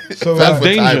 so Fat like, for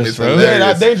time dangerous, is bro. yeah, hilarious.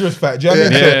 that dangerous fat. Do you know what I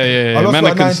mean? Yeah, So yeah. I lost Man are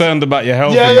like 90 concerned about your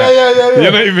health. Yeah, and yeah, that. yeah, yeah, yeah.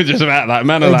 You're not even just about like,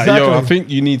 man are like, yo, I Exactly. think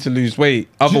you need to lose weight.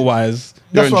 Otherwise,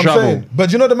 you're That's in what I'm trouble. saying.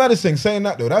 But you know the maddest thing, saying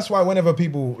that though, that's why whenever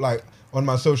people like on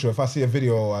my social, if I see a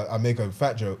video or I make a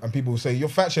fat joke and people say, you're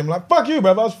fat shame, I'm like, fuck you,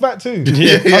 bruv, I was fat too.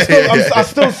 I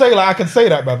still say like, I can say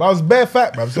that, bruv. I was bare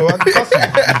fat, bruv, so I can cuss you. Do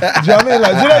you know what I mean?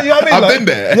 Like, do you know what I mean? I've Like, been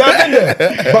there. Yeah, I've been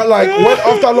there. But like,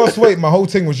 after I lost weight, my whole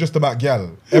thing was just about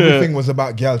gal. Everything was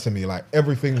about gal to me, like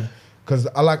everything. Because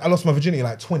I lost my virginity at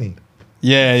like 20.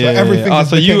 Yeah, yeah. everything yeah. Oh,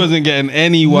 just so you became- wasn't getting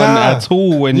anyone Nah. at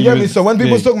all when You you get me? was So when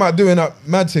people was big. talking about doing up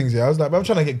mad things, yeah, I was like, I'm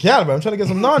trying to get gal, bro. I'm trying to get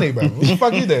some nani, bro. What the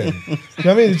fuck you doing? You know what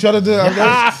I mean? You trying to do, do you know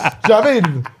what I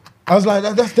mean? I was like,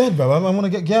 that's dead, bro. I want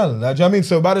to get gal. Like, do you know what I mean?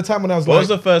 So by the time when I was What like, was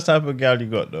the first type of gal you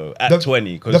got though? At The-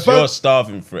 20, the because first- you're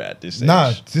starving for it at this age. nah,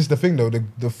 this is the thing though.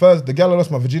 The gal I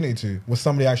lost my virginity to was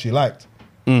somebody I actually liked.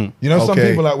 You know, some Okay.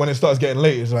 people like when it starts getting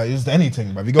late, it's like it's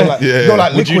anything, bro. You go like, Yeah. you go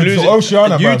like Would you liquids lose or it?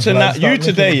 Oceana, you bruv, to like, na- start you making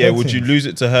today, the yeah? dead Would you thing. lose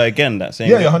it to her again? That same.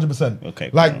 Yeah, girl? 100%. Okay,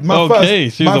 Like cool. my Okay,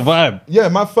 first, she was my a vibe. Yeah,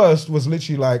 my first was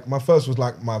literally like my first was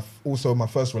like also my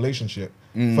first relationship,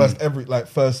 first Yeah, everything. yeah,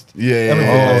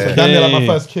 Like, so yeah. damn near like my Okay.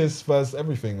 first kiss, first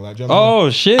everything. Like, do you know what I mean? Oh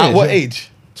shit. At what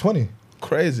age? 20.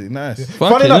 Crazy, nice. Fucking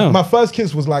Funny enough, hell. my first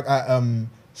kiss was like at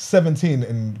 17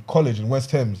 in college in West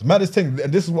Thames. Maddest thing,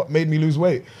 and this is what made me lose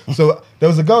weight. So there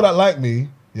was a girl that liked me,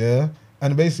 yeah,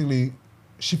 and basically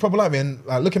she probably liked me. And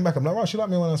like looking back, I'm like, wow, she liked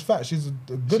me when I was fat. She's a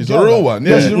good She's girl, a real like. one,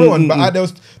 Yeah, yeah. she's a real one. But there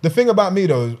was the thing about me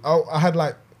though. I had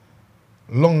like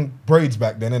long braids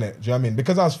back then, innit? Do you know what I mean?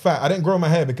 Because I was fat, I didn't grow my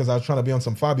hair because I was trying to be on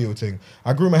some Fabio thing.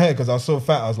 I grew my hair because I was so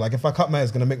fat. I was like, if I cut my hair,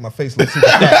 it's gonna make my face look super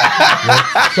fat.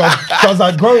 Yeah? So I was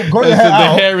like, grow your So hair the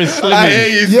out. hair is I slimming. hear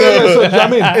you, Yeah, yeah, so, do you know what I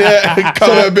mean? Yeah,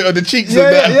 cover a bit of the cheeks and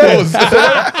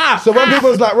that. So when people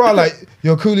was like, "Raw, like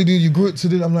you're coolly dude, you grew it to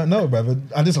do," I'm like, "No, brother."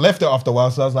 I just left it after a while,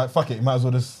 so I was like, "Fuck it, you might as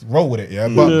well just roll with it." Yeah.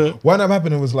 But what ended up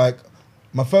happening was like,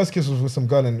 my first kiss was with some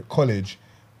girl in college,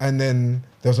 and then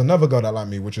there was another girl that liked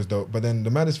me, which was dope. But then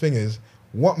the maddest thing is,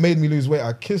 what made me lose weight?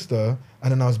 I kissed her,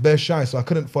 and then I was bare shy, so I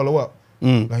couldn't follow up.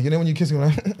 Like, you know when you kiss me,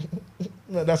 like.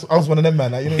 I was one of them,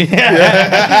 man. Like, you know,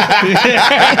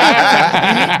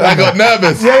 I got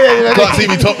nervous. Yeah. Can't see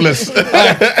me topless.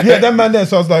 yeah, that man there.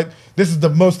 So I was like, this is the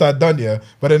most I'd done, yeah.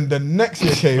 But then the next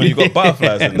year came. Well, you got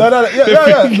butterflies in No, there.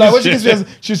 yeah. Like when she kissed me,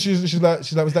 she's like,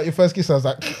 was that your first kiss? I was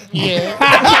like,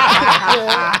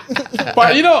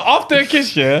 But you know, after a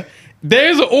kiss, yeah, there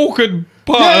is an awkward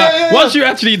part. Yeah, like, yeah. Once you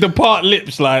actually depart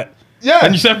lips, like, yeah.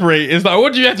 and you separate, it's like,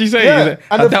 what do you actually say? Yeah. Is it,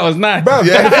 And "Oh, the- that was nice. Bruv,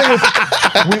 Yeah. but the thing is,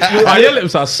 Oh, your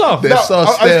lips are soft. They're so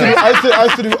stale. I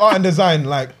used to do art and design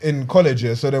like in college,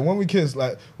 yeah. So then when we kissed,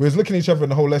 like we was looking at each other in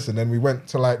the whole lesson. Then we went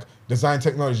to like design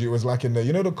technology. It was like in the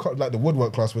like the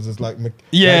woodwork class was just like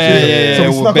Yeah, So we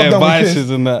with snuck bare up, then we vices kissed,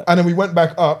 and that. and then we went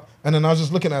back up, and then I was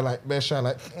just looking at like bare shy,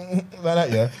 like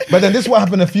that, yeah. But then this is what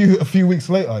happened a few weeks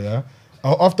later, yeah.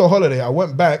 After a holiday, I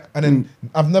went back, and then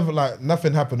I've never like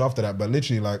nothing happened after that. But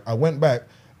literally, like I went back,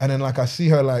 and then like I see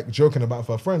her like joking about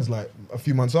her friends like a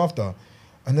few months after.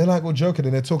 And they're like all joking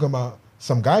and they're talking about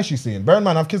some guy she's seeing. Bear in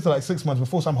mind, I've kissed her like 6 months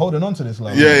before, so I'm holding on to this.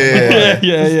 Like, Yeah.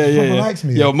 This woman likes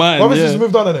me. Yo, man. Obviously, yeah. she's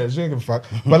moved on in it. She ain't give a fuck.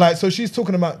 But like, so she's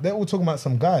talking about, they're all talking about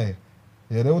some guy.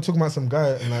 Yeah, they're all talking about some guy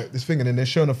and like this thing, and then they're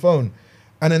showing a phone.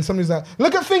 And then somebody's like,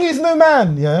 look at Thingy's new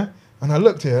man. Yeah. And I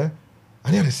looked here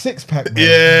and he had a 6-pack, man.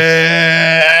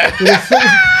 Yeah. He had a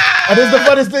and it's the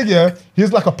funniest thing, yeah. He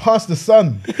was like a pastor's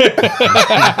son. He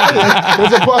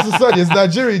was a pastor's son. He's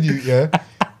Nigerian, yeah.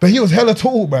 But he was hella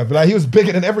tall, bruv. Like he was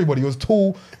bigger than everybody. He was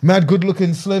tall, mad, good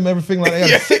looking, slim, everything. Like he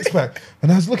had a 6-pack.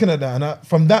 And I was looking at that, and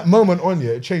from that moment on,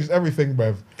 yeah, it changed everything,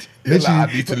 bruv. Like, I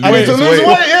need to I need to lose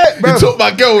weight, yeah, You bruv. took my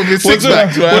girl with his Was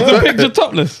 6-pack, the right? picture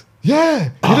topless? Yeah,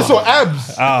 you just saw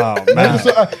abs. Oh, Like, you man. just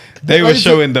saw, They I were used to-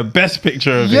 showing the best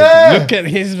picture of Yeah. it. Look at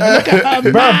her, bruv.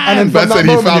 And then Man from that said he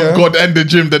moment, found yeah, God and the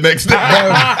gym the next day.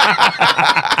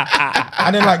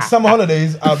 and then like summer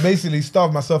holidays, I basically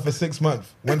starved myself for 6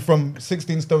 months. Went from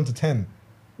 16 stone to 10.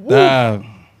 Damn.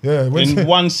 Yeah,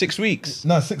 In 6 weeks.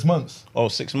 No, 6 months. Oh,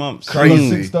 6 months. I was Crazy.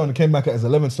 6 stone and came back as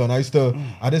 11 stone. I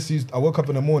woke up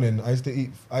in the morning. I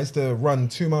used to run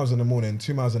 2 miles in the morning,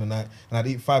 2 miles in the night, and I'd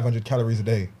eat 500 calories a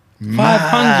day.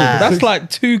 500. That's like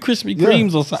 2 Krispy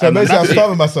Kremes or something. So basically, I was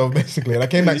starving myself basically, and I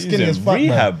came back skinny as fuck,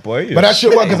 Rehab, man. boy. But that shit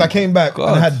worked because I came back God.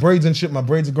 and I had braids and shit. My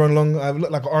braids are growing long. I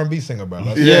look like an R&B singer, bro.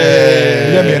 Like, Yeah.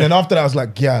 You get me? And then after that, I was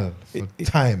like, "Gal, for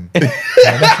time. Like,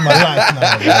 that's my life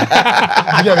now, bro.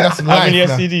 You get me? That's How life many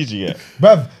now. STDs you get?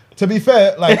 Bruv, to be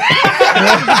fair, like, do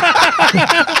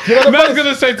you know the Man's maddest-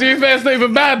 gonna say, to be fair, it's not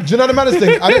even bad. do you know the maddest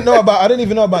thing? I didn't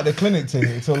even know about the clinic thing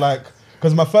until like,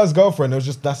 because my first girlfriend, it was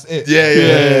just, that's it.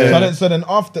 Yeah. So then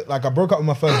after, like, I broke up with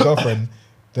my first girlfriend,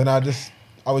 then I was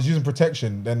using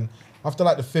protection. Then after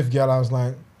like the 5th girl, I was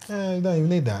like, you don't even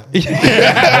need that. And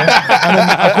then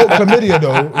I caught chlamydia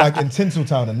though, like in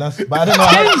Tinseltown, and but I didn't know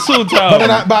how.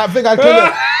 Tinseltown. But I think I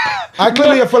had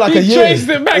chlamydia for like a He year. traced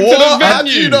it back to What? the How do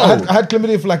you venue. know? I had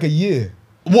chlamydia for like a year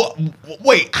What?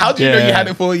 Wait, how do you know you Yeah. had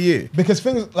it for a year? because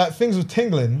things were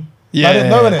tingling. Yeah. I didn't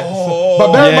know in it.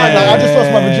 But bear in mind, like, I just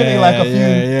lost my virginity like a few,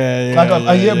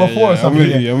 a year before or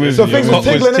something. So things were Cock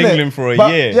was tingling in tingling it. for a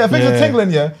But, year. Yeah, things were Yeah. tingling,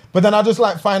 yeah. But then I just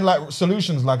like find like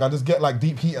solutions. Like I just get like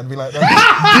deep heat and be like, Deep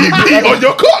heat on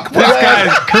your cock, bro. This guy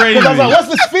is crazy. because I was like, what's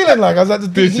this feeling like? I was like, the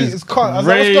deep This heat is is cut. I was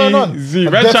like, what's going on? crazy.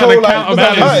 And Red Dettol, trying to like, counterbalance. was,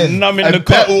 like, hurting. Numbing And the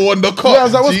cock. Dettol on the cock. Yeah, I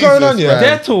was like, what's going on, yeah?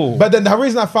 man. Dettol. But then the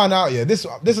reason I found out, yeah, this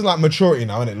is like maturity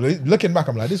now, isn't it? Looking back,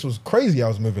 I'm like, this was crazy. I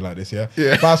was moving like this, yeah.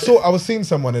 Yeah. But I was seeing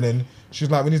someone, and then she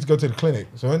was like, we need to go to the clinic.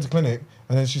 So I went to clinic,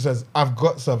 and then she says, I've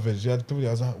got something. She had chlamydia.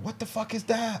 I was like, what the fuck is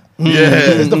that? Yeah.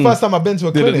 It's the first time I've been to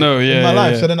a clinic know, in yeah, my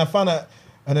life. yeah. So then I found out,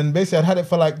 and then basically I'd had it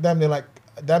for like damn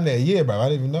near a year, bro. I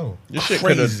didn't even know. Your shit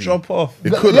could have Crazy. dropped off.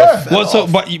 It could Yeah. have. What? So,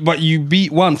 but you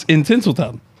beat once in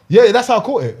Tinseltown, Yeah, that's how I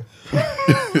caught it.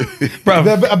 bro.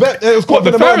 I bet it was caught What, up the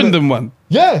in the moment. Farringdon one?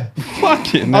 Yeah.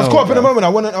 Fucking I was hell, caught up in the bro.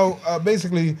 moment. I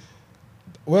basically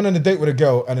went on a date with a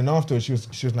girl, and then afterwards she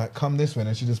was like, "Come this way,"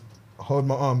 and she just held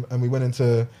my arm, and we went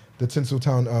into the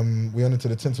Tinseltown. We went into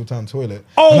the Tinseltown toilet.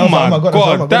 Oh And I was my like,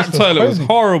 God, that this feels toilet was crazy.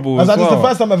 horrible I was as like, this is the well.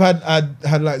 first time I've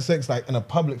had like sex like in a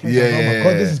public place. Yeah, I was like, oh my yeah, God,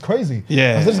 yeah. this is crazy.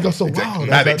 Yeah. I was like, this got so wild. I was Mad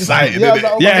like, this is- excited, Yeah, I was innit?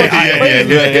 like, oh my Yeah, God, this is yeah,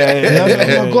 crazy. yeah, I was like, oh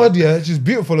my yeah. God, yeah, she's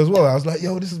beautiful as well. I was like,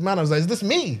 yo, this is man. I was like, is this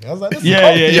me? I was like, this is Yeah,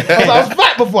 cool. yeah, yeah. I was like, I was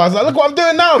fat before. I was like, look what I'm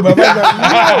doing now, bro. I was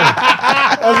like, yo.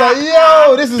 I was like,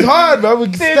 yo, this is hard, bro.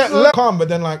 We stepped left, calm, but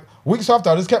then like weeks after,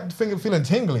 I just kept feeling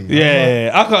tingly. Yeah,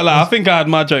 I can't lie. I think I had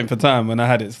my joint for time when I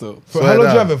had it still. So how long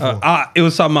did you have it for? It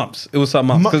was some months. It was some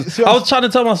months. 'Cause See, I was trying to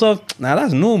tell myself, nah,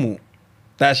 that's normal.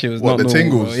 That shit was What, not the normal.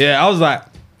 tingles? Bro. Yeah, I was like,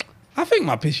 I think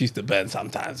my piss used to burn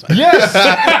sometimes, man. Yes.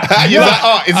 You're like,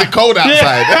 oh, is it cold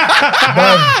outside?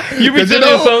 You be Because telling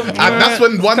yourself, and that's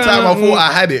when one time I thought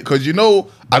I had it. Because I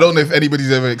don't know if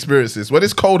anybody's ever experienced this. When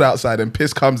it's cold outside and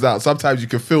piss comes out, sometimes you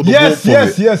can feel the warmth from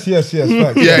it. Yes.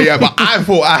 Facts. Yeah, but I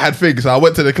thought I had things, so I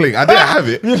went to the clinic. I didn't have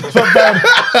it.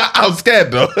 I was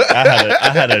scared though.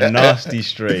 I had a nasty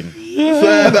strain.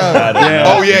 Yeah.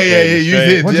 Oh yeah, you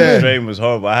did. What do you Yeah. mean? Strain was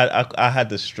horrible. I had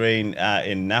the strain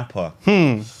in Napa.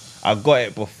 I got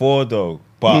it before though,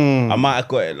 but I might have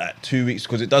got it like 2 weeks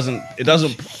because it doesn't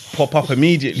pop up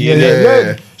immediately.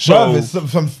 Yeah. So- Bruv, it's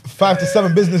some 5 to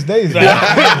 7 business days. You know,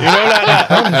 like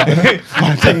that.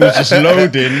 My thing was just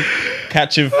loading,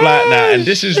 catching flight now, and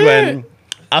this is when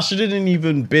I shouldn't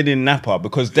even been in Napa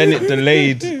because then it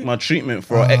delayed my treatment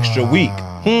for an extra week.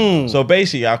 So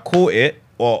basically, I caught it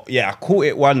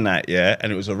one night, yeah,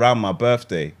 and it was around my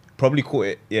birthday. Probably caught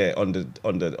it, yeah, on the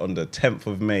 10th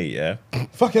of May, yeah.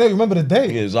 Fucking hell, you remember the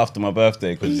day? It was after my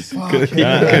birthday because so Fucking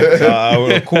I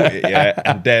would have caught it, yeah,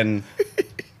 and then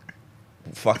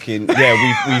fucking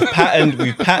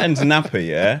we've patterned Napa,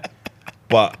 yeah,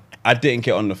 but I didn't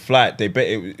get on the flight. They bet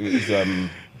it was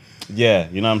yeah,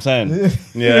 you know what I'm saying?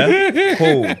 Yeah,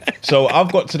 cool. So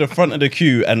I've got to the front of the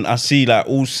queue and I see like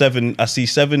I see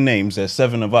 7 names. There's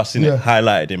 7 of us in Yeah. it,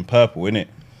 highlighted in purple, innit?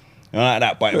 You know, like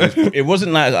that, but it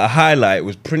wasn't like a highlight. It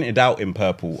was printed out in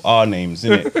purple, our names,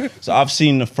 innit? So I've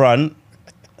seen the front.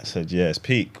 I said, yeah, it's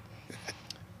peak.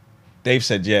 They've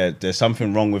said, yeah, there's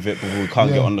something wrong with it, but we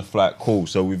can't get on the flight. Cool.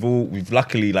 So we've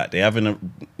luckily, like, they haven't,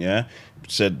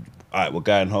 said, all right, we're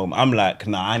going home. I'm like,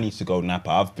 nah, I need to go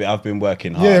Napa. I've been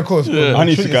working hard. Yeah, of course. bro. I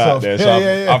need Treat to go out yourself.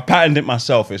 there. Yeah, So I've patterned it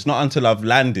myself. It's not until I've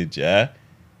landed,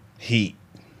 heat.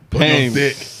 Pain.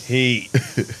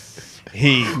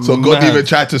 Heat. So God even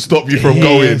tried to stop you from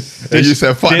going, and you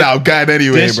said, "Fuck that, I'm going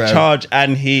anyway, bro." Discharge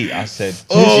and heat. I said,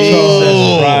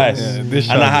 Oh. Jesus Christ. This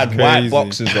and I shag had is white crazy.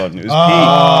 boxes on. It was peak.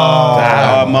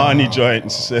 Armani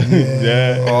joints.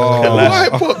 Yeah.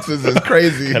 White boxes is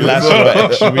crazy. Colasso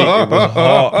extra week. It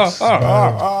was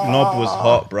hot. Knob was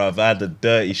hot, bruv. I had the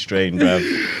dirty strain, bruv.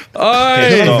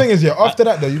 The Stop. thing is, yeah, after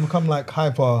that though, you become like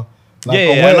hyper. Like, Yeah,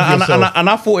 aware of and yourself.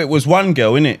 I thought it was one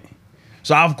girl, innit?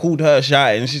 So I've called her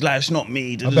shouting, and she's like, "It's not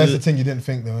me." I bet it's the thing you didn't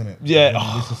think though, innit? Yeah,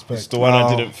 Disrespect. it's the one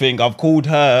I didn't think. I've called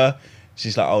her.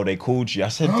 She's like, "Oh, they called you." I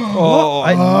said, Oh,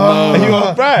 Are you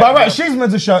alright? By right, she's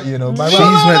meant to shout you, know. By She's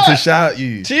right. meant to shout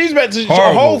you. She's meant to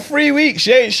Horrible. a whole 3 weeks.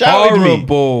 She ain't shouted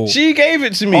Horrible. me. She gave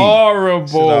it to me. horrible.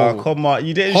 She's like, "Oh, come on,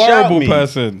 you didn't shout Horrible me."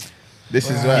 person. This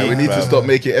is right. We need to stop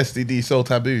making STD so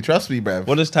taboo. Trust me, bruv.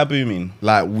 What does taboo mean?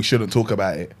 Like, we shouldn't talk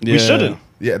about it. We shouldn't.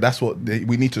 Yeah, that's what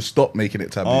we need to stop making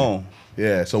it taboo. Oh.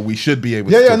 Yeah, so we should be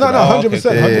able to Yeah, talk no, about it.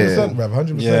 100%, Yeah. 100%, bruv,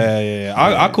 100%. Yeah.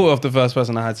 I caught off the first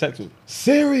person I had sex with.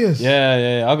 Serious.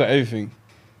 Yeah. I got everything.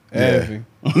 Everything.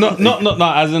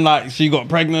 Not as in like she got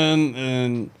pregnant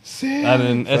and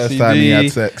then First STD. time he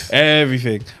had sex.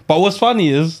 Everything. But what's funny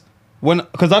is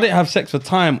because I didn't have sex for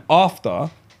time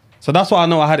after, so that's why I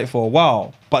know I had it for a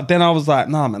while. But then I was like,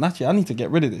 nah, man, actually, I need to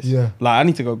get rid of this. Yeah. Like I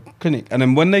need to go clinic. And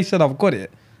then when they said I've got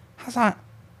it, I was like,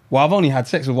 well, I've only had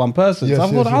sex with one person. Yes, so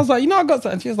yes, I was like, you know, I got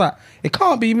something. She was like, it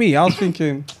can't be me. I was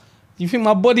thinking, you think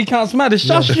my body counts mad? It's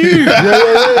just you.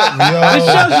 Yeah. It's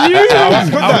just you. That's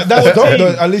good. That's dope,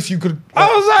 though. At least you could. I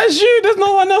was like, it's you. There's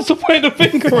no one else to point the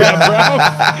finger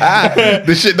at, bro.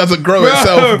 This shit doesn't grow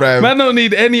itself, bruv. Man don't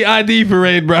need any ID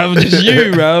parade, bro. Just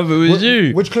you, bro. It was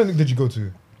you. Which clinic did you go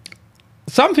to?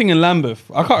 Something in Lambeth.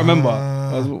 I can't remember.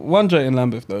 There was one joint in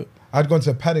Lambeth, though. I'd gone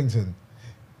to Paddington.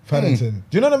 Do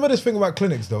you know the maddest thing about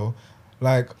clinics though?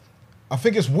 Like, I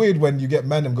think it's weird when you get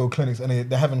man them go clinics and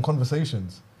they're having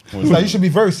conversations. It's like you should be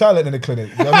very silent in the clinic.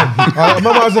 You know what I mean? I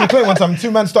remember I was in the clinic one time,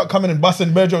 2 men start coming and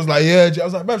busting. Berger was like, yeah. I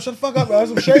was like, bro, shut the fuck up, bro. I have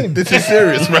some shame. This is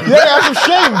serious, bro. Yeah, I have some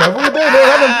shame, bro. What are you doing?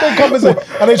 They're having a big conversation.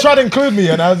 And they tried to include me,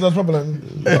 and I was probably like,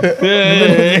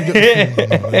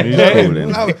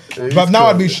 but now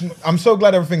I'd be, I'm so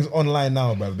glad everything's online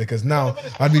now, bro, because now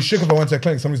I'd be shook if I went to a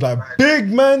clinic. Somebody's like,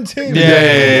 big man team.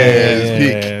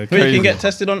 It's peak. Wait, you can get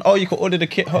tested on. Oh, you can order the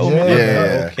kit home.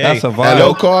 Yeah. Okay. That's a vibe.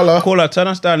 Hello, caller. Caller, turn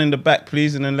us down in the back,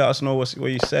 please, and then let us know what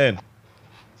you're saying.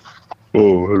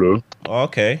 Oh, hello. Oh,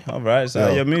 okay, all right. So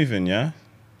Yo. you're moving, yeah?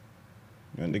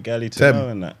 You want the galley to Tem. know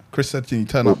and that? Chris said, can you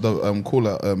turn up the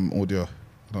caller audio?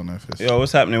 I don't know if it's... Yo,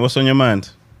 what's happening? What's on your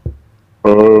mind?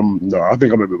 No, I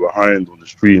think I'm a bit behind on the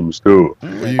stream still.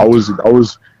 I was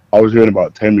hearing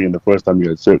about Temi and the first time you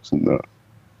had sex and that.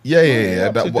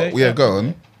 Yeah. up to date, yeah. Go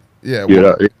on. Yeah.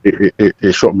 Yeah,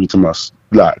 it shocked me to my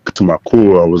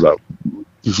core. I was like,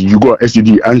 you got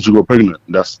STD and you got pregnant.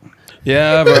 That's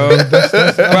Yeah, bro.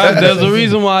 Bruv, there's a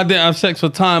reason why I didn't have sex for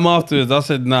time afterwards. I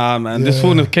said, nah, man, this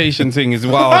fornication thing is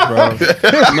wild, bro.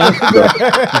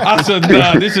 I said,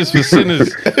 nah, this is for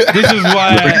sinners. This is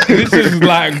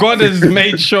like, God has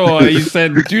made sure, he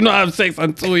said, do not have sex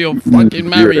until you're fucking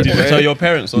married. Did you tell your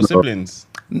parents or siblings?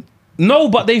 No,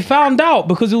 but they found out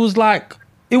because it was like,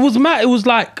 it was mad. It was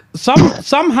like,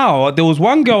 somehow there was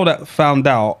one girl that found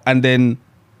out, and then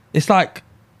it's like,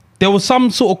 there was some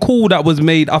sort of call that was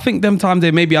made. I think them times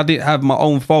there maybe I didn't have my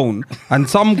own phone, and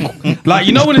some like,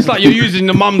 you know when it's like you're using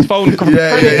the mum's phone,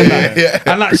 Yeah.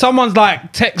 and like someone's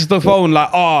like text the phone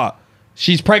like,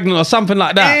 she's pregnant or something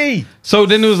like that. Hey. So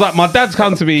then it was like my dad's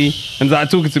come to me and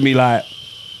like talking to me like,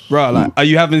 bro, like, are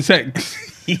you having sex?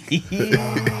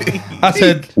 I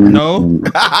said no.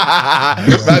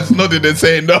 Man's nodding and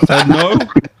saying no. I said no.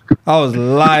 I was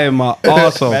lying my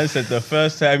arse off. Man said the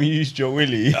first time you used your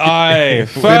willy. Aye,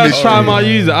 first time I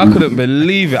used it, I couldn't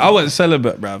believe it. I went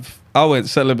celibate, bruv. I went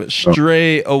celibate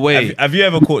straight away. Have you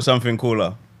ever caught something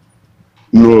cooler?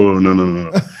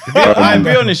 no. I'll be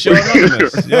honest, you're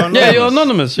anonymous. Yeah, you're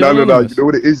anonymous. You're No. anonymous. You know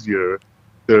what it is,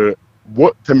 yeah?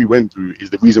 What Temi went through is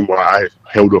the reason why I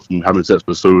held off from having sex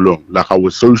for so long. Like, I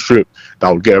was so strict that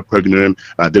I would get her pregnant, and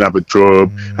I didn't have a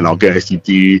job, and I'll get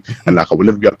STD, and like I would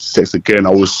never get up to sex again. I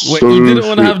was Wait, so you didn't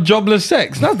want to strict. have jobless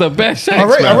sex? That's the best sex, I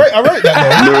rate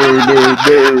that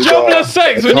though. No. Jobless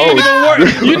sex when you ain't even work.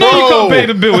 You know you can't pay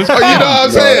the bills. Oh, you know what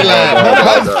I'm saying? Like,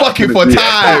 man's fucking for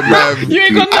time, man. You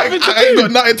ain't got nothing to I ain't do.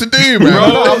 got nothing to do, man.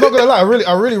 No, I'm not gonna lie.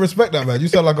 I really respect that, man. You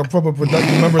sound like a proper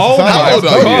productive member of Oh society. my How old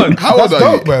are God. you? How old That's are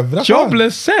dope, you? man. That's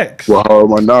Jobless sex. Well, how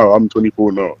am I now? I'm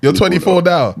 24 now. You're 24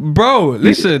 now. Bro,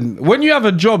 listen, when you have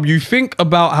a job, you think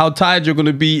about how tired you're going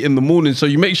to be in the morning, so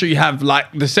you make sure you have like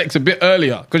the sex a bit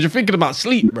earlier because you're thinking about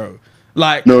sleep, bro.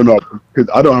 Like, No, because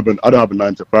I don't have a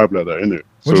 9 to 5 like that, innit?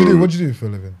 What'd you do for a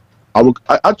living? I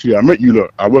met you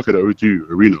lot. I work at the O2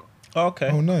 Arena. Okay.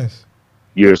 Oh, nice.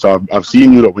 Yeah, so I've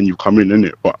seen you lot when you come in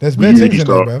it, but There's we bare usually things in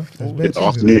there, start bruv. There's bare in the things in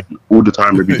afternoon, there. all the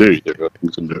time, every day. Yeah,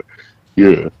 things in there.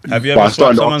 Yeah. Have you But I ever start swapped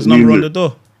in the someone's number on the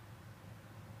afternoon,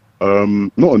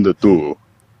 door? Not on the door.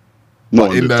 Not But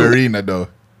on in the door. arena though.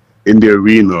 In the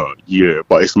arena, yeah.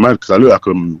 But it's mad because I look like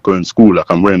I'm going to school, like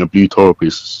I'm wearing a blue top.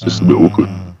 It's just a bit awkward.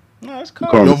 No, it's You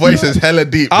calm. can't Your see voice that. is hella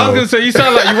deep, I was bro. gonna say you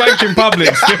sound like you wank in public.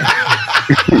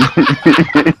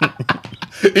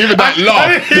 Even that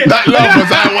laugh was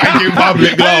that wanking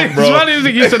public laugh, It's bro. funny as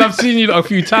you said I've seen you a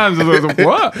few times. I was like,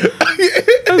 what?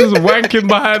 This is wanking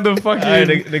behind the fucking.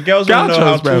 Hey, the girls want to know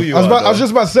how gauchos, tall bruv. you I was, are. about, I was though.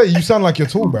 just about to say, you sound like you're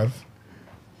tall, bruv.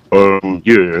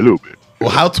 Yeah, a little bit. Well,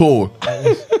 how tall?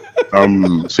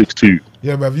 6'2".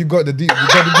 Yeah, bruv, you got the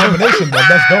determination, bruv.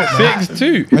 That's dope, man.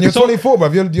 6'2". And you're 24,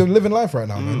 bruv. You're living life right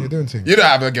now, man. You're doing things. You don't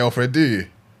have a girlfriend, do you?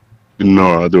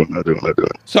 No, I don't.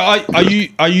 So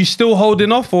are you still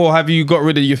holding off, or have you got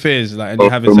rid of your fears, like, and you're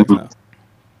having sex now?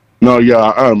 No, yeah,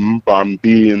 I am, but I'm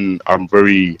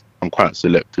quite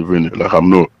selective in it. Like I'm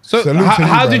not. So Salute to you,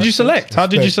 how bruv. did you select? How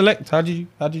did you Respect.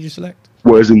 select? How did you select?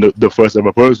 What is in the first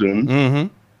ever person? Mm-hmm.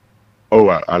 Oh,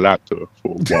 I liked her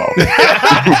for a while.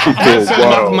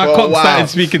 My Oh, cock wow. started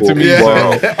speaking to me. Yeah.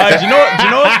 So. Do you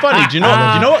know what's funny? Do you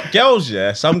know what girls?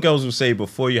 Yeah, some girls will say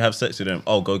before you have sex with them,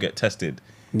 "Oh, go get tested."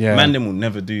 Yeah. Man, them will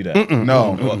never do that.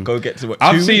 No. What, go get to what?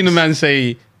 I've 2 seen a weeks? man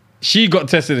say she got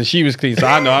tested and she was clean, so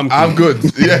I know I'm clean. I'm good.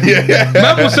 Yeah.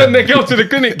 Man will send their girl to the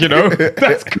clinic, you know.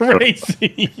 That's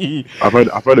crazy. I've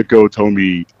had a girl tell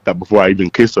me that before I even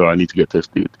kiss her, I need to get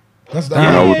tested. That's And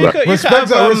I was like, respect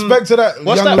to that.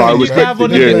 What's young that lady, thing you I can have on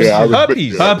respect it. the Yeah, I respect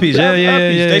herpes? it. Herpes,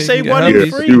 yeah. They say You get 1 herpes. in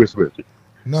Yes, 3. I do respect it.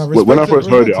 No, But when I respect first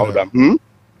heard it, I was respect like,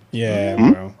 Yeah,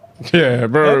 bro. Yeah,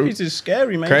 bro. Herpes is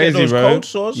scary, man. Crazy, Get those bro. cold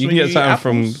sores You when can get eat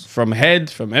something apples. from head,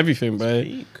 from everything, bro.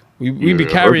 Speak. We be Yeah,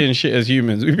 carrying shit as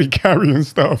humans. We be carrying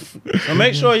stuff. So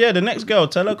make sure, the next girl,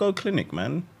 tell her go clinic,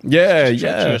 man. Yeah,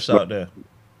 Treacherous out there.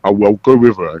 I'll go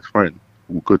with her. It's fine.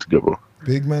 We'll go together.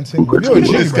 Big man thing. Good You're a to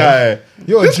G, This bruv. guy.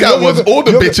 You're a This G. guy You're wants gonna- all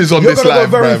the you're bitches gonna- on you're this gonna life,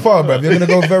 go very bruv. far, bruv. You're gonna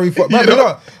go very far. Bruv, You you know?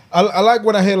 know, I like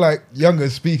when I hear like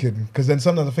youngers speaking, because then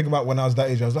sometimes I think about when I was that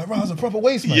age. I was like, bro, I was a proper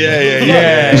waste man. Yeah, man. yeah, Like,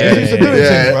 yeah, just used to doing yeah.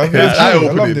 things, bruv. Yeah, It's true. I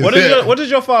eye-opening. love this. What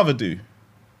does your father do?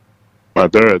 My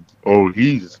dad,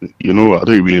 he's, I don't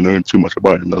really know too much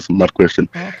about him. That's a mad question.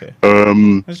 Oh, okay.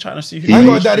 Um, I was trying to see who. I ain't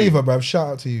got a He's- dad either, bruv. Shout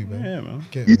out to you, man. Yeah, man.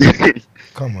 Get-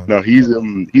 Come on. no, he's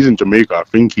in Jamaica. I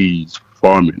think he's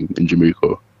farming in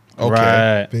Jamaica. Okay.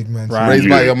 Right. Big man. Right. Raised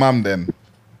by your mum then.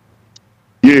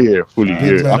 Yeah, fully. Big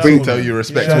Yeah, man. I think. Tell you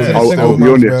respect. Shout out to to the I'll single be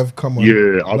mums, honest. bruv. Come on.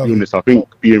 Yeah, I'll Love be it. honest. I think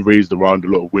being raised around a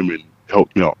lot of women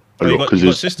helped me out a Oh, you lot got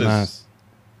because sisters. Nice.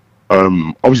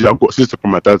 obviously I've got a sister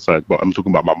from my dad's side, but I'm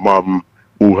talking about my mum,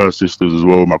 all her sisters as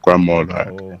well, my grandma. Like,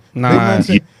 Oh. Big man Nice.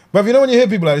 thing. Bruv, you know when you hear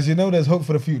people like this, you know there's hope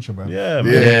for the future, bruv. Yeah,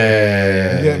 man.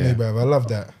 Yeah. You get me, bruv. I love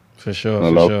that. For sure, I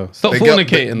for love- sure. Stop The girl-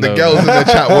 fornicating, the though. girls in the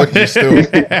chat want you still. Yeah.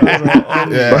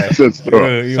 that's it,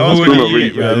 bro. Yeah, Someone's Still gonna not eat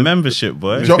really, your man. membership,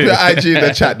 boy. Drop your IG in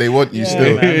the chat. They want you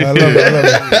still. man. I love it. I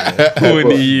love it.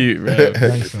 Horny you, bro.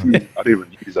 Thanks, man. I don't even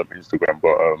use that on Instagram,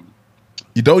 but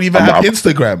You don't even have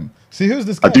Instagram. See, who's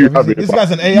this guy? I do bruv? have it, This but-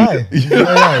 guy's an AI. He's an AI,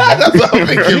 man. That's what I'm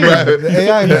thinking, bro. The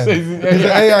AI man. He's an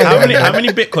AI How man. many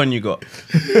Bitcoin you got?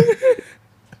 I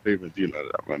don't even do none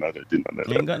of that, man. I don't do none of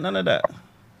You ain't that. got none of that.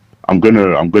 I'm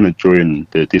gonna join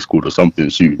the Discord or something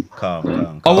soon. Calm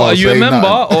down. Oh, what, are you a say member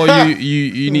nothing. or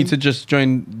you need to just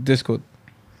join Discord?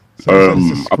 So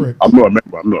it's a script. I'm not a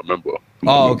member. I'm not a member.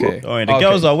 Oh, okay. Oh, the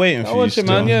girls are waiting I for you. watch it,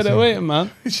 man. still. Yeah, they're waiting,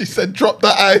 man. She said, drop the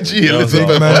IG, Girls are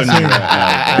Elizabeth. man, on you see. right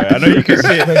now, boy. I know you can see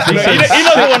it. He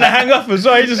doesn't want to hang up as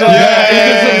well. He just You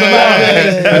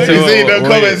see the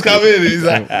comments come in. He's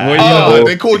like, oh,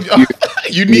 they called you.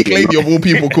 Unique lady of all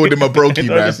people called him a brokey, Don't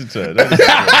man. listen to her. Don't listen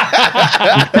to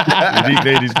her. Unique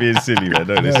ladies being silly, man.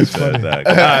 Don't listen it's to her. funny. Dog.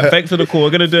 Alright, thanks for the call. We're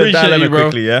gonna do a Appreciate dilemma you, bro.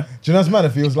 quickly, yeah. Do you know what's mad?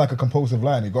 If he was like a compulsive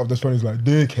lion, he got off this phone, he's like,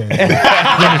 dickhead. when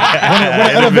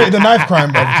it elevated the knife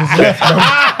crime, bro, just left, bro.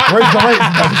 Raised the rates,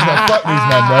 bro. Just like, fuck these,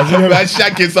 man, bro. Man,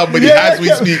 shanking somebody Yeah, as we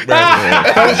yeah. speak, bro.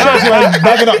 Don't stress, man.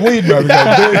 Bagging up weed, bro. He's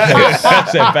like, dickhead. I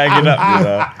said bang it up, you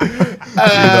know.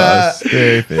 You know,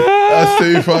 stupid. That's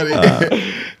too funny.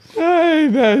 Hey,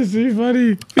 that's too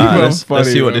funny. Let's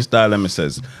see what this dilemma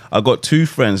says. I got two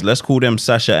friends. Let's call them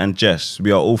Sasha and Jess. We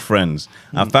are all friends.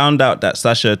 I found out that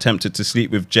Sasha attempted to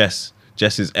sleep with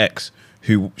Jess's ex,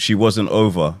 who she wasn't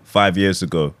over 5 years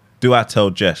ago. Do I tell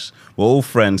Jess? We're all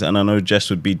friends, and I know Jess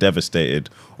would be devastated.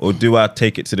 Or do I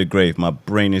take it to the grave? My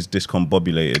brain is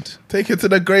discombobulated. Take it to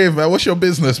the grave, man. What's your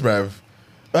business, bruv?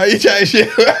 Are you chatting shit?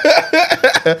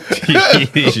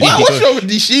 What's wrong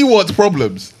with she wants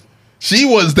problems. She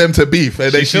wants them to beef.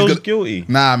 And then She she's feels gonna, guilty.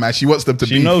 Nah, man. She wants them to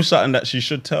She beef. knows something that she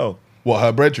should tell. What,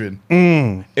 her brethren?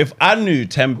 If I knew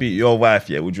Tem beat your wife,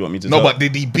 yeah, would you want me to? No, tell? but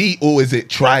did he beat or is it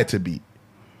try to beat?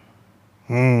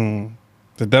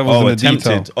 The devil's in the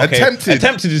detail. Okay. Attempted.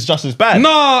 Attempted is just as bad.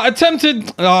 No,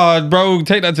 attempted. Oh, bro,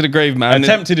 take that to the grave, man.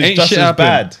 Attempted is Ain't just shit as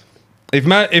happened.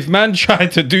 bad. If man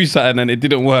tried to do something and it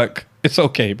didn't work, it's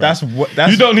okay, bro. That's what.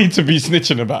 That's You don't need to be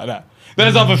snitching about that.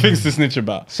 There's other things to snitch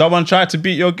about. Someone tried to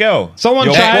beat your girl. Someone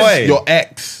your tried- boy. Your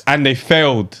ex. And they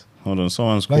failed. Hold on,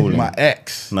 someone's Like calling. My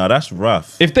ex. No, that's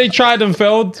rough. If they tried and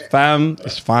failed, fam,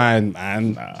 it's fine, man.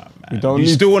 You don't You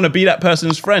need still want to be that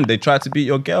person's friend. They tried to beat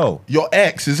your girl. Your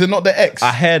ex. Is it not the ex?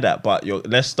 I hear that, but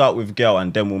let's start with girl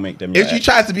and then we'll make them. Your If you ex.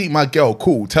 try to beat my girl,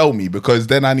 cool, tell me, because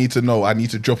then I need to know. I need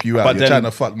to drop you out. But You're then trying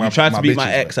to fuck my you tried to beat my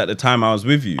bitches, ex at the time I was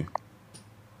with you.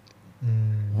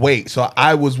 Wait, so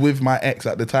I was with my ex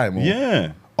at the time? Or?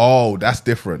 Yeah. Oh, that's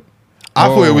different. I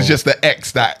thought it was just the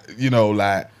ex that, you know,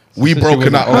 like, we So she broken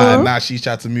wasn't- up now, and now she's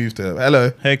tried to move to.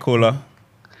 Hello. Hey, caller.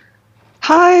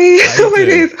 Hi. you Oh my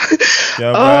doing? days.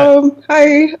 Yeah,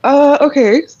 right. Hi.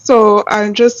 Okay. So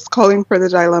I'm just calling for the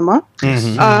dilemma.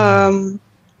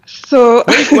 So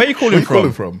Where you calling Where you calling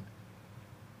from? from?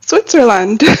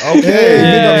 Switzerland. Okay. Hey,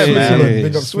 big up man. Switzerland.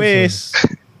 Big up Swiss.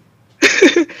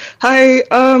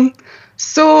 Hi.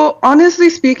 So honestly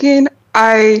speaking,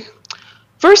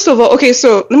 first of all, okay,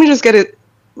 so let me just get it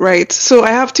right. So I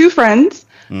have two friends,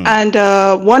 and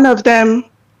one of them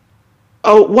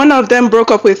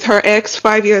broke up with her ex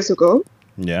 5 years ago,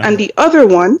 Yeah. and the other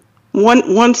one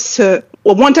wanted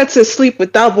to sleep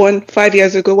with that one 5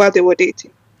 years ago while they were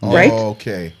dating. Right?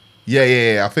 Okay.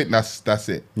 Yeah. I think that's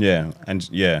it. Yeah, and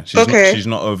yeah, Okay. she's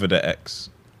not over the ex.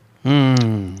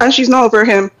 And she's not over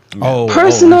him. Oh,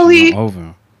 Personally, it's not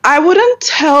over. I wouldn't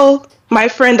tell my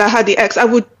friend that had the ex. I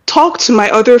would talk to my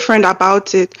other friend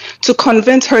about it to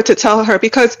convince her to tell her,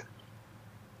 because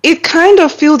it kind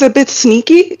of feels a bit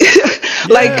sneaky.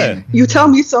 Like, you tell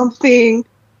me something,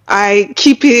 I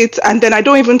keep it, and then I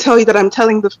don't even tell you that I'm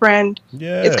telling the friend.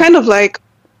 Yeah. It's kind of like,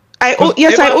 I owe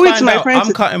it to find my out, friend.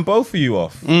 I'm cutting both of you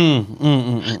off.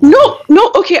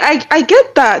 No, okay, I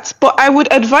get that, but I would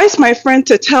advise my friend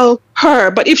to tell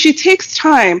her. But if she takes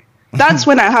time, that's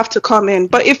when I have to come in.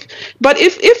 But if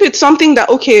it's something that,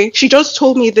 okay, she just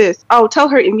told me this, I'll tell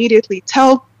her immediately.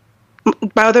 Tell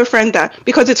my other friend that,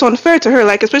 because it's unfair to her,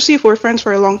 like, especially if we're friends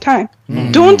for a long time.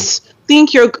 But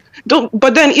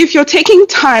then if you're taking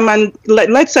time and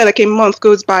let's say like a month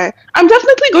goes by, I'm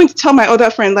definitely going to tell my other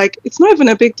friend, like, it's not even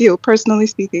a big deal, personally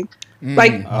speaking.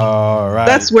 Like, All right.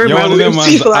 that's where You're my one of them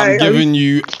loyalty ones, I'm lies. giving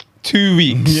you 2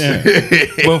 weeks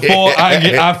before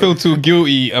I feel too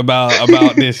guilty about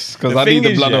this, because I need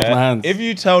the blood off my hands. If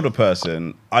you tell the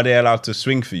person, are they allowed to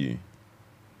swing for you?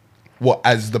 What,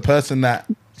 as the person that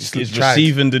Is tried?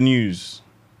 receiving the news.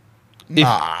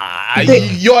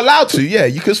 You're allowed to, yeah.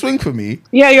 You can swing for me.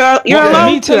 Yeah, you're What,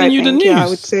 allowed me to. telling you the Yeah, I news?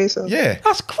 would say so. Yeah.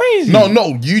 That's crazy.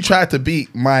 No, you tried to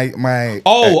beat my ex,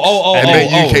 and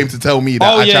then you came to tell me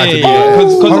that Oh I yeah, tried to yeah, beat yeah.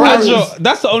 her. Because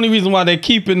that's the only reason why they're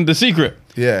keeping the secret.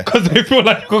 Yeah. Because they feel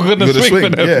like you're gonna You're gonna swing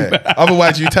for them. yeah.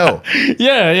 Otherwise, you tell.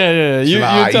 yeah. You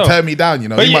tell. turn me down, you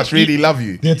know. But He you- must really love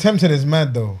you. The attempted is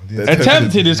mad though. The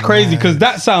Attempted is crazy because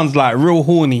that sounds like real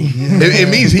horny. It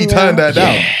means he turned her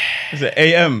down. Is it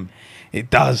AM? It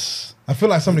does. I feel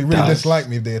like somebody really does. disliked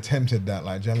me if they attempted that.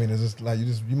 Like, do you know what I mean? It's just like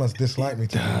you must dislike me.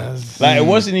 Like it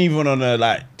wasn't even on a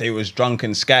like they was drunk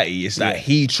and scatty. It's like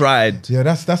he tried. Yeah,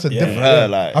 that's a different. Yeah, Yeah.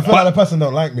 like- I feel like the person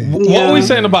don't like me. What are we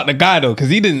saying about the guy though? Because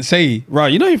he didn't say,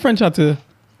 right, you know your friend tried to, do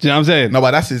you know what I'm saying? No,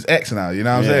 but that's his ex now. You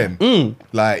know what I'm Yeah. saying?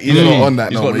 Like he's not on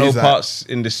that He's no got more. no He's like, parts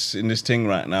in this thing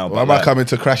right now. why But am I like, coming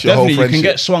to crash your whole definitely, friendship? you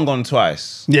can get swung on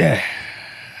twice. Yeah.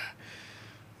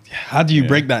 How do you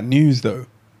break that news though?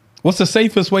 What's the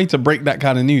safest way to break that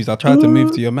kind of news? I tried to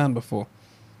move to your man before.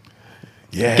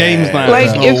 Yeah. Games night.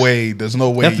 Like, There's no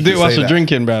way. You have to do it whilst you're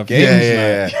drinking, bruv.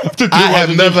 Yeah. I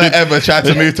have never ever tried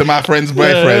to move to my friend's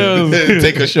boyfriend.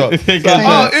 Take a shot. Take a Like,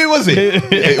 shot. who was it?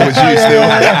 It was you still.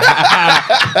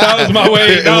 That was my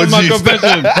way. That was my was you.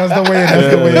 confession. That's the way in.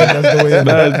 That's the way in.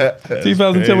 That's the way in.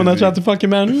 2010 when I tried to fuck your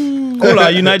man. Cool,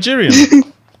 are you Nigerian?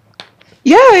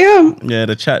 Yeah, I am. Yeah,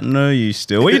 the chat know you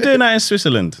still. What are you doing out in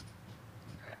Switzerland?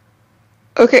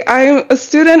 Okay, I'm a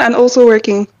student and also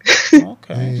working.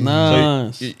 Okay.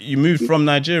 Nice. So you moved from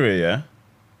Nigeria, yeah?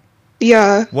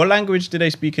 Yeah. What language do they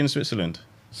speak in Switzerland?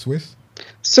 Swiss.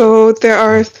 So there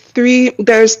are three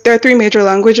major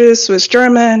languages: Swiss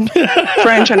German,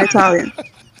 French, and Italian.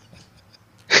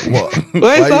 What? Why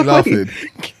Why is are you that laughing?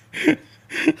 funny?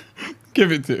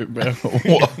 Give it to him, bro.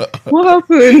 What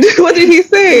happened? What did he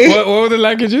say? What were the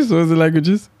languages? What was the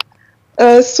languages?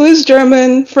 Swiss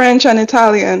German, French, and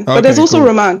Italian. But there's Okay, also cool.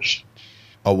 Romansh.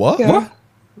 A what? Yeah.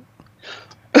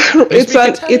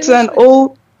 It's an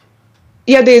old.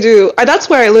 Yeah, they do. That's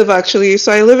where I live actually.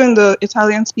 So I live in the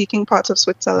Italian-speaking part of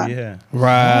Switzerland. Yeah.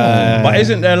 Right. But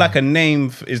isn't there like a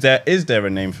name? Is there a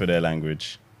name for their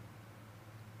language?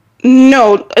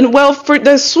 No, and well, for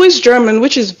the Swiss German,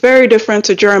 which is very different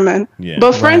to German, Yeah.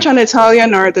 but French and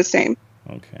Italian are the same.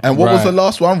 Okay. And what was the Right.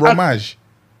 last one? Romage.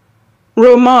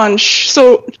 Romanche.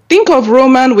 So think of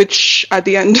Roman with sh at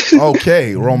the end.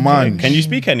 Okay, Romage. Can you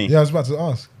speak any? Yeah, I was about to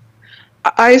ask.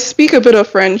 I speak a bit of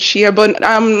French, yeah, but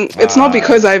it's not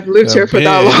because I've lived here for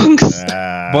that long.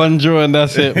 Bonjour and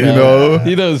that's it. Man. You know?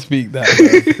 You don't speak that.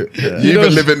 You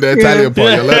even live in the Italian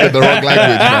part. You're learning the wrong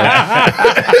language, man.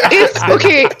 It's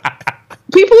okay.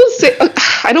 People say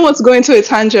I don't want to go into a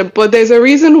tangent, but there's a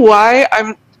reason why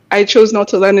I chose not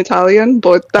to learn Italian,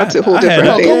 but that's a whole I heard different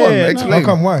that. thing. Go on, Yeah, explain. How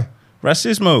come? Why?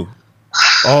 Racismo.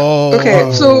 Oh.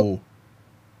 Okay, so-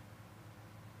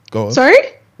 Go on. Sorry?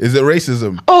 Is it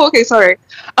racism? Oh, okay, sorry.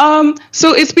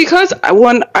 So it's because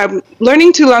I'm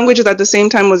learning two languages at the same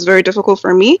time was very difficult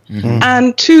for me,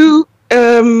 and two,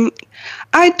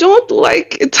 I don't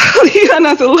like Italian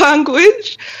as a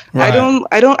language. Right.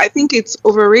 I think it's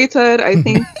overrated. I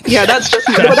think, yeah, that's just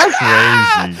me. But that's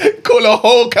Crazy. Call a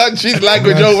whole country's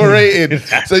language overrated.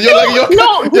 So your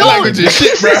no. language is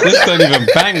shit, bro. This don't even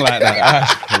bang like that.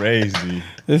 That's crazy.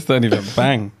 This don't even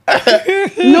bang.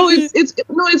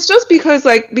 it's just because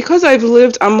I've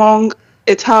lived among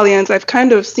Italians, I've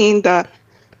kind of seen that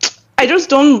I just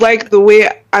don't like the way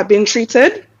I've been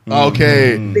treated.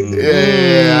 Okay.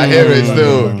 Yeah, I hear it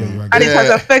still. And it has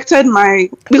affected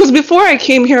because before I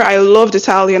came here, I loved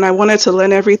Italian. I wanted to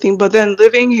learn everything. But then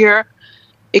living here,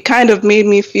 it kind of made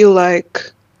me feel like,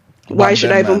 why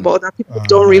should I even bother? People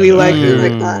don't really like me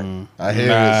like that. I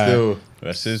hear it still.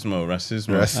 Racismo.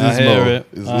 I hear it.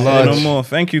 Is I hear Say large. no more.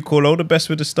 Thank you, Cole. All the best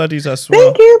with the studies as well.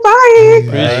 Thank you. Bye.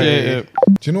 Appreciate it.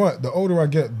 Do you know what? The older I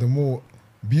get, the more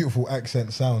beautiful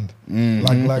accents sound.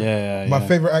 Like Yeah, my yeah.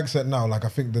 favorite accent now. Like I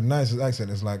think the nicest accent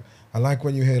is like I like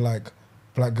when you hear like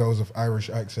black girls with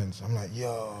Irish accents. I'm like,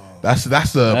 yo, That's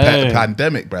a Hey.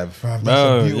 pandemic, bruv. bruv, that's a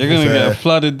Bro, beautiful you're gonna thing. get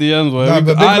flooded DMs, boy. Nah, We've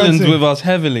but got big man islands thing. with us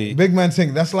heavily. Big man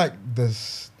thing. That's like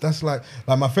this. That's like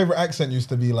my favorite accent used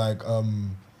to be like.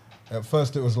 At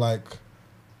first it was like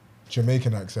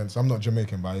Jamaican accents. I'm not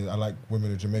Jamaican, but I like women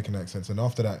with Jamaican accents. And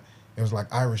after that, it was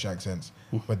like Irish accents.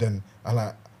 But then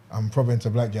I'm probably into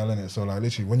black girl in it. So like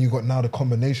literally, when you got now the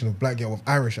combination of black girl with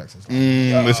Irish accents, like,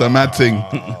 It's a mad thing.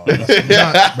 That's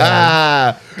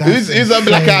Who's a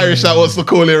black insane. Irish that wants to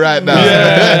call it right now?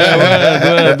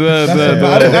 That's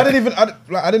it,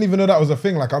 man. I didn't even know that was a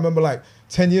thing. Like I remember like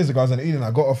 10 years ago, I was in Eden.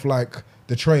 I got off like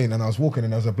the train and I was walking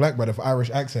and there was a black brother with Irish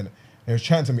accent. He was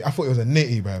chatting to me. I thought it was a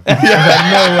nitty, bro. I was like,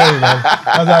 no way, man.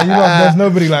 I was like, there's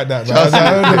nobody like that, bro. I was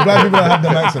like, only black people that have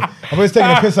them accent. I was taking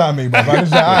a piss out of me, bro. I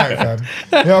was like, all right, fam.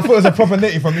 Yeah, I thought it was a proper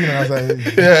nitty from Eden. I was like,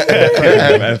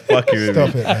 Yeah, man, fuck you with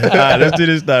Stop me. it, man. Alright, let's do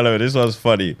this dialogue. This one's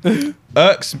funny.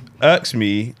 Irks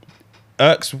me.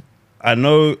 I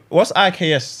know. What's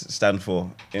IKS stand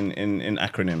for in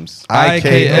acronyms?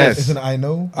 IKS. Isn't I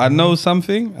know? I know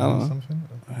something. I don't know. Something?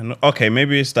 Okay,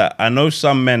 maybe it's that. I know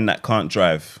some men that can't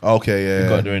drive. Okay, yeah. We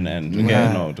got there in the end. We're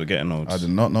getting old. We're getting old. I did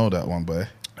not know that one, boy.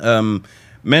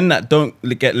 Men that don't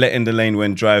get let in the lane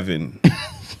when driving.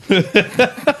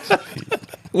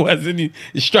 What, isn't he?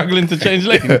 He's struggling to change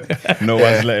lane. No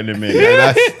one's letting him in.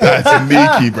 Yeah, that's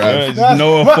sneaky, bro. There's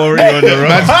no authority on the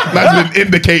road. Man's been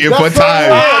indicating for That's so time.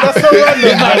 random. That's so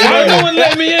random. Why no one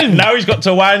let me in? Now he's got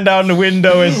to wind down the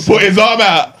window and Put his arm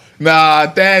out. Nah,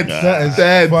 dead. That is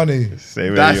dead. funny. say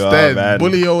where That's you are, dead. man.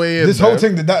 Bully your way in. This bro. whole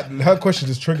thing, her question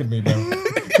just triggered me, bro.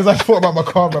 Because I thought about my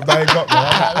car, bro. That ain't got me.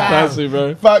 That's it,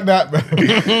 bro. Fuck that,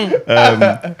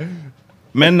 bro.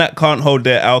 Men that can't hold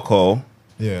their alcohol.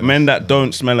 Yeah. Men that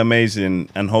don't smell amazing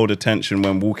and hold attention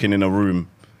when walking in a room.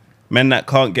 Men that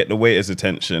can't get the waiter's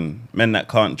attention. Men that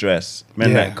can't dress.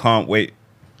 Men Yeah. that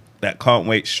can't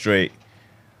wait straight.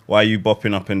 Why are you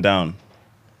bopping up and down?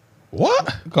 What?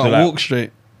 Can't So like- walk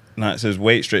straight. No, it says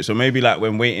wait straight. So maybe like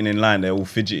when waiting in line, they're all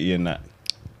fidgety and that.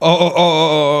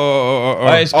 Oh.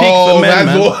 It's peak for men,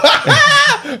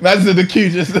 man. Man's in the queue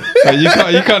just.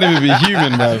 You can't even be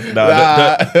human, man. No,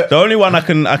 the only one I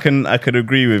could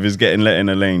agree with is getting let in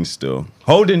a lane still.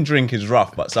 Holding drink is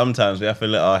rough, but sometimes we have to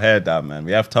let our hair down, man.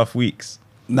 We have tough weeks.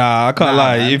 Nah, I can't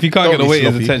lie. man. If you can't Don't get the be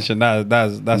waiter's sloppy. attention,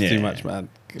 that's Yeah. too much, man.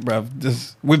 Bruv,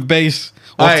 just with bass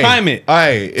or Aye, time it. Aye,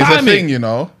 it's Time a thing, it. you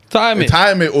know. Time it.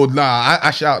 Time it or nah.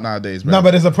 I shout nowadays, bro. No,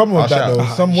 but there's a problem with I'll that shout.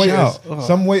 though. Some waiters, shout.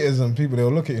 some waiters and people,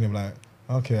 they'll look at you and be like,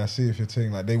 okay, I see if you're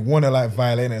thing. Like they want to like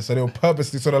violate it, so they'll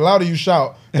purposely. So the louder you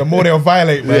shout, the more they'll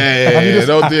violate, man. Yeah, And you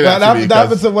don't do that to me, That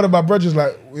happened 'cause- to one of my brothers.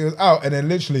 Like we was out, and then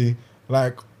literally,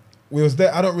 like we was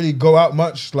there. I don't really go out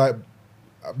much, like,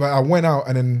 but I went out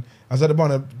and then I was at the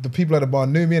bar. And the people at the bar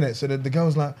knew me in it, so the girl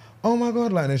was like, "Oh my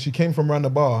god!" Like, and then she came from around the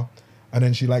bar, and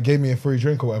then she like gave me a free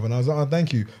drink or whatever, and I was like, "Oh,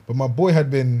 thank you." But my boy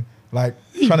had been like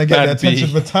trying to get their attention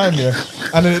for time, yeah.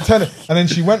 And then and then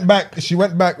she went back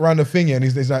around the thing, yeah, and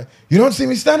he's like, "You don't see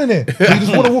me standing here. You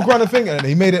just want to walk around the thing." And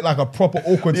he made it like a proper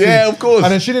awkward thing. Yeah, of course.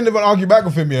 And then she didn't even argue back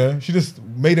with him, yeah. She just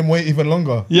made him wait even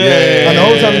longer. Yeah. And the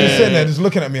whole time he was just sitting there, just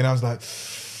looking at me, and I was like,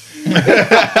 and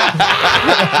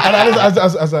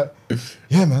I was like,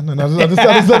 yeah, man. And I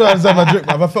just had my drink.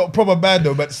 I felt proper bad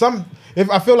though. But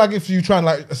I feel like if you try and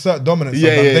like assert dominance,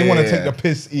 they want to take the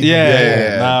piss.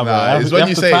 Even. Nah, it's when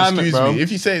you say excuse me.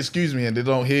 If you say excuse me and they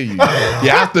don't hear you, you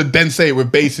have to then say it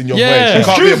with bass in your voice. You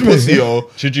can't be a pussy, yo.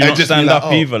 Should you not stand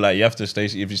up either? Like you have to stay.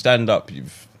 If you stand up,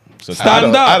 you've. So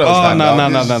stand up. I don't stand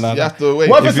up. No. You have to wait.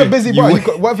 What if it's a busy bar?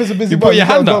 What if it's a busy bar? Put your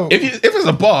hand up. If it's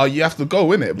a bar, you have to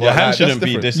go in it. Your hand shouldn't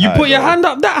be this high. You put your hand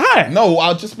up that high? No,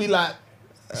 I'll just be like.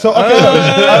 So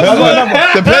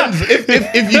okay, depends.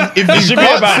 If you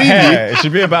can't see me, it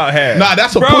should be about hair. nah,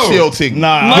 that's a pussy old thing.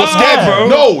 Nah. You're scared, bro.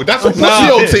 No, that's a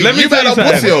pussy old thing. Let me You tell better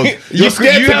you pussy old. something. You're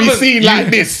scared to be haven't- seen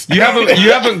like this. You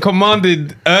haven't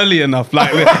commanded early enough.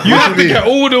 Like you have to get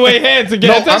all the way here to get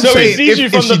No, I'm attention. saying sees you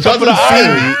if from she the top of doesn't the see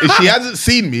eye. me, if she hasn't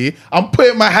seen me, I'm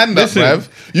putting my hand up, Listen. bruv.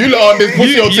 You lot on this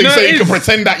pussy old you thing know so it you can is.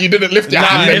 pretend that you didn't lift your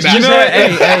hand. It's and just that.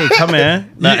 hey, come here.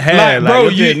 That hair, bro,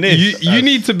 like, you're doing this. you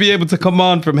need to be able to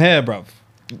command from here, bruv.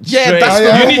 Yeah, Straight. that's Oh, the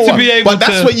yeah. You normal need to one. be able But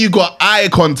that's to- when you got eye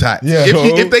contact. Yeah.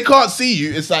 If they can't see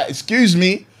you, it's like, excuse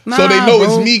me. So they know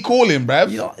it's me calling, bruv.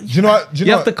 do you know what?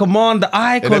 You have to command the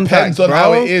eye contact. depends on bro.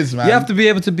 how it is, man. You have to be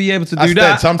able to I do said,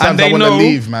 that. sometimes and they I wanna know,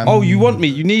 leave, man. Oh, you want me?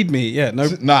 You need me? Yeah, no.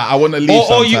 Nah, I want to leave Or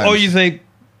sometimes. you say,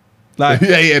 like,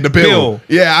 yeah, the bill. Bill.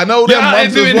 Yeah, I know them Yeah, ones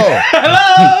as doing- well.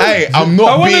 hello. Hey, I'm I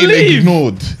not wanna being leave.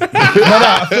 ignored.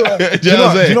 I feel like, do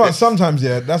you know what? Sometimes,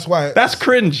 yeah, that's why. That's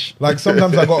cringe. Like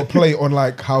sometimes I got to play on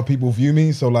like how people view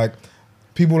me. So like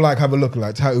people like have a look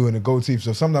like tattoo and a gold teeth.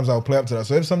 So sometimes I'll play up to that.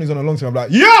 So if somebody's on a long term, I'm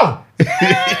like, yo.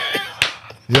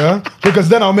 Yeah, because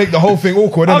then I'll make the whole thing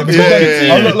awkward, innit? Because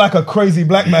then I'll look like a crazy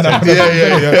black man.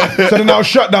 So then I'll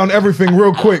shut down everything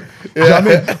real quick. Do you know what I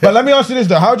mean? But let me ask you this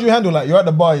though: how do you handle like you're at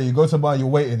the bar, you go to the bar, you're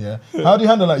waiting, yeah? How do you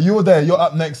handle like you're there, you're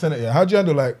up next, innit? Yeah. How do you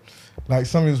handle like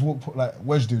somebody just walk like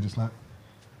wedge dude, just like.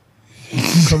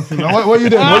 Like, what are you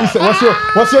doing? What you say?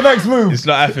 What's your next move? It's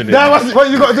not happening. Nah, what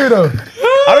you got to do though?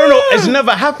 I don't know. It's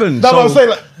never happened. That's so, what I'm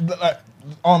saying. Like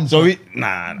arms. So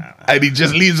nah. And he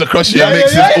just leans across you and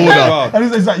makes his order.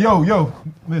 And he's like, yo,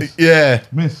 miss, Yeah,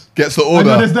 miss. gets the And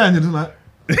you're order. just there and you're just like.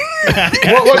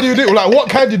 what do you do? Like, what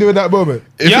can you do in that moment?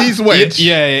 If he's wedged,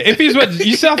 Yeah. If he's wedged,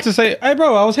 you still have to say, hey,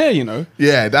 bro, I was here, you know.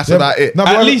 yeah, that's about it. No,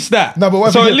 but At what- least that. No, but what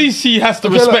if so you at get- least he has to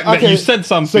Okay, respect like, that okay, you said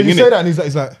something. So you innit? say that and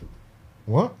he's like,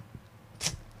 what?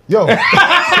 Yo.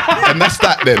 And that's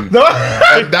that then. No.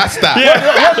 And that's that.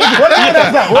 What do you mean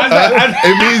that's that? What's that?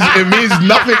 It means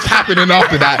nothing's happening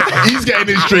after that. He's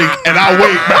getting his drink and I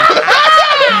wait.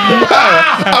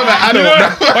 I'm like, I don't know.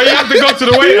 Or you have to go to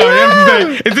the waiter. You have to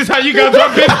say, is this how you guys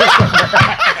drop in?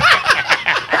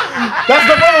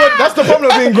 That's the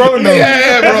problem of being grown though.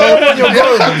 Yeah, bro. You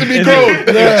have to be grown.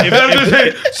 You have to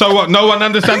say, so what? No one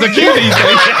understands the cue these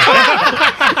days.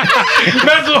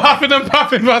 Man's all huffing and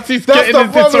puffing, but he's That's getting the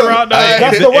his tits problem. around.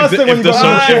 That's the worst thing when you the go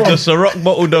out Ciroc- the the show. Ciroc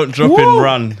bottle don't drop Woo. in,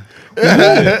 run.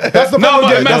 That's the No,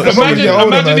 problem. but That's the problem when you get older,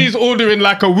 imagine man. he's ordering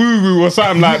like a woo-woo or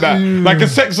something like that. Like a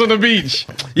sex on the beach.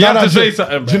 You have to do- say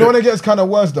something. Do you know when it gets kind of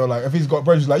worse though? Like if he's got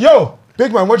bread, he's like, yo,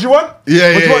 big man, what you want?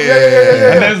 Yeah, What you yeah, want?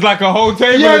 yeah. And there's like a whole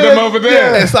table Yeah, of them yeah, over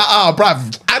there. yeah. It's like,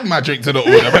 bruv, add my drink to the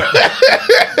order.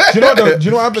 Do you know what? Though, do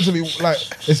you know what happened to me? Like,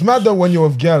 it's mad though when you're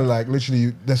with girl. Like,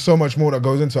 literally, there's so much more that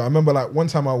goes into it. I remember like one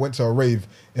time I went to a rave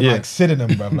in like Sydenham,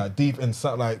 bruv, like deep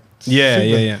inside, like.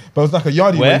 Yeah. But it was like a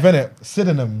yardie Where? rave, innit?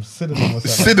 Sydenham or something.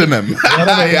 Synonym.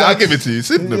 Yeah, I'll give it to you.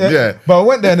 Synonym, yeah. But I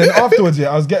went there and then afterwards,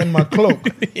 I was getting my cloak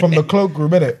from the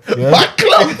cloakroom, innit? Yeah. My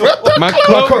cloak. My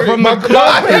cloak from the cloak.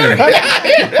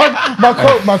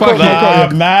 My coat, yeah.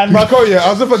 Man. My coat, yeah. I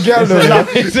was with a girl though.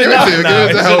 Give it to you.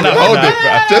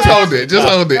 Hold it. Just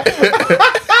hold it.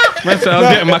 Man said, I was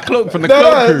getting my cloak from the No,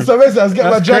 cloak crew. so basically, I was getting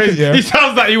my jacket, Crazy. yeah. He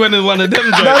sounds like he went in one of them.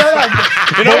 No.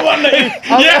 You know what? Yeah.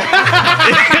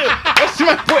 What's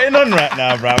my putting on right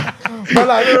now, bruv? But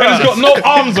like, And it's got no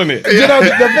arms on it. you know,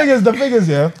 the thing is,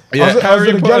 yeah. I was Harry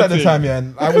with a girl at the Potter. time, yeah,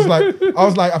 and I think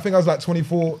I was like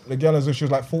 24. The girl she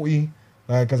was like 40,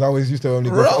 because I always used to only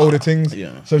go for older things.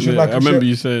 Yeah. So she was like, I remember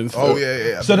you saying. Oh,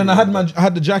 yeah. So then I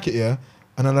had the jacket, yeah,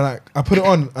 and then I put it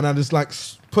on, and I just like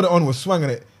put it on with swung in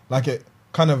it, like it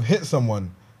kind of hit someone,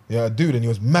 yeah, a dude, and he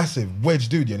was massive, wedge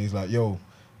dude, yeah, and he's like, yo,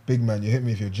 big man, you hit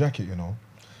me with your jacket, you know.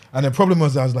 And the problem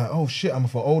was I was like, oh shit, I'm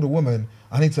for older woman.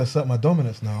 I need to assert my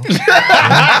dominance now.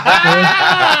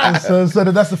 so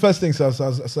that's the first thing. So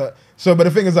but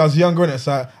the thing is, I was younger in it,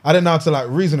 so I didn't know how to like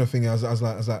reason a thing. I was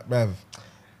like, Rev,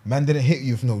 man didn't hit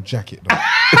you with no jacket though.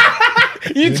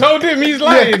 You told him he's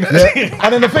lying. Yeah.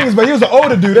 And then the thing is, but he was an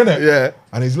older dude, innit? Yeah.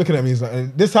 And he's looking at me, he's like,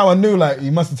 and this is how I knew like he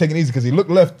must have taken it easy, because he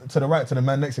looked left to the right to the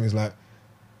man next to him. He's like,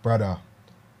 brother,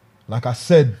 like I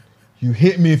said, you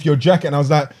hit me with your jacket. And I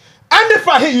was like, and if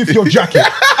I hit you with your jacket?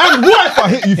 And what if I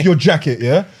hit you with your jacket,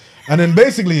 yeah? And then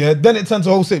basically, yeah, then it turned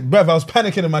to a whole shit. Bruv, I was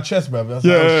panicking in my chest, bruv. I was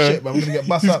like, oh shit, bruv, I'm gonna get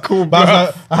bust up. Cool, but I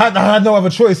was like, I had no other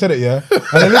choice, said it, yeah? And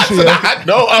then literally, I had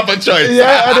no other choice.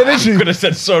 yeah, and then literally. Could have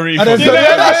said sorry. And then, so, I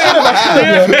should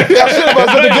have, I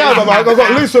was at the guy, bruv. I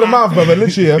got loose with the mouth, bruv, and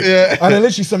literally, yeah. And then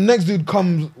literally, some next dude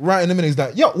comes right in the minute, he's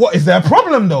like, yo, what, is there a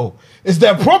problem though? Is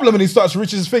there a problem? And he starts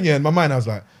reaching his finger, in my mind, I was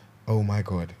like, oh my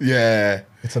God. Yeah.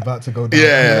 It's about to go down.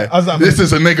 Yeah. I was like, this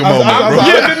is a nigga moment, bro. I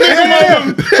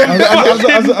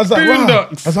was like, wow. I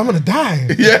was like, I'm gonna die.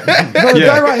 Yeah. I'm gonna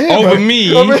die right here, Over bro. me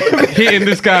hitting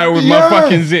this guy with my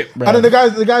fucking zip, bro. And then the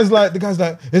guy's like,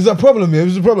 is there a problem here?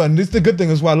 There's a problem. And this is the good thing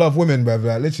is why I love women, bro.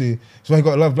 Like, literally, that's why you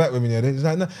gotta love black women. Yeah, he's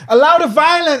like, no, allow the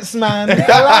violence, man.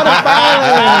 Allow the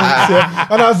violence. Yeah.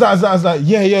 And I was like,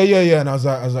 yeah. And I was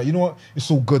like, you know what? It's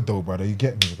all good though, brother. You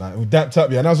get me? Like, we dapped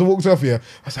up, yeah. And as I walked off here,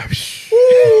 I was like,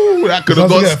 Ooh, that could have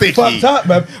got sticky. Fucked up,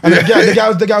 man. And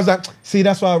the guy was like, see,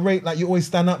 that's why I rate, like, you always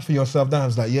stand up for yourself. Then I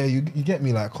was like, yeah, you get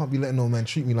me. Like, I can't be letting no man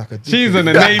treat me like a dick. She's an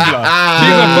enabler.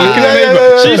 She's a fucking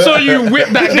enabler. She saw you whip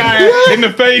that guy in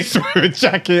the face with a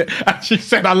jacket, and she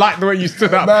said, I like the way you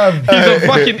stood up. Man. He's a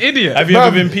fucking idiot. Have you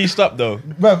ever been pieced up though?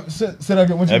 Bruv, say that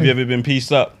again. What do you Have mean? you ever been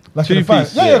pieced up? Like in a fight?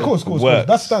 Two-piece, Yeah, of course. Works.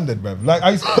 That's standard, bruv. Like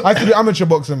I used to do amateur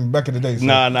boxing back in the day. So.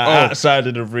 Nah, outside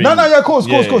of the ring. No, yeah, of course.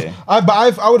 Yeah.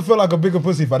 I would feel like a bigger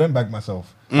pussy if I didn't back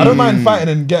myself. I don't mind fighting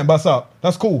and getting bust up.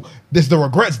 That's cool. This the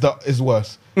regrets that is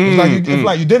worse. It's like if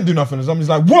like you didn't do nothing and somebody's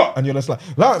like, what? And you're just like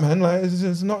man, like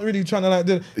it's not really trying to like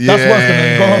do. That's worse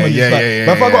than go home and just like.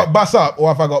 But if I got bust up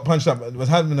or if I got punched up, it was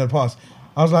happening in the past.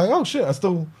 I was like, oh shit, I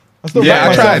still Yeah,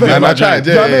 I tried, man. I tried.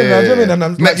 Do you know what I mean? And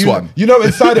I'm Next one. You know,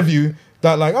 inside of you.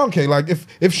 That like, okay, like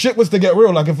if shit was to get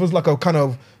real, like if it was like a kind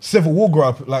of civil war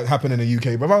grab like happening in the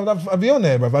UK, bro, I'd be on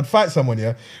there, bro. I'd fight someone,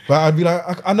 yeah. But I'd be like,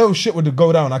 I know shit would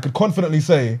go down. I could confidently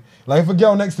say, like if a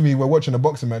girl next to me were watching a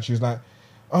boxing match, she's like,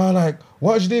 oh, like,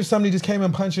 what would you do if somebody just came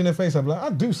and punched you in the face? I'd be like,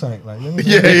 I'd do something. Like, yeah.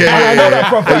 I know that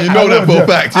for a fact. You know that for a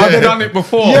fact. I've done it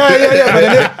before.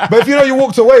 Yeah. But if you know you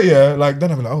walked away, yeah, like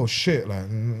then I'd be like, oh shit, like,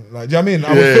 do you know what I mean?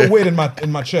 I would feel weird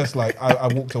in my chest, like I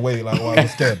walked away, like, I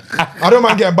was scared. I don't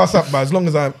mind getting bust up, but as long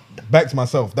as I backed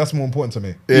myself, that's more important to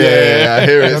me. Yeah, I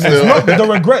hear it. It's not the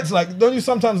regrets. Like, don't you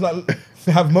sometimes like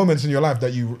have moments in your life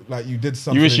that you did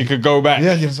something? You wish you could go back.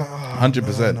 Yeah, you're just like, oh,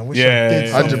 100%. man, I wish I did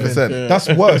something. 100%. That's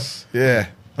worse. Yeah.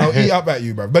 I'll eat up at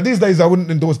you, bro. But these days, I wouldn't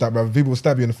endorse that, bro. People will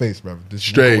stab you in the face, bro. Just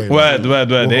Straight. walk away, bro. Word.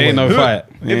 There ain't no fight.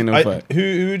 There ain't no fight.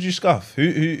 Who would you scuff? Who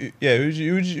would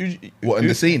you What, in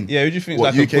the scene? Yeah, who do you think is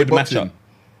What, like UK a good boxing?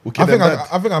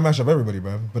 matchup? I think I mash up everybody,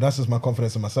 bro. But that's just my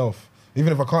confidence in myself.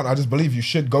 Even if I can't, I just believe you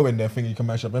should go in there thinking you can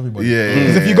mash up everybody. Yeah.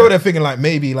 Because if you go there thinking like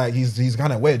maybe like he's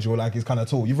kind of wedge or like he's kind of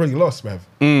tall, you've already lost, bruv.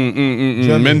 Do you know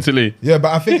what I mean? Mentally. Yeah, but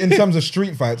I think in terms of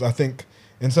street fights, I think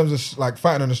in terms of like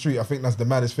fighting on the street, I think that's the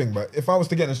maddest thing. But if I was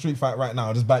to get in a street fight right now,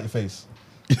 I'll just bite your face.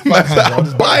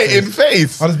 Bite in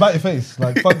face. I'll just bite your face.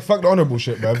 Like fuck the honourable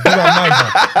shit, bro. Do that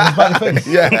I'll just bite your face.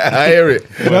 Yeah, I hear it.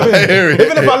 You know what I mean? I hear it.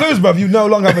 Even if I lose, bruv, you no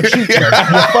longer have a cheek, bruv.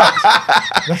 You're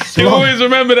fucked. That's You long. always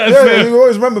remember that. Yeah, you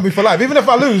always remember me for life. Even if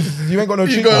I lose, you ain't got no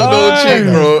cheek. You got no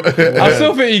cheek, bro. I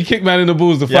still think he kicked man in the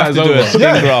balls. The You have fight is to do a over. sting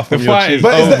Yeah. graft The from your fight cheek. is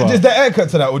But over. is there etiquette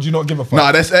to that, or do you not give a fuck?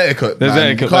 Nah, that's etiquette. There's man.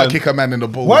 etiquette, You can't man. kick a man in the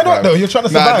balls. Why not bro. though? You're trying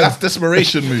to Nah, survive. that's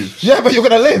desperation move. Yeah, but you're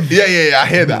gonna live. Yeah. I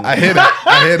hear that. I hear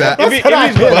that.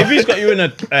 If he's got you in a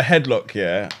headlock,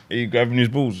 yeah, are you grabbing his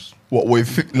balls? What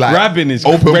with like Grabbing is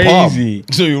open crazy.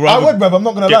 So you I rather would, bruv. I'm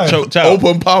not gonna lie. get choked out?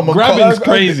 open palm and Grabbing cock. is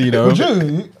crazy, though. Would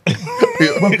you?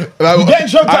 Like, Getting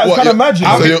choked out is what, kind of your- magic.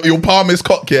 So your palm is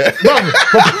cock, yeah.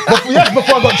 Yes,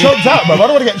 before I got choked out, bruv. I don't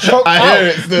want to get choked out. I hear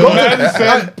it still.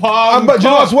 But do you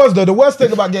know what's worse though? The worst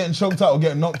thing about getting choked out or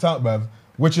getting knocked out, bruv,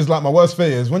 which is like my worst fear,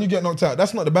 is when you get knocked out.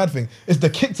 That's not the bad thing. It's the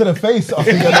kick to the face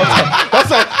after you get knocked out.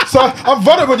 That's like, so I'm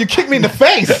vulnerable when you kick me in the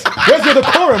face. Where's your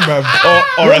decorum, bruv?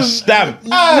 Or a stamp?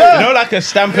 Yeah. You know, like a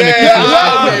stamp in a kick.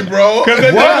 Yeah, bro. Because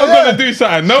they're never going to do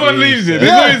something. No one leaves it.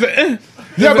 There's Yeah. always a,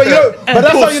 Yeah, but you know, but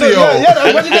that's how you know. Pussy,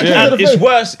 Yeah, when you get kicked to And the it's face.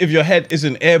 worse if your head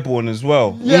isn't airborne as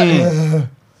well. Yeah.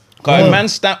 Man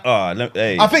stamp.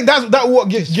 Hey. I think that what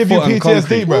give you Foot and concrete.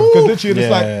 PTSD, bro. Because literally,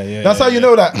 it's like Yeah, that's how you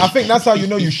know that. I think that's how you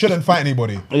know you shouldn't fight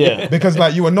anybody. Yeah. Because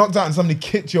like you were knocked out and somebody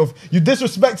kicked you off. You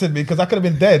disrespected me because I could have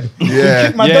been dead. Yeah. You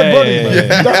kicked my Yeah, dead body, yeah, man.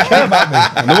 yeah. You don't care about me.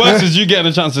 And the worst is you getting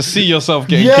a chance to see yourself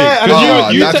getting Yeah, kicked. and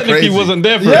Because you that's technically crazy. wasn't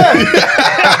there for it.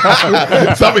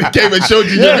 Yeah. Somebody came and showed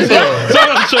you.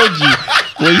 Someone showed you.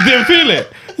 Well, you didn't feel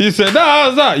it. You said, "No,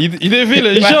 how's that? You didn't feel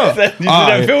it? You sure?" said you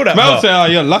didn't feel that Mel part. said, "Oh,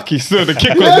 you're lucky. Still, the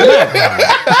kick was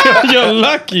there. You're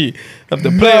lucky. Have to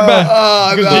play it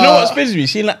back." You know what spins me?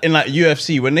 See, in like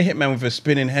UFC, when they hit man with a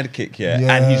spinning head kick,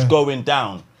 and he's going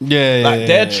down. Yeah,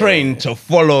 They're trained to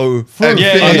follow. And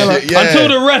Yeah, finish yeah. it, yeah. Until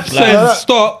the ref says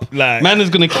stop, man is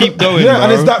gonna keep going. Yeah, bro.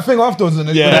 and it's that thing afterwards, and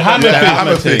it's Yeah, the hammer the thing.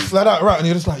 hammer thing. It's like that, right? And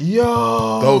you're just like,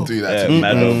 yo. Don't do that Yeah, to me.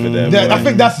 man over there. Yeah, bro. I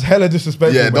think that's hella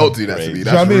disrespectful. Yeah, bro. don't do that to me. Do you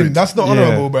That's know what I mean? rude. That's not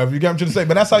honorable, bro. You get what I'm trying to say?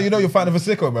 But that's how you know you're fighting with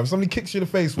a sicko, bro. If somebody kicks you in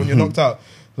the face when you're knocked out,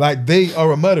 like they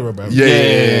are a murderer, bro. Yeah. Do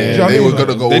you know what I They mean? were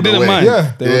gonna go They all the didn't way. mind.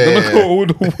 Yeah. They were gonna go all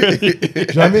the way. Do you know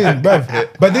what I mean, bruv?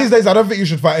 But these days, I don't think you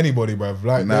should fight anybody, bruv.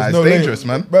 Like, Nah, there's it's no dangerous,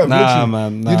 man. Bruv, Nah, literally.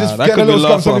 man, nah. You just That get a could be little the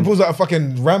scum. last Somebody one. pulls out a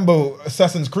fucking Rambo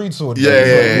Assassin's Creed sword. Yeah,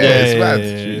 bruv. it's mad.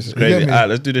 It's You crazy. get me? Alright,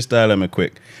 let's do this dilemma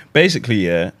quick. Basically,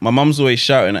 yeah, my mum's always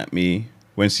shouting at me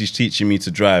when she's teaching me to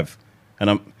drive, and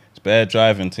it's bad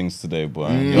driving things today, boy.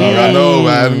 I know,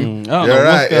 man. I don't know You're what's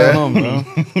right, going yeah. on,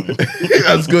 bro.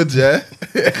 That's good, yeah.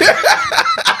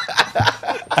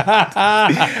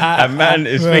 A man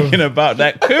is thinking about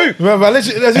that coupe. Bruv, I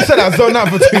literally, as you said, I zoned out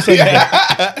for 2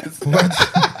 seconds. What?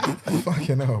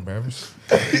 Fucking hell, bruv.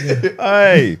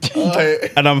 Hey,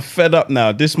 and I'm fed up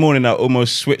now. This morning I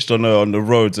almost switched on the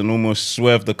roads and almost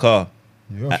swerved the car.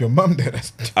 You're off your mum there.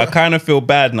 That's I kind of feel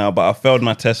bad now, but I failed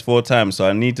my test 4 times, so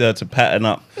I need her to pattern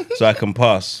up so I can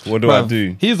pass. What do I Bruv,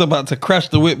 do? He's about to crash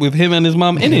the whip with him and his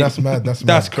mum in it. That's mad. That's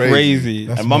That's mad. crazy.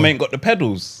 That's And mum mad. ain't got the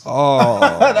pedals. Oh,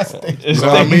 That's It's You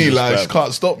know what I mean? dangerous, Like, bruv. she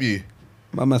can't stop you.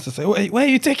 my man has to say, "Wait, where are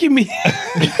you taking me?"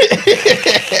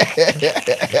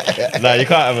 Nah, you can't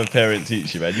have a parent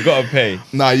teach you, man. You gotta pay.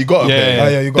 Nah, you gotta pay. Oh,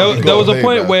 yeah, you got- there was a pay,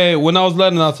 point man. where when I was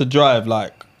learning how to drive,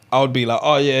 like I would be like,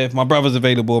 "Oh yeah, if my brother's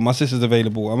available, my sister's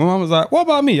available," and my mum was like, "What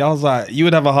about me?" I was like, "You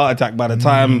would have a heart attack by the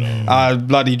time I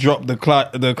bloody dropped the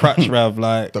crutch, Rev,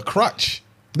 like The crutch.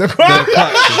 The crutch.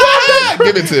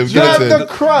 Give it to him. Give it Drive to the him.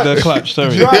 crutch. the clutch."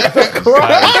 Sorry, Drive the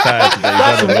crutch.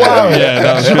 That's wild. yeah,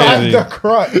 that was Drive crazy. the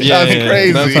crutch. Yeah, That's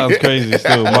crazy. That sounds crazy.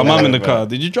 Still, my mum in the car.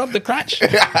 Did you drop the crutch?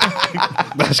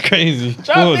 That's crazy.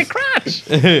 Drop the crutch.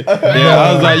 Yeah,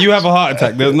 I was like, "You have a heart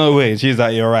attack." There's no way. She's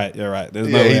like, "You're right. You're right. There's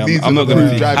no Yeah, he way. needs I'm not a gonna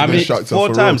approved teach." driving How many? instructor 4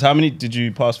 for times. real. How many did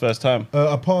you pass first time?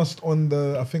 I passed on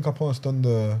the. I think I passed on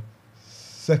the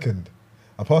second.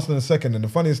 I passed on the second, and the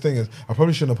funniest thing is, I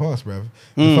probably shouldn't have passed, bruv.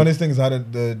 The funniest thing is, I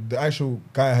had the actual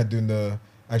guy I had doing the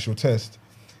actual test.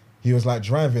 He was like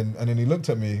driving, and then he looked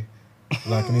at me,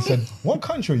 like, and he said, "What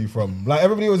country are you from?" Like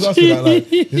everybody was asking that, like,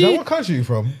 he's like, "What country are you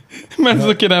from?" Man's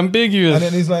looking ambiguous. And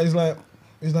then he's like,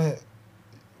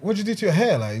 "What'd you do to your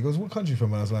hair?" Like, he goes, "What country you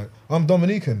from?" And I was like, "I'm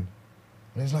Dominican."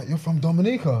 And he's like, "You're from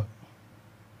Dominica?"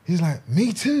 He's like,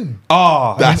 "Me too."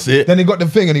 Oh, That's it. Then he got the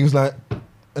thing, and he was like,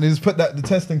 and he just put the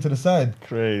testing to the side.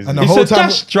 Crazy. And the he whole said, time,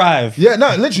 "Just drive. yeah,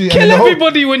 no, literally, and Kill then the whole-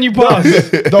 everybody when you pass."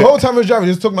 the whole time he was driving, he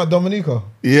was talking about Dominica.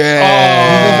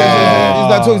 Yeah. He's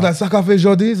like talking, he's like, Sakafe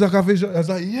Jordi, Sakafe Jordi. I was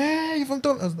like, yeah, you from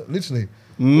Dominica? I was like, literally.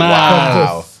 Man.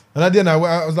 Wow. And at the end, I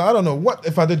was like, I don't know what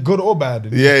if I did good or bad.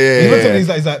 Yeah. He looked at me,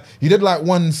 he's like, you did like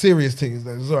one serious thing. He's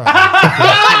like, it's all right.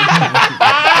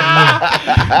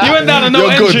 You went down a no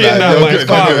You're good, entry man. in that You're one. good, It's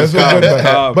calm. you're good. It's all good, man.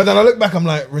 Calm. But then I look back, I'm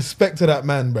like, respect to that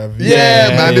man, bruv. Yeah,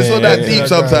 man. It's not that yeah, deep yeah.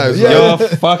 sometimes. Yeah. man. You're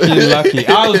fucking lucky.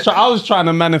 I was trying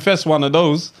to manifest one of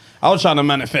those. I was trying to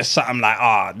manifest something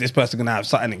like, this person's gonna have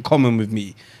something in common with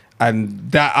me.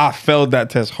 And that I failed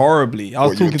that test horribly. I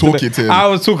was What, you were talking to him? I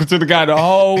was talking to the guy the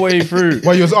whole way through.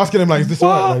 Well, you was asking him like, is this all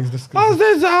right? Like, is this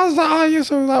I was like, oh, yeah,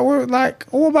 so like,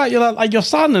 what about your like your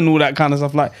son and all that kind of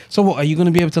stuff? Like, so what are you gonna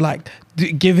be able to like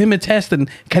give him a test and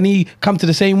can he come to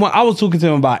the same one? I was talking to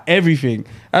him about everything,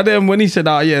 and then when he said,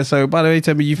 "Oh yeah, so by the way,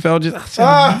 tell me you failed," I said,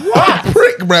 Ah,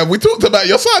 prick, bruv. We talked about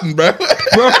your son, bruv.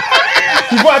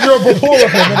 You got your rapport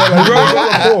with him, innit? Like,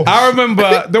 rapport. I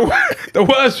remember the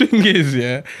worst thing is,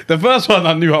 yeah, the first one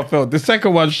I knew I failed. The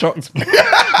second one shocked me.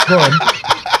 Go on.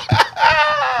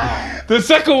 The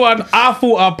second one, I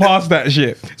thought I passed that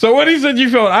shit. So when he said you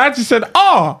failed, I actually said,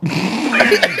 "Oh."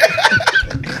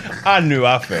 I knew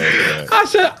I failed. Yeah. I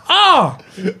said, "Oh."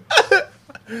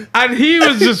 And he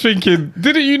was just thinking,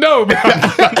 "Didn't you know?" Nah.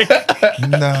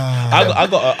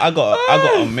 I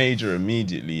got a major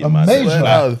immediately. In my major?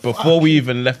 like, before we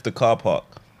even left the car park.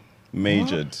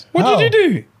 Majored. What How? did you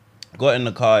do? got in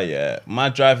the car, yeah. My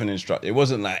driving instructor, it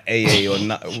wasn't like AA or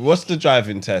not. What's the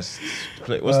driving test?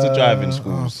 What's the driving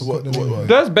schools?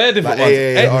 There's bare different Like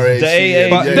ones. The AA.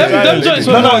 But yeah, them driving joints schools.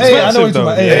 were more I know expensive what you're though.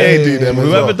 talking Yeah, about. they do them as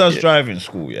Whoever well. does driving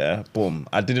school, yeah, boom.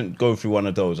 I didn't go through one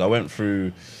of those. I went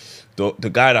through the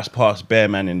guy that's passed Bear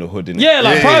Man in the Hood. Innit? Yeah,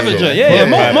 like Yeah, private yeah, jet. yeah. Yeah, Yeah, yeah.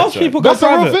 private Most jet. people go That's a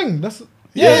real private. thing. That's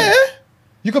Yeah.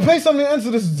 you can pay something to enter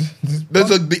this.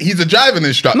 He's a driving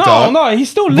instructor. No, he's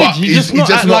still But lit. He's just not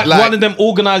at like one of them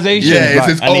organizations. Yeah, it's like,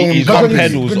 his and own he's But got when you-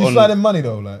 pedals when you on. slide in money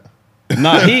though, like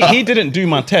Nah, he didn't do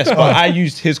my test, but I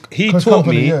used his. He His taught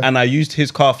company, me, yeah. and I used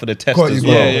his car for the test Got you, as got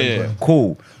well. you, yeah.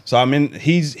 Cool. So I mean,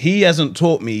 he hasn't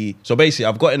taught me. So basically,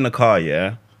 I've got in the car.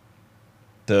 Yeah.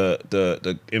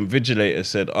 The invigilator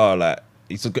said, "Oh, like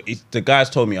the guy's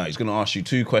told me he's gonna ask you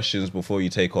 2 questions before you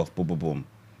take off." Boom, boom, boom.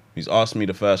 He's asked me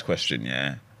the first question.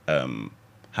 Yeah.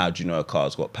 How do you know a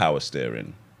car's got power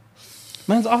steering?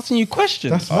 Man's asking you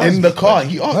questions. That's mad. In the car,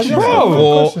 he asked you. Bro.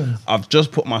 Or questions. I've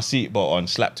just put my seatbelt on,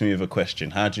 slapped me with a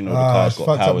question. How do you know the Ah, car's it's got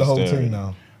fucked up power the whole steering? thing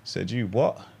now. Said you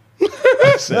what?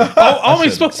 I said, Are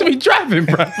we supposed to be driving,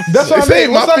 bro? That's what This I mean.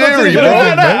 ain't What's my that got to theory, do bro. with No,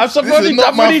 anything, no, man? I've This is already, not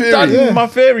I've my already theory. done Yeah. my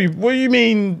theory. What do you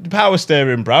mean power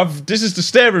steering, bruv? This is the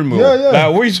steering wheel. Yeah, yeah.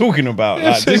 Like, what are you talking about?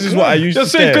 Like, this is what I used to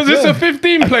Just saying, steer. because it's a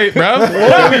 15 plate, bro. What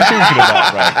are we talking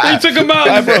about, bruv? He took him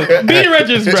out, bro. B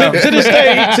regis, bro. To this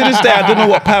day, I don't know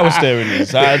what power steering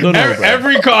is. I don't know, bro.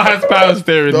 Every car has power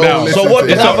steering Don't now. listen So what to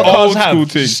did him. other It's an cars old have? school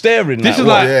thing. Steering. This is what?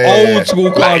 like Yeah. old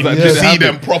school cars that You didn't see have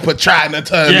them it. proper trying to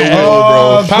turn the Yeah. wheel,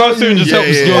 Oh, bro. Power steering just Yeah,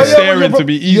 helps yeah, your yeah. steering to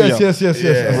be easier.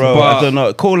 Yes. Bro, But- I don't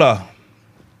know. Caller,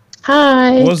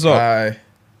 Hi, what's up? Aye.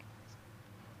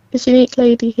 it's Unique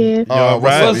Lady here. Oh, what's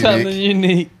right. up, What's happening, Unique?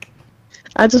 unique?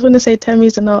 I just want to say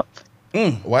Temmie's an up.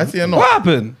 Why is he a What not?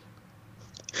 happened?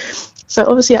 So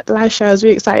obviously at the live show, I was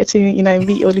really excited to,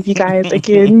 meet all of you guys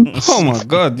again. Oh my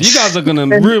god, you guys are gonna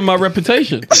ruin my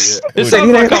reputation. It So,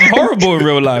 sounds like I'm horrible in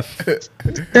real life.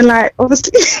 Then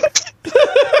obviously,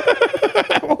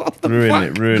 Ruin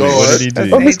it. Go What on. did he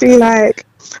do? obviously I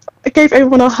gave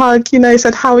everyone a hug,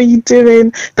 said, how are you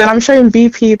doing? Then I'm showing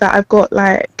BP that I've got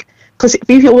because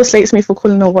BP always slates me for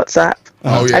calling on WhatsApp.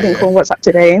 Oh, yeah, I didn't yeah. call WhatsApp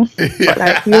today,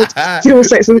 but he always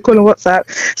slates me for calling WhatsApp.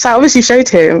 So I obviously showed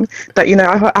him that,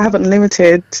 I have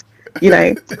unlimited,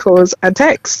 calls and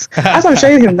texts. As I'm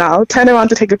showing him now, turn around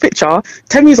to take a picture,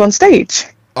 Temmie's on stage.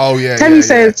 Oh, yeah. Temmie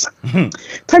yeah.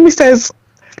 Temmie says,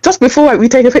 just before we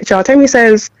take a picture, Temmie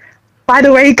says, by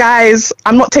the way, guys,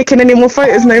 I'm not taking any more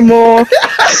photos no more. He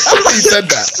said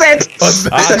that.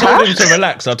 I told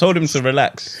him to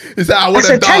relax. He said, I want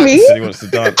to said, dance. Temmie? He said he wants to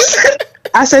dance.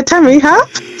 I said, Temmie, huh?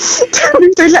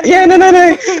 Temmie said, yeah, no.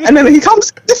 And then he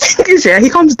comes, the thing is, he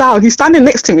comes down, he's standing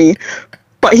next to me,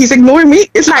 but he's ignoring me.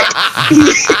 It's like,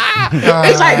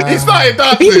 it's like, He started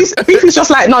dancing. BP's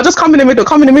just like, no, just come in the middle.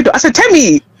 I said,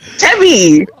 Temmie.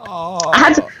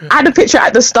 I had a picture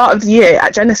at the start of the year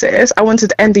at Genesis. I wanted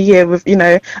to end the year with,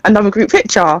 another group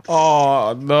picture.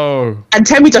 Oh no. And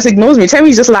Temmie just ignores me.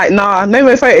 Temmie's just like, nah, no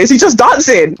more photos. He's just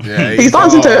dancing. Yeah, he's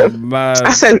dancing Oh to. man.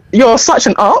 I said, you're such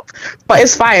an up, but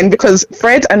it's fine because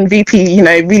Fred and VP,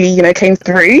 really, came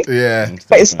through. Yeah.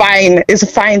 But it's fine. It's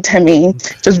fine, Temmie.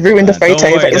 Just ruined the Don't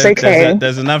photo, worry, but it's there's okay.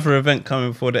 there's another event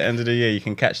coming before the end of the year. You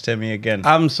can catch Temmie again.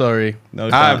 I'm sorry. No I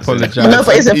dancing. apologize. No,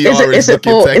 but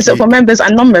is it for members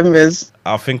and non-members?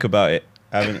 I'll think about it.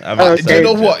 I haven't Okay. Do you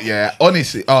know what? Yeah,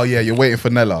 honestly. Oh, yeah, you're waiting for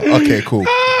Nella. Okay, cool.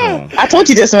 I told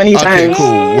you this many Okay, times.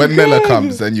 cool. When Nella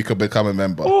comes, then you can become a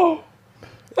member.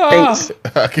 Thanks.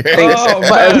 Okay. Thanks. Oh,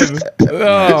 But,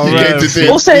 Oh You man. get to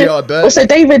do also, PR dirty. also,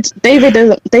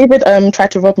 David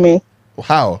tried to rob me.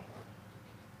 How?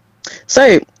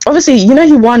 So obviously, he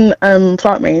won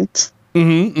Plantmate.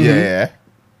 Yeah.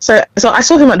 So I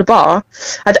saw him at the bar.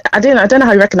 I don't know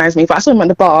how he recognized me, but I saw him at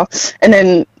the bar, and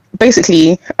then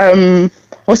basically,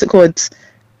 what's it called?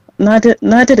 No, I didn't,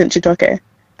 Chidoke.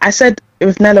 I said it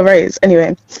with Nella Rose.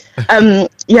 Anyway,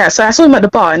 yeah. So I saw him at the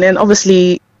bar, and then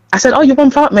obviously I said, "Oh, you won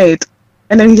Plantmate."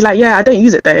 And then he's like, yeah, I don't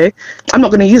use it though. I'm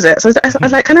not going to use it. So I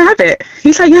was like, can I have it?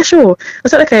 He's like, yeah, sure. I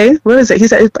said, okay, where is it? He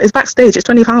said, it's backstage. It's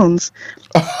 £20.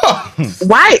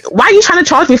 Why are you trying to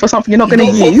charge me for something you're not going to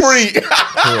use? For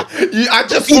free. I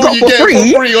just You saw got you for get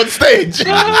free? for free on stage.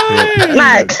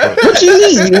 Like, what do you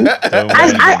mean?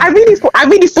 I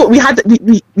really thought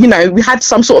we had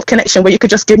some sort of connection where you could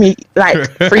just give me like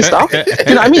free stuff.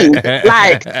 You know what I mean?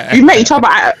 Like, we met each other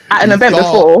at an event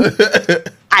before.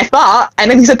 I thought,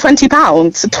 and then he said £20.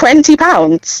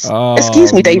 £20. Oh,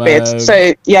 Excuse me, David. man.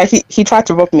 So yeah, he tried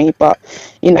to rob me, but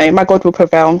my God will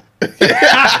prevail.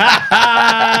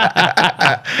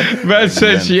 Man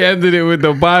said she ended it with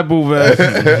the Bible verse.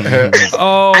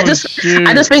 Oh, I just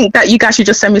think that you guys should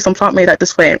just send me some Plant Made at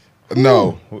this point.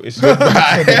 No. It's good.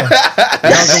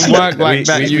 Doesn't work like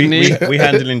that. We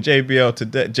handling JBL to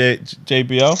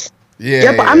JBL.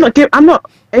 Yeah, but I'm not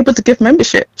able to give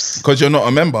memberships. because you're not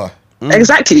a member.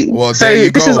 Exactly. Well, so there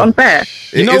you this go. is unfair.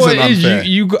 You know what isn't it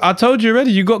is? unfair. I told you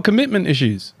already. You got commitment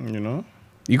issues. You know.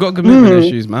 You got commitment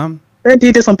issues, man. Don't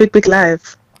do this on Big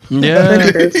Live. Yeah,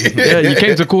 yeah. You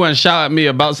came to call and shout at me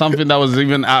about something that was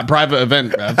even at a private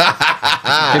event, man.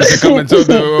 Came to come and tell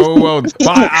the whole world.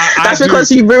 But That's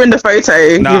because you ruined the photo.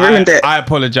 You ruined it. I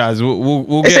apologize.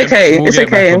 We'll It's get. okay. We'll It's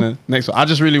get back okay. on the next one. I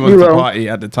just really wanted We to will. party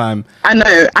at the time. I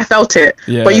know. I felt it.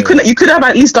 Yeah, but you couldn't. You could have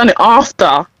at least done it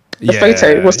after the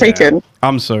photo was taken.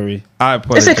 I'm sorry. I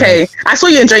apologize. It's okay. I saw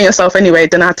you enjoying yourself anyway.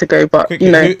 Then I had to go. But Quickly,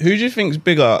 you know, who do you think's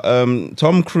bigger,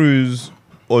 Tom Cruise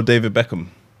or David Beckham?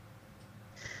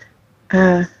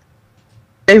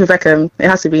 David Beckham. It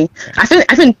has to be.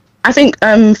 I think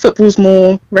football's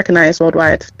more recognized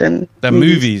worldwide than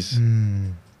movies.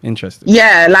 Interesting.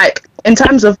 Yeah, like in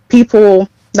terms of people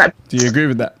that. Do you agree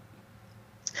with that?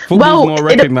 Football's more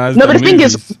recognized. No, but the than thing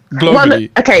is, movies, globally.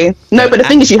 but the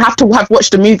thing is, you have to have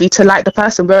watched the movie to like the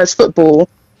person. Whereas football,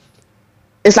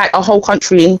 it's like a whole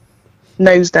country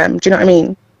knows them. Do you know what I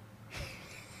mean?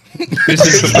 This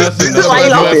is the person That's why you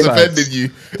That's laughing. offended you.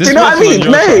 Do you know what I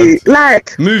mean? No,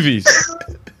 like movies.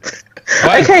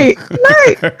 okay,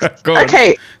 like Go on.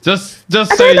 okay. Just I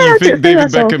say don't know you how to think do David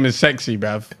myself. Beckham is sexy,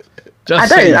 bruv. Just I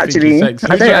say don't you think actually. he's sexy.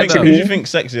 I don't Who actually. do you think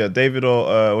sexier, David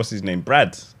or what's his name?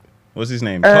 Brad. What's his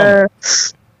name? Tom.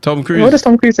 Tom Cruise. What does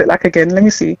Tom Cruise look like again? Let me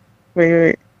see.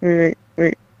 Wait. Wait,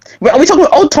 are we talking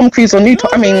about old Tom Cruise or new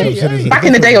Tom? I mean, back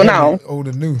in the day or now? Old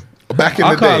and new. Back in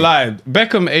I the can't day. lie.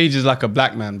 Beckham ages like a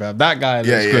black man, bruv. That guy looks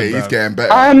good, he's bruv. getting better.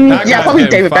 That Yeah, guy's probably getting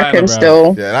David finer, Beckham bruv. still.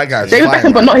 Yeah, that guy's David fine,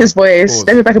 Beckham, but man. not his voice. Pause.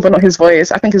 David Beckham, but not his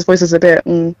voice. I think his voice is a bit.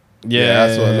 Yeah,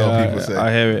 that's what a lot of people say.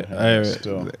 I hear it. I hear it.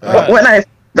 Still. But when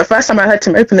the first time I heard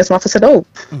him open his mouth, I said, "Oh,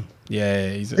 Yeah,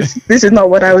 he's this is not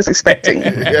what I was expecting."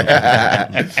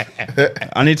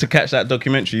 I need to catch that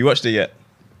documentary. You watched it yet?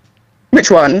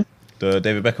 Which one? The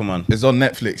David Beckham one. It's on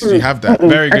Netflix. Do you have that?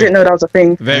 very I good. didn't know that was a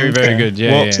thing. Very, very good.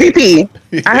 Yeah, Well, yeah.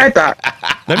 TP, I heard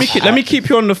that. Let me keep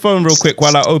you on the phone real quick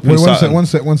while I open Wait, something. one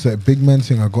sec. Big man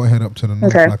thing. I got to head up to the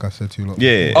north, Okay. like I said to you. Lot.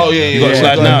 Yeah. Oh, yeah, You got to yeah,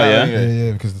 slide yeah. now, yeah?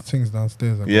 Yeah, because the thing's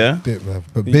downstairs. I got Yeah? dip, bruv.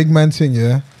 But big man thing,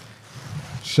 yeah.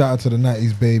 Shout out to the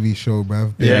 90s Baby Show,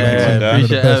 bruv. Big Yeah, Man Ting, one of the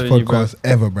appreciate best having you, podcasts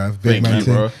ever, bruv. Big Thank Man you,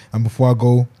 Ting. bro. And before I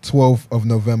go, 12th of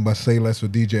November, Say Less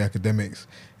with DJ Academics.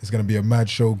 It's going to be a mad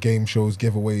show, game shows,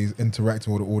 giveaways,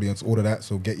 interacting with the audience, all of that.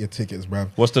 So get your tickets, bruv.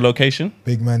 What's the location?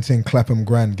 Big Man Ting, Clapham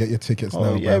Grand. Get your tickets now,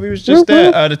 Oh, yeah, bruv. we was just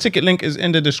there. The ticket link is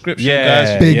in the description, Yeah,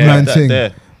 guys. Big Yeah, Man that Ting.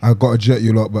 there. I got to jet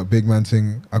you lot, but Big Man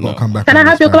Ting, I got to No. come back. Can I on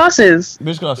have this, your bruv. glasses?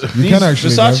 Which glasses? You These can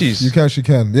actually. Versace's. bruv. You actually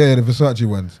can. Yeah, the Versace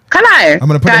ones. Can I? I'm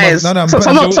gonna put Guys, them on. No, I'm so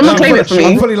putting- someone claim it for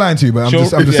I'm me. fully lying to you, but I'm Sure.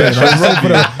 just saying.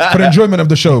 For the enjoyment of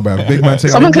the show, bruv. Big Man Ting.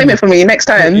 Someone claim it for me next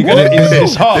time. You're gonna eat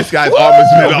this hot. This guy's arm has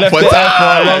been up Left for it out for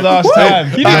a long ass time.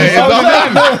 He didn't Hey, solve it's the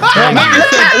not-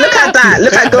 man. Look at that.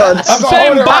 Look at God. I'm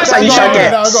saying bye, That's how you shall get.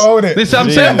 I gotta hold it. Listen,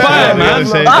 I'm saying bye, man.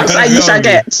 That's how you shall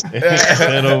get.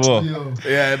 Say no more.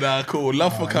 Yeah, nah, cool.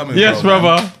 Love for coming. Yes, bro, man.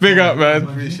 brother. Big up, man.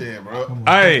 Appreciate it, bro.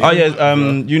 Hey. Oh yeah,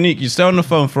 Unique. You stay on the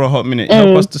phone for a hot minute.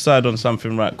 Help us decide on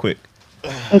something right quick.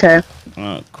 Okay.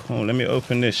 Alright, cool. Let me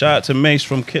open this. Shout out to Mace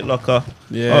from Kit Locker.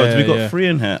 Yeah, Oh, we got yeah. 3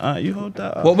 in here. Alright, you hold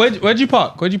that up. What? Where'd you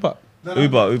park? Where'd you park?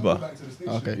 Uber.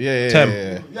 Okay. Yeah, Tem.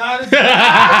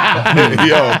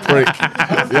 Yo, prick.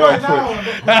 Yo,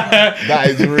 prick. That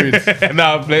is rude.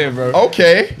 Nah, I'm playing, bro.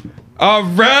 Okay. All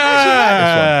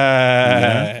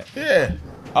right. Yeah.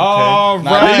 All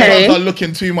Nah, right. these Okay. ones are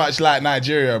looking too much like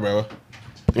Nigeria, bro.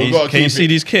 We gotta Can you keep see it-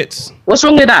 these kits? What's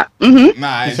wrong with that?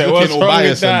 Nah, it's said, looking what's all wrong with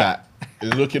biased in that? that.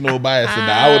 It's looking all biased in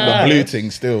that. I want the blue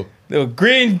thing still. Little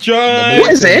green The joint. blue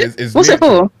What is thing it? What's it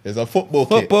beautiful. for? It's a football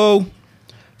kit. Football.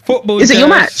 Football. Is it your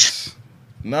dress.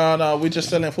 No, we're just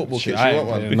selling football kits. I You ain't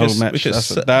want playing one? no could- match. we could That's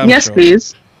a set- damn Yes, sure.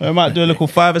 please. We might do a little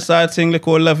 5-a-side thing,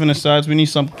 little 11-a-sides. We need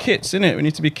some kits, innit? We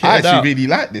need to be I kitted actually out. really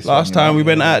like this. Last one, time we you know?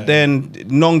 went out there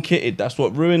and non-kitted. That's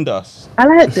what ruined us. I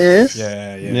like this.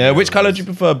 Yeah. Yeah. Which color do you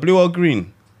prefer, blue or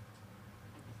green?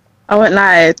 I won't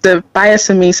lie. The bias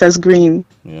in me says green.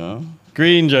 Yeah.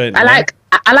 Green joint. I man.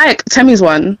 like Temmie's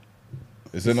one.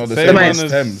 Is it not the Same same one as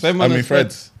as- Thames? same I one mean as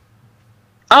Fred's.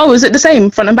 Oh, is it the same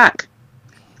front and back?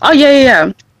 Oh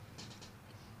yeah.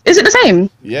 Is it the same?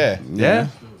 Yeah. Yeah.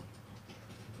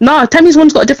 No, Temmie's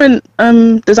one's got a different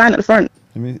design at the front.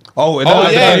 Oh, it Oh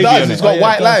does. yeah, it Baby does. on It's it. got Oh,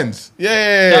 white it does. lines.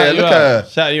 Yeah. Shout you Look out. at her.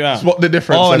 Shout you out. Spot the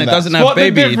difference. Oh, on and it that. doesn't have Spot the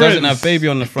baby. It doesn't difference. have baby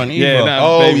on the front either. Yeah, no.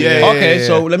 Oh Baby, yeah. yeah. Okay, yeah.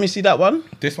 so let me see that one.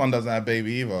 This one doesn't have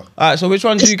baby either. All right, so which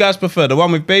one do you guys prefer? The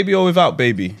one with baby or without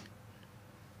baby?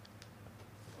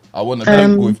 I want a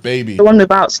pink with baby. The one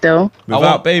without still.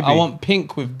 Without baby. I want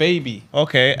pink with baby.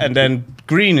 Okay, and then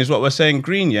green is what we're saying.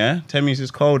 Green, yeah. Temmie's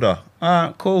is colder.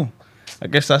 Alright, cool. I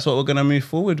guess that's what we're gonna move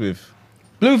forward with.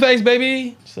 Blueface,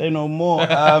 baby. Say no more.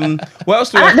 What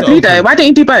else do we I have like the to blue though. open? Why don't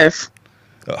you do both?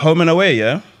 Home and away,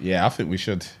 yeah. Yeah, I think we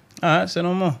should. Alright, say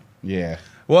no more. Yeah.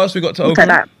 What else we got to Look open?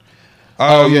 at that.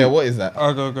 Oh yeah, what is that?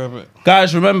 I'll go grab it.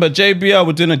 Guys, remember JBL.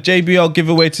 We're doing a JBL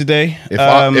giveaway today.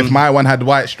 If my one had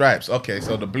white stripes, okay,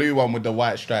 so the blue one with the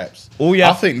white stripes. Oh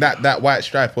yeah. I think that white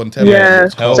stripe on Temmie. Yeah,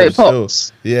 looks so cold it still.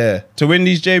 pops. Yeah. To win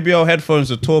these JBL headphones,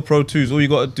 the Tour Pro 2s, all you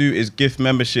got to do is gift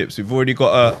memberships. We've already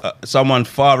got someone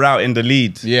far out in the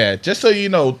lead. Yeah, just so you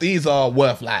know, these are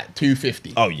worth like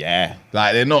 $250. Oh yeah,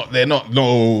 Like they're not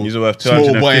no these are worth small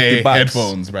 250 boy bucks,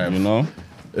 headphones, bro. You know.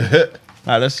 Alright,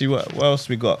 let's see what else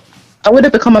we got. I would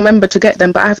have become a member to get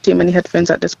them, but I have too many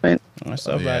headphones at this point. That's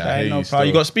so Oh, bad. yeah, I I ain't hear no you problem.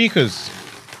 You still. got speakers.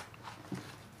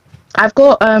 I've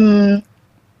got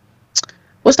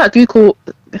what's that Google?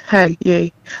 Hey,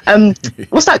 yay.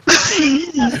 What's that?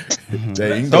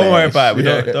 Don't worry about it.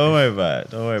 Don't worry about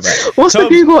it. Don't worry about it. What's the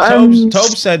Google?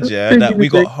 Tobes said that we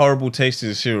got horrible taste in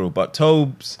the cereal, but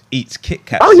Tobes eats Kit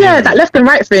Kat. Oh yeah, cereal. that left and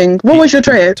right thing. What was your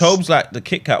choice? Tobes like the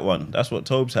Kit Kat one. That's what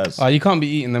Tobes has. Oh, you can't be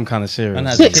eating them kind of cereals. And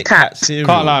has Kit Kit Kat. Kat cereal.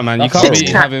 Can't lie, man. You That's can't be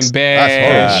horrible. having That's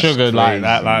bare horrible. sugar That's like crazy,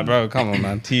 that. Like, bro, come on,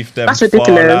 man. Teeth them That's fall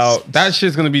ridiculous. out. That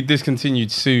shit's gonna be discontinued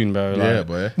soon, bro. Like, Yeah,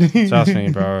 boy. trust me,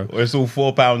 bro. It's all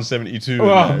 £4.72.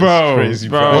 Oh, bro, crazy,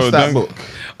 bro. What's that don't-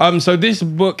 book? So this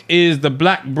book is the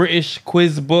Black British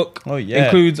Quiz Book. Oh, yeah.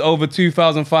 Includes over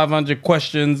 2,500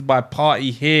 questions by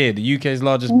Party Here, the UK's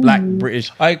largest Black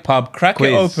British pub Crack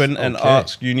quiz. it open and Okay.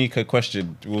 ask Unique a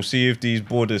question. We'll see if these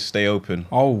borders stay open.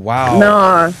 Oh wow.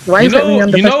 Nah, why you putting me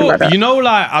under pressure like that? You know,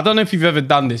 like I don't know if you've ever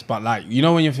done this, but like you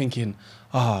know when you're thinking,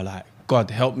 oh, like God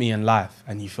help me in life,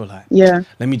 and you feel like, Yeah.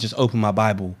 let me just open my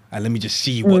Bible and let me just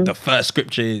see what the first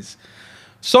scripture is.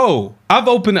 So I've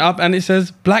opened it up and it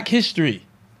says Black History,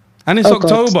 and it's Oh,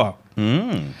 God. October.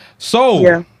 So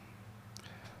Yeah.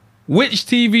 which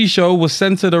TV show was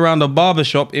centered around a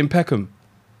barbershop in Peckham?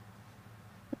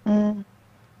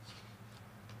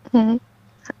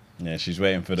 Yeah, she's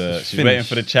waiting for the. She's finished. waiting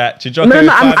for the chat. No,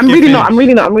 I'm really not. I'm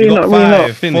really not. I'm really not. I'm really not.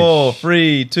 Finish. 4,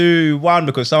 3, 2, 1.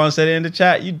 Because someone said it in the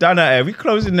chat. You done it. We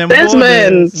closing them Desmond.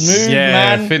 borders. Move,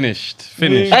 Yeah, man. finished.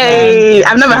 Hey,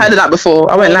 I've never heard of that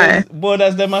before. I won't lie.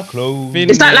 Borders them are closed.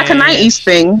 Finish. Is that like a 90s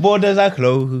thing? Borders are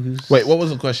closed. Wait, what was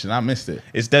the question? I missed it.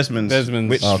 It's Desmond's. Desmond's.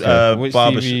 Which, Which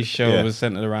barber TV show yeah. was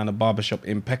centered around a barbershop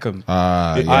in Peckham?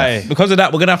 Yeah. Because of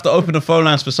that, we're gonna have to open the phone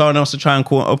lines for someone else to try and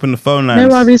open the phone lines. No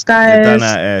worries, You're done guys.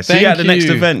 out here. See you at the Thank next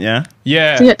you. event, yeah.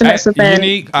 Yeah. See you at the next event.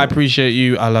 Unique, I appreciate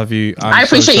you. I love you. I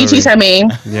appreciate you too, Tammy.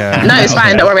 Yeah. No, it's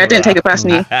fine. Don't worry. I didn't take it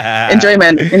personally.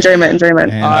 Enjoyment.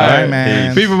 Alright,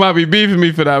 man. People might be beefing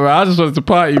me for that, bro. I just wanted to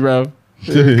party, bro.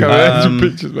 Come on, some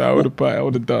pictures, man. I want to party. I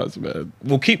want to dance, man.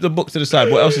 We'll keep the book to the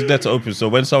side. What else is there to open? So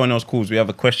when someone else calls, we have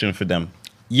a question for them.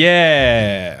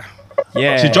 Yeah.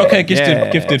 Yeah. Chijoke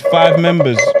gifted 5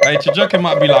 members. Hey, Chijoke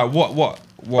might be like,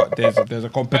 what? There's a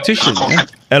competition. Yeah?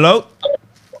 Hello.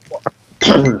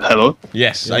 Hello.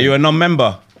 Yes. Are you a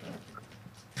non-member?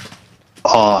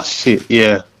 Oh shit,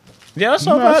 yeah. Yeah, that's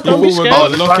all right. Don't be We're scared.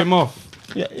 about to lock him off.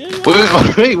 Yeah,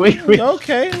 yeah, Wait. yeah.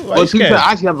 Okay. Why Well, you to be fair, scared?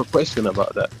 I actually have a question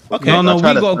about that. Okay. No, we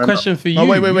try to got a stand question for you. No,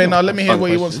 wait. You Now let me hear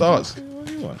what he wants to ask.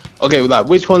 Okay, like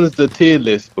which one is the tier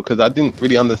list? Because I didn't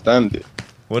really understand it.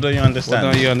 What don't you What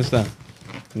understand? don't you understand?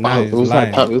 No, It was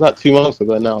like 2 months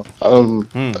ago now.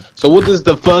 So what does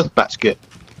the first batch get?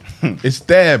 It's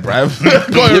there, bruv.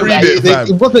 Go and read it, It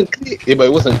fam. wasn't clear. Yeah, but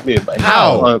it wasn't clear. But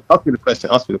How? Ask me the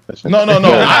question. No.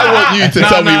 I want you to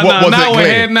tell me what wasn't now we're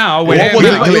clear. here now. What We're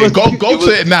wasn't here now. clear? Go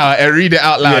to it now and read it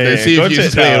out loud and see go if to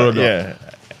it's it clear now, or not. Yeah.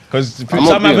 Because not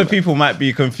some doing other that. people might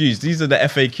be confused. These are the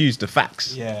FAQs, the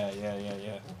facts. Yeah.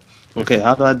 Okay,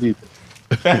 how do I do this?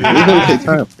 It's gonna take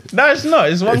time. No, it's not.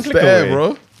 It's one It's click there, away.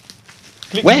 bro.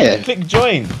 Click, Where? Click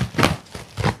join.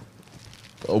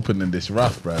 Opening this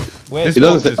rough, bruv. Where's It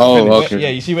doesn't say- oh, Where- okay. Yeah,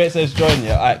 you see where it says join.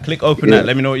 Yeah. All right, click open Yeah. that.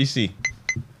 Let me know what you see.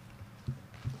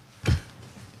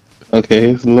 Okay,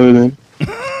 it's loading.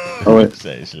 Alright,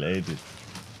 Say it's loaded.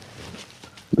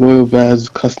 loyal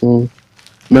badge, custom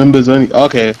members only.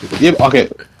 Okay, yeah, okay.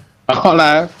 I can't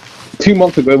lie. 2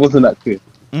 months ago, it wasn't that clear.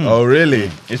 Oh,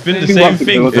 really? It's been the Two same months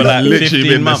thing ago, for it's like Literally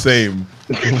 15 been months. the same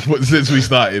since we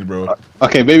started, bro.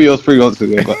 Okay, maybe it was 3 months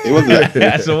ago, but it wasn't that clear.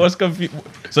 Yeah, so what's confused?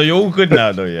 So you're all good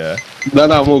now, though, yeah? No,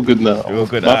 I'm all good now. You're all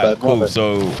good. My Alright, bad, my cool. bad.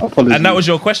 So, Apologies. and that was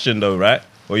your question, though, right?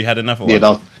 Or you had another one? Yeah, that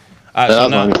was, Alright, that so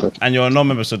was my now, only question. and you're a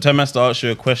non-member, so Tim has to ask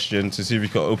you a question to see if we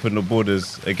can open the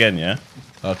borders again, yeah?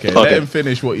 Okay, let Okay. him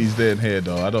finish what he's doing here,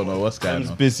 though. I don't know what's going Tim's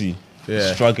on. busy,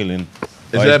 Yeah. struggling.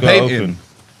 Is there a painting?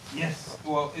 Yes.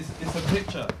 Well, it's a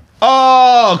picture.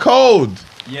 Oh, cold.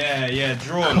 Yeah,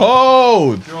 drawn.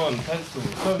 Cold. Drawn, pencil.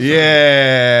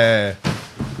 Yeah.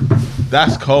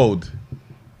 That's cold.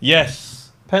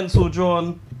 Yes. Pencil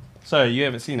drawn. Sorry, you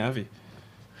haven't seen it, have you?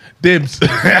 Dibs.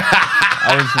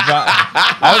 I was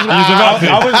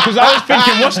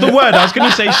thinking, what's the word? I was going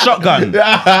to say shotgun.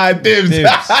 Dibs.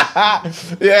 Yeah.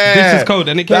 This is cold,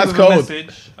 and it came with cold. a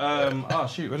message. Oh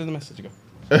shoot, where did the message go?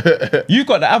 You've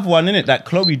got the other one in it that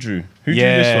Chloe drew. Who drew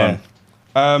this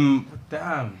one?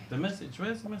 Damn, the message.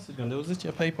 Where's the message gone? There was literally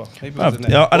a paper.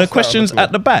 Are the questions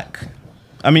at the back?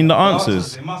 I mean, the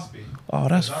answers. It must be. Oh,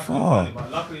 that's far.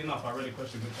 But luckily enough, I read a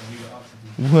question which I knew the answer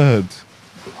to. Word.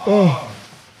 Oh.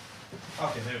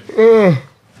 Okay, there we go.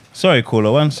 Sorry,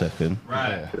 caller, 1 second.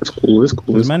 Right. It's cool. It's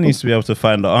cool. This man needs to be able to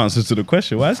find the answer to the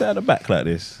question. Why is it at the back like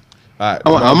this? All right.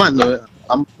 I might know it.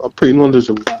 I'm pretty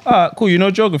knowledgeable. Alright, cool. You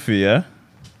know geography, yeah?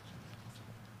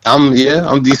 I'm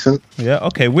decent. Yeah,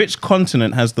 okay. Which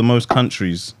continent has the most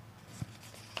countries?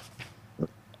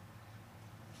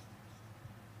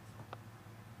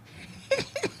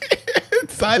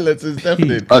 Silence is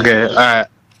definitely. Okay, all right.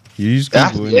 You use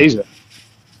That's Google. innit? Asia.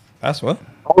 That's what?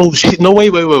 Oh shit! No,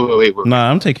 wait. Nah,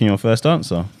 I'm taking your first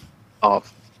answer. Oh,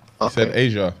 I said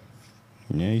Asia.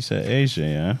 Yeah, you said Asia,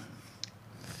 yeah?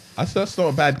 That's not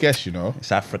a bad guess, you know.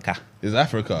 It's Africa. It's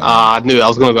Africa. I knew it. I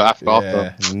was gonna go Africa Yeah.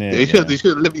 after. Yeah, You should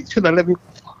have let me.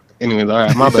 Anyways, all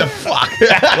right, my bad.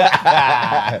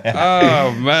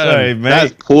 Oh man. Sorry, mate.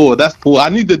 That's poor. That's poor. I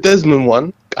need the Desmond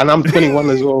one, and I'm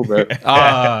 21 as well, bro.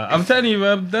 I'm telling you,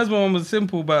 man, Desmond one was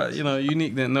simple, but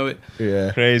Unique didn't know it.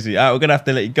 Yeah. Crazy. Alright, we're gonna have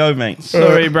to let you go, mate.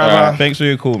 Sorry, brother. Alright, thanks for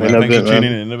your call, man. In a Thanks for bit,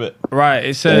 tuning man. in a bit. Right,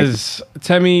 it says,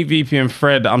 Temi, VP, and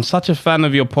Fred, I'm such a fan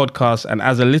of your podcast, and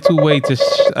as a little way to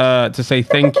say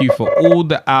thank you for all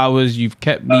the hours you've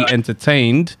kept me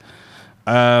entertained,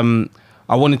 I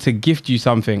wanted to gift you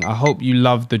something. I hope you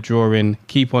love the drawing.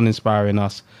 Keep on inspiring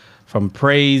us. From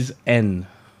Praise N.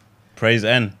 Praise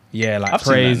N. Yeah, like I've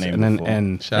seen praise that name and then before.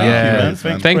 N. Shout out to you,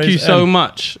 man. Thank you Praise so N.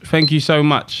 much. Thank you so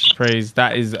much, Praise.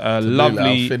 That is a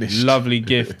lovely, finished. lovely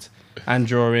gift and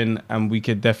drawing, and we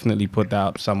could definitely put that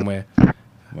up somewhere.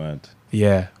 Word.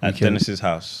 Yeah. we At can- Dennis's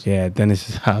house. Yeah,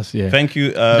 Dennis's house. Yeah. Thank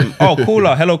you.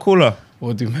 Caller. Hello, caller.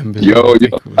 What do members? Yo,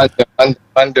 man,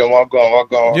 what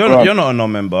going? You're not a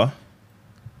non-member.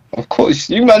 Of course,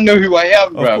 you man know who I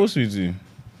am, Of course we do.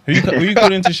 Who you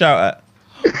calling to shout at?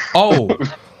 Oh,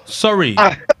 sorry.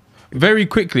 Very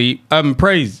quickly,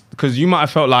 Praise, because you might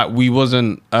have felt like we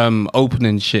wasn't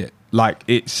opening shit. Like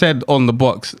it said on the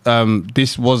box,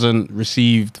 this wasn't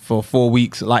received for 4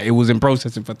 weeks. Like it was in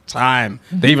processing for time.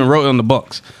 They even wrote it on the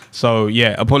box. So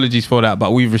yeah, apologies for that,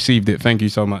 but we've received it. Thank you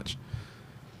so much.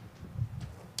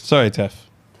 Sorry, Tef.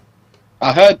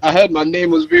 I heard my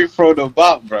name was being thrown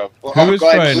about, bro. Who was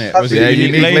throwing it? Was Yeah, it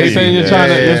Unique Unique Lady. Lady? Saying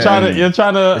you're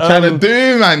trying to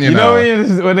do, man. You know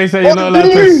when they say you're not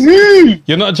allowed to,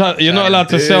 you're not allowed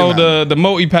to sell the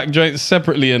multi-pack joints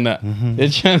separately and that. You're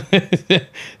trying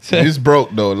He's broke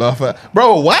though. Laugh at,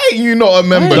 bro. Why are you not a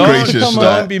member, Gracious?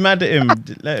 Don't be mad at him.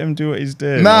 Let him do what he's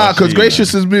doing. Nah, because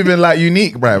Gracious is moving like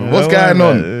Unique, bruv. What's going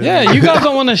on? Yeah, you guys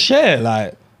don't want to share.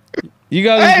 Like, you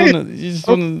guys just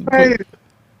want to.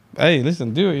 Hey,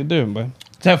 listen, do what you're doing, boy.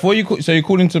 Tef, what so you're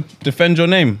calling to defend your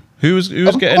name? Who was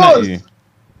getting at you?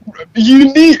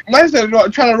 Unique. Man said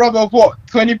trying to rub off what,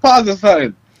 20 pounds or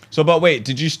something. So, but wait,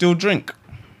 did you still drink?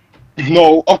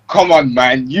 No, oh come on,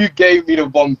 man. You gave me the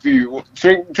bomb food.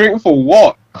 Drink for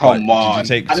what? Come on. Did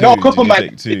you take I two? know a couple Did you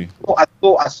man. take two?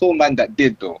 I saw man that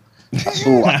did though.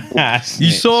 I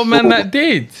You saw a man that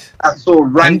did. saw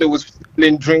Randa was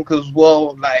feeling drink as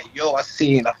well. Like yo, I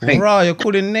seen. I think Bro, you're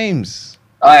calling names.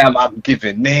 I'm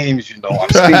giving names. You know, I'm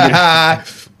singing. I'm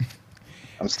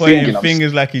Pointing singing.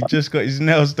 fingers like he just got his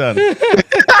nails done.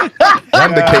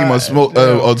 Randa came on smoke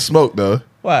though.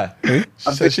 Why? She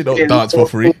said she don't dance for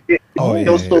free. Oh, yeah,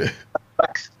 Also,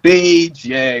 backstage,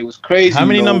 yeah, it was crazy. How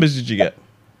many you know. numbers did you get?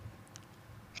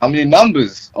 How many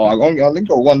numbers? Oh, I only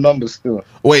got one number still.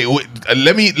 Wait.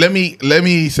 Let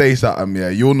me say something. Yeah,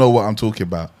 you'll know what I'm talking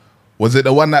about. Was it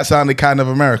the one that sounded kind of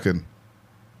American?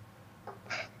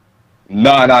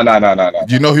 No. Do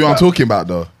you know who I'm talking about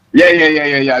though?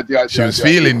 Yeah. She was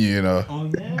feeling you, you know.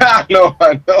 I know.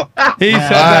 He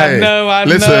said, I know.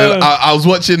 Listen, I was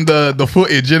watching the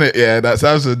footage, innit? Yeah, that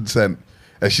Samson sent.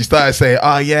 And she started saying,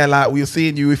 oh, yeah, like, we were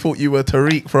seeing you. We thought you were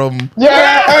Tariq from...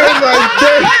 Yeah, oh my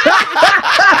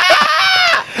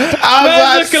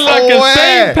Man looking like a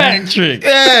St. Patrick.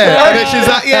 Yeah. And then she's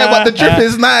like, yeah, but the drip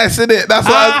is nice, innit? That's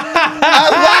what I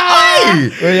was like, hey.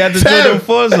 Well, you had the Jordan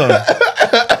 4s on.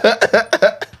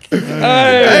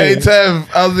 Hey, Tev,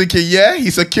 I was thinking, yeah, he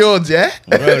secured, yeah?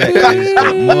 Rolex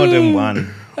got more than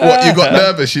one. What, you got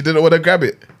nervous? You didn't want to grab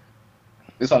it?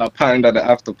 This one I pound at the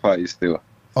after party still.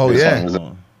 Oh, This yeah.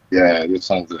 one's- yeah, this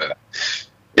one's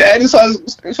yeah, this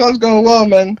one's going well,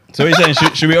 man. So what are you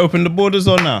saying? Should we open the borders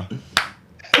or now?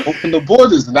 Open the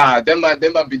borders, nah. Them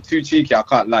might be too cheeky. I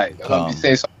can't lie. They might be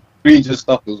saying some egregious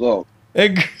stuff as well.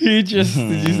 Egregious,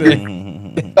 did you say?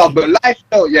 No, but live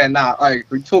show, yeah, nah. Alright,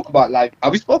 we talk about live.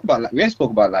 We spoke about we ain't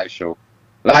spoke about live show.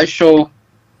 Live show,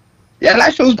 yeah,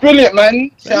 live show's brilliant,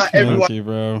 man. Shout out everyone. Thank you,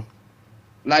 bro.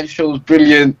 Live show's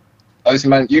brilliant.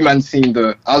 Obviously, man, you man seen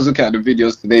the. I was looking at the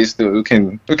videos today, still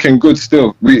looking good.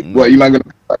 Still, what you man gonna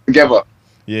put that together?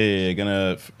 Yeah,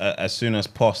 gonna as soon as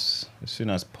pos.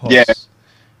 Yeah.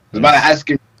 The man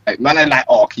asking, man, I'm like,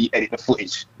 oh, can you edit the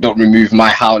footage? Don't remove my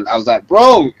howl. I was like,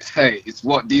 bro, hey, it's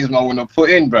what these man wanna put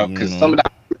in, bro, because some of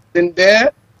that in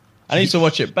there. I need to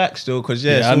watch it back still because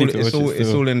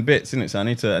it's all in bits, isn't it? So I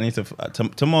need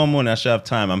to tomorrow morning I should have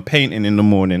time. I'm painting in the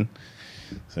morning,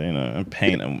 so I'm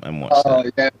paint and watch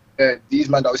that. Yeah. These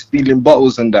man that was stealing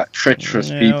bottles and that treacherous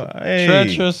people. Hey,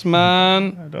 Treacherous,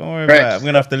 man. Don't worry about it. I'm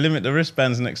gonna have to limit the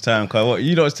wristbands next time. Cause what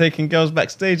you was taking girls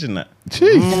backstage and that.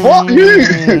 What?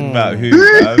 Who? About who?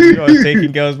 You was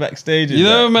taking girls backstage. You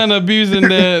know, man, abusing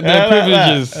their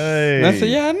privileges. Hey. I said,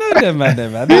 yeah, I know them, man.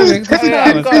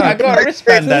 I got a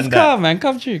wristband and that. Come, man,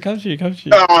 come true. I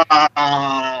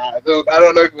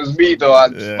don't know if it was me though. I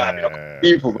just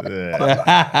people.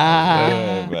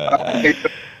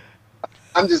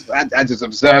 I'm just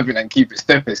observing and keep it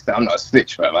stepping. I'm not a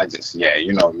snitch, man. I just, yeah,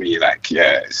 you know me, like,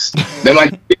 yes. Then I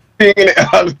thing in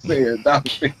it, I'm saying, damn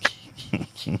thing.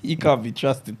 You can't be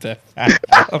trusted, Tef.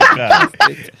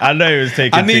 I know he was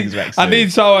taking things backstage. I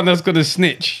need someone that's gonna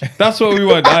snitch. That's what we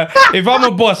want. If I'm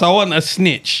a boss, I want a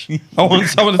snitch. I want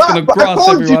someone that's gonna grass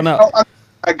everyone up.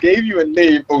 I gave you a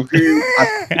name of who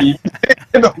I see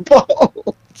in a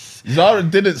bottle. Zara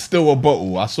didn't steal a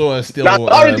bottle. I saw her steal.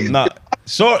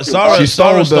 Sarah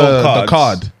stole the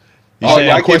card.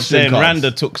 I kept saying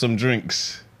Randa took some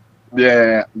drinks.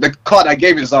 Yeah, the card I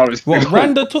gave is Zara's. What,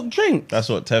 Randa took drinks? That's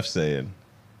what Tef's saying.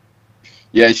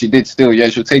 Yeah, she did still. Yeah,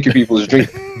 she'll take your people's drink.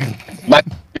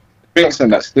 Drinks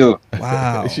and that still.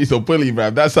 Wow. She's a bully,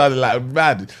 bruv. That sounded like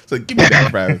mad. So give me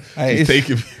that, bruv. She's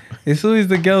taking. It's always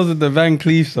the girls with the Van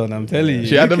Cleefs on, I'm telling you.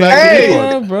 She had the Van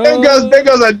Cleef on. Bro. Them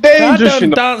girls are dangerous. I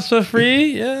don't dance for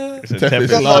free, yeah. Tef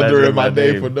is slandering my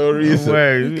name for no reason.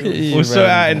 We'll sort it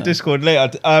out in Discord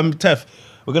later. Tef,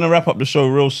 we're gonna wrap up the show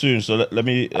real soon, so let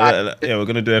me. We're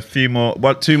gonna do a few more,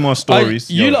 two more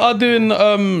stories. You lot are doing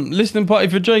listening party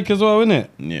for Drake as well, innit?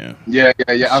 Yeah. Yeah.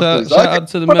 Shout out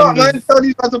to the members. Man, tell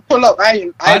these guys to pull up.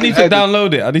 I need to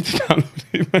download it.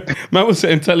 Man was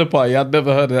saying telepathy. I'd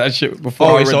never heard of that shit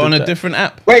before. Oh, it's on a different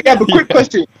app. Wait, yeah, but quick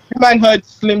question. You man heard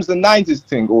Slim's the 90s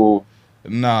thing or?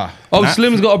 Nah. Oh,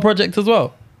 Slim's got a project as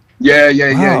well. Yeah.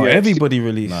 Everybody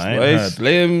released.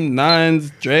 Slim,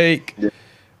 Nines, Drake. Yeah.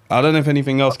 I don't know if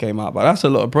anything else came out, but that's a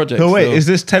lot of projects. So wait, is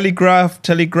this Telegram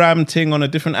thing on a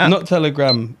different app? Not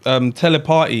Telegram,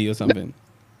 Teleparty or something.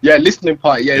 Yeah, listening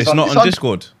party. Yeah, it's not on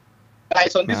Discord.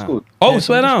 It's on Discord. Oh,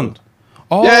 swear down.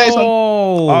 Oh, yeah, it's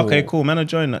on. Okay, cool. Man, I'll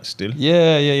join that still.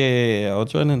 Yeah. I'll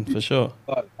join in for sure.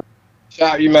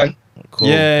 Shout out you, man. Cool.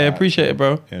 Yeah, appreciate it,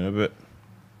 bro. In a bit.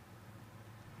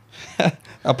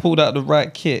 I pulled out the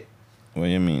right kit. What do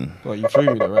you mean? Well, you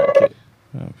threw me the right kit.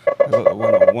 I got the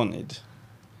one I wanted.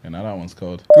 And now that one's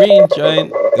cold. Green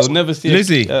giant. You'll never see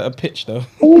Lizzie. A pitch though.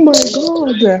 Oh my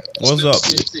god. What's up?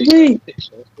 Wait.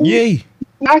 Yay.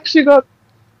 I actually got.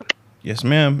 Yes,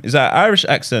 ma'am. Is that Irish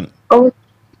accent? Oh.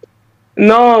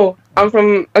 No. I'm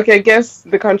from. Okay, guess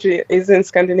the country is in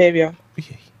Scandinavia.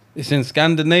 It's in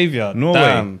Scandinavia. Norway.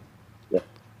 Damn.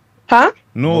 Huh?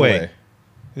 Norway.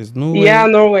 It's Norway. Yeah,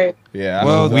 Norway. Yeah.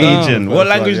 Well, Norwegian. What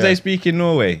language do they speak in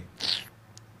Norway?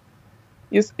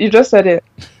 You just said it.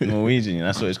 Norwegian,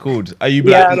 that's what it's called. Are you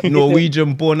black,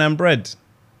 Norwegian born and bred?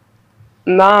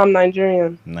 Nah, I'm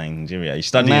Nigerian. Nigeria. You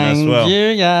studying as well?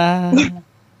 Nigeria.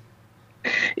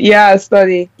 Yeah, I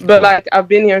study. But like I've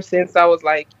been here since I was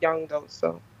like young though,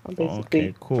 so I'm basically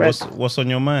okay, cool. What's on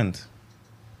your mind?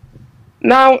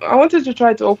 Now I wanted to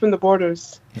try to open the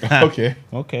borders. Okay.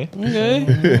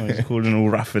 It's cool and all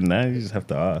rough and that. You just have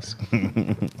to ask.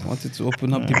 Wanted to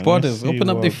open up the borders. Open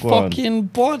up the fucking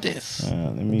borders.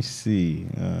 Let me see.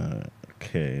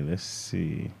 Okay, let's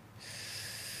see.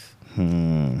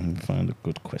 Find a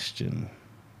good question.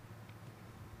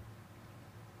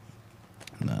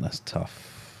 Nah, that's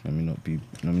tough. Let me not be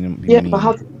yeah, mean. my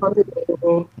heart is pounding.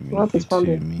 My heart is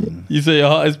pounding. You say your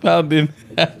heart is pounding.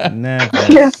 Never.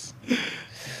 Yeah.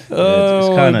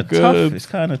 It's kind of tough. good. It's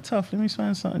kind of tough. Let me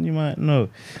find something you might know.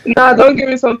 Nah, don't give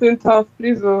me something tough,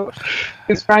 please. Oh.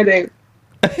 It's Friday.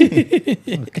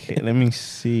 Okay, let me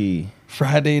see.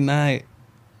 Friday night.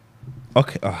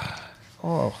 Okay.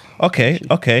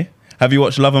 Okay. Have you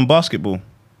watched Love and Basketball?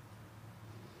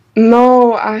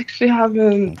 No, I actually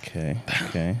haven't. Okay.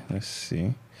 Let's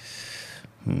see.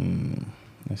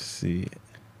 Let's see.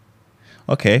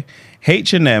 Okay.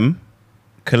 H&M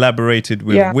collaborated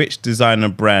with which designer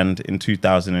brand in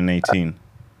 2018?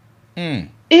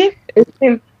 It's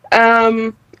in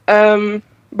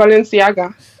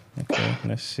Balenciaga. Okay,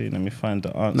 let's see. Let me find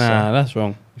the answer. Nah, that's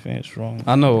wrong. You think it's wrong?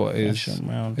 I know what it is. Fashion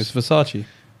rounds. It's Versace.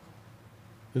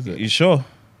 Is it? You sure?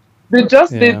 They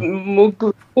just did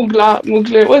Mugler.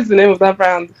 What's the name of that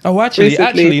brand? Oh, actually,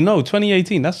 Recently. no.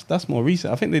 2018. That's more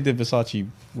recent. I think they did Versace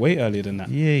way earlier than that.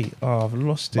 Yay. Oh, I've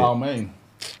lost it. Balmain.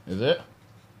 Is it?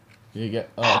 You get.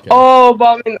 Oh, okay. Oh,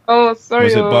 Balmain. Oh, sorry.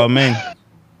 Was it Balmain?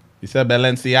 You said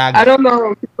Balenciaga. I don't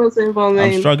know. People say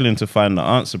Balmain. I'm struggling to find the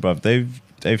answer, bruv.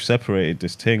 They've separated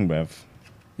this thing, bruv.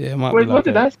 Yeah, it might Wait, be like what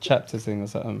did a I say? chapter thing or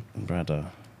something. Brother.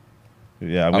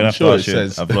 Yeah, I'm I'm gonna have sure to it ask you.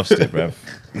 says- I've lost it, bruv.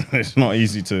 It's not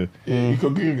easy to. Yeah, you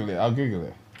could Google it. I'll Google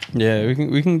it. Yeah,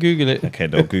 we can Google it. Okay,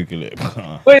 they'll Google it.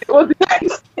 Wait, what did I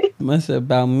say? Must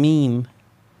about mean.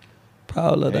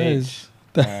 Paula, that is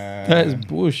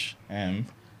bush. M.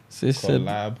 Sis said,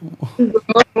 Collab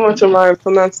Not much of my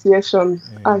pronunciation.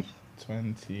 I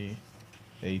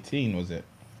 2018 was it?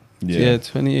 yeah,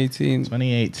 2018.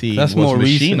 2018. That's was more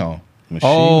recent. Machino.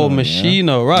 Oh, yeah.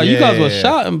 Machino. Right, you guys were Yeah.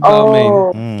 shouting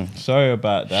about me. Sorry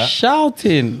about that.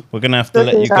 Shouting. We're gonna have to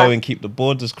let you go and keep the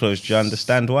borders closed. Do you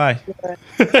understand why?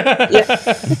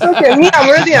 It's okay. Me, I'm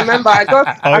already a member. I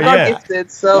got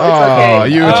gifted, so it's okay. Oh,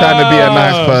 you were trying to be a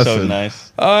nice person. So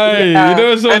nice. Hey, Yeah. you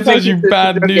know, someone And tells thank you you to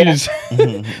bad the- news.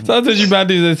 Someone tells you bad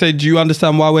news and say, "Do you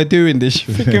understand why we're doing this?"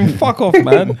 You thinking, "Fuck off,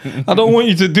 man! I don't want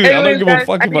you to do it. I don't Anyways, give a guys,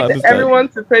 fuck I about need this." everyone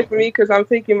to pray for me because I'm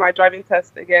taking my driving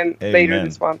test again later Amen.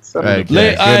 this month. So Hey,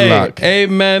 Good good luck.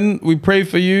 Amen. We pray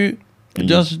for you.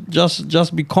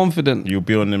 Just be confident. You'll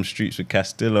be on them streets with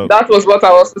Castillo. that was what I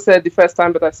also said the first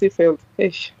time, but I still failed.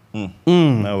 Ish.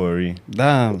 No worry.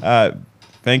 Damn.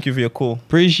 Thank you for your call.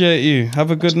 Appreciate you.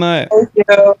 Have a good night. Thank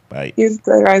you. Bye. You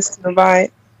guys, bye.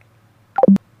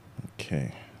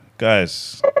 Okay,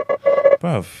 guys,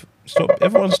 bruv, stop.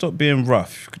 Everyone, stop being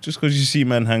rough. Just because you see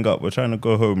man hang up, we're trying to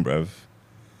go home, bruv.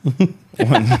 Like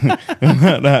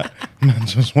that, man,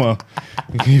 just want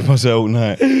to keep us out all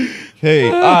night. Hey,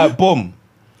 boom.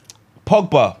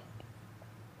 Pogba,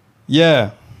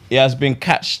 Yeah. he has been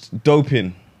catched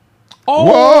doping.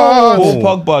 What? Paul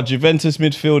Pogba, Juventus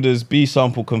midfielders B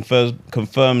sample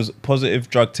confirms positive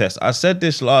drug test. I said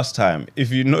this last time.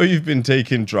 If you know you've been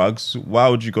taking drugs, why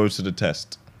would you go to the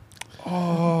test?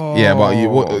 Yeah, but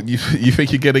you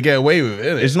think you're gonna get away with it?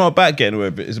 Innit? It's not about getting away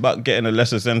with it. It's about getting a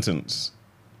lesser sentence.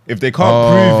 If they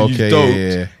can't prove you've doped,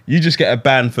 yeah. you just get a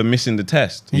ban for missing the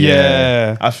test.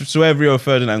 Yeah. I swear Rio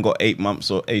Ferdinand got 8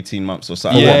 months or 18 months or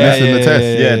something. What, missing the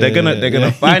test? Yeah, they're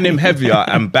gonna fine him heavier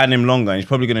and ban him longer. And he's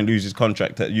probably gonna lose his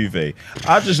contract at Juve.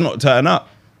 I'll just not turn up.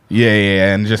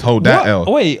 Yeah, and just hold that L.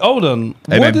 Wait, hold on.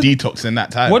 And then detox in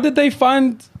that time. What did they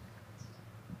find?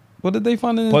 What did they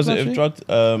find in his Positive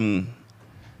bloodstream?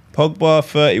 drug. Pogba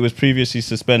 30 was previously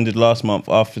suspended last month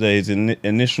after his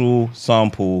initial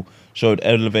sample showed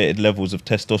elevated levels of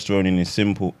testosterone in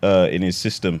his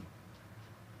system.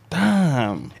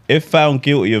 Damn. If found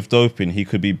guilty of doping, he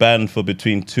could be banned for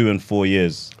between 2 and 4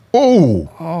 years.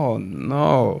 Oh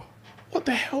no. What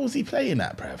the hell is he playing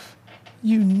at, bruv?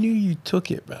 You knew you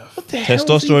took it, bro. What the hell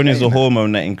Testosterone is he a playing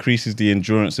hormone that increases the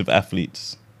endurance of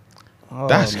athletes.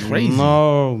 That's crazy.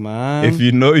 No, man. If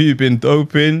you know you've been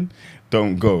doping,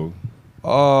 don't go.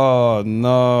 Oh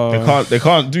no. They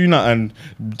can't do nothing.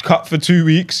 Cut for 2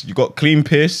 weeks. You got clean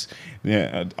piss.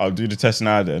 Yeah, I'll do the test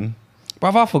now then.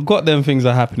 Bruv, I forgot them things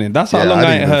are happening. That's how Yeah, long I I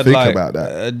didn't ain't even heard think like about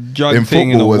that. a drug In thing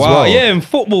in a football as while. well. Yeah, in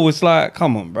football it's like,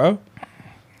 come on, bro.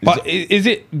 But is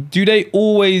it? Do they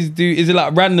always do? Is it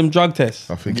like random drug tests?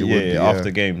 I think it Yeah, would be,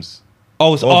 after games.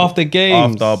 Oh, it's Or after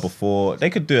games. After, before. They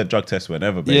could do a drug test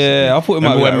whenever, basically. Yeah, I thought it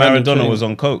might Remember be when like random Maradona training. was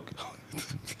on coke?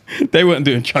 They weren't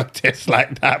doing drug tests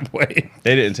like that, boy.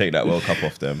 They didn't take that World Cup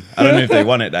off them. I don't know if they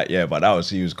won it that year, but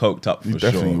he was coked up for He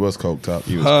definitely sure. was coked up.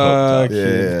 He was coked up.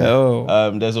 Yeah.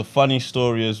 Hell. There's a funny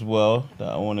story as well that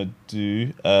I want to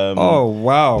do. Oh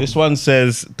wow. This one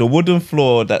says the wooden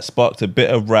floor that sparked a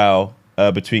bit of row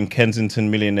between Kensington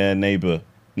millionaire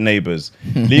neighbours.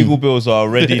 Legal bills are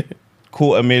already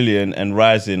 $250,000 and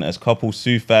rising as couple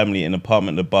sue family in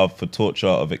apartment above for torture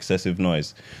of excessive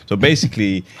noise. So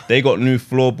basically, they got new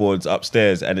floorboards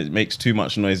upstairs and it makes too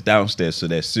much noise downstairs, so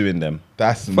they're suing them.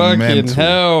 That's Fucking mental.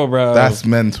 hell, bro. That's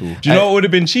mental. Do you know what would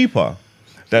have been cheaper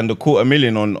than the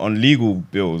 $250,000 on legal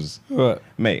bills? What?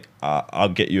 Mate, I'll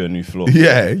get you a new floor.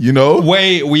 Yeah, you know.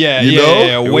 Way, yeah, You yeah, know?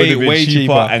 yeah, It would way, have been way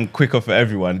cheaper. and quicker for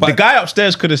everyone. The But- guy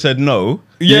upstairs could have said no.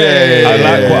 Yeah, I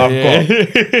like what I've yeah.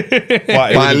 got.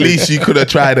 But at least you could have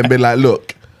tried and been like,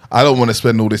 look, I don't want to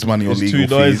spend all this money on It's legal too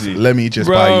fees. noisy. Let me just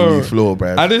buy you a new floor,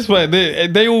 bruv. At this point,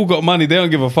 they all got money. They don't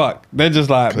give a fuck. They're just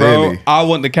like, Clearly. bro, I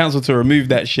want the council to remove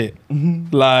that shit.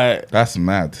 Like, That's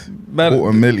mad. Man-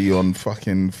 $250,000 on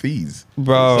fucking fees.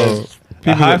 bro. A people got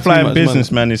too high-flying much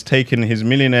businessman is taking his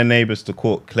millionaire neighbors to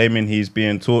court, claiming he's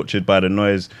being tortured by the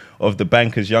noise of the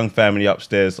banker's young family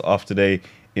upstairs after they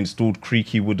installed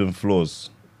creaky wooden floors.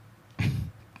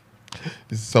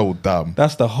 It's so dumb.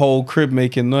 That's the whole crib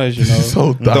making noise, you know.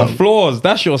 So The dumb. floors,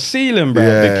 that's your ceiling, bro.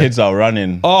 Yeah. The kids are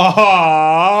running.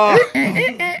 Oh,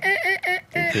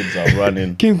 The kids are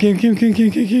running. Kim,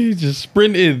 just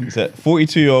sprinting. So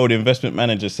 42-year-old investment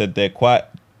manager said their quiet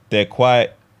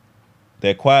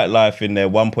life in their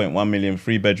 1.1 million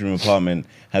three-bedroom apartment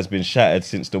has been shattered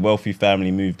since the wealthy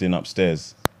family moved in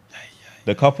upstairs.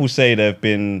 The couple say they've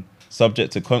been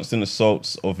subject to constant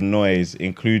assaults of noise,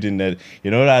 including that,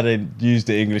 you know how they use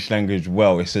the English language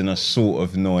well, it's an assault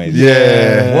of noise.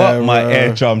 Yeah, What my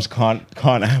eardrums can't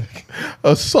have.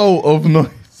 Assault of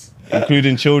noise.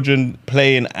 Including children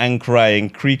playing and crying,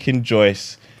 creaking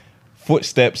joists,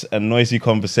 footsteps and noisy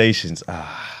conversations.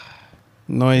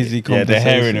 Noisy Yeah, conversations.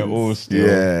 they're hearing it all still.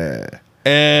 Yeah.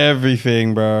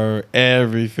 Everything, bro.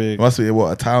 Everything. Must be,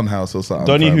 what, a townhouse or something?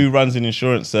 Donny, fam? who runs an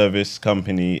insurance service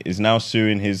company, is now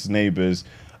suing his neighbours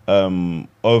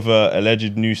over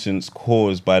alleged nuisance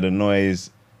caused by the noise,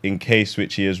 in case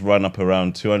which he has run up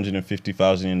around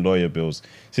 $250,000 in lawyer bills.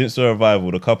 Since the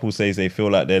revival, the couple says they feel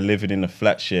like they're living in a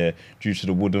flat share due to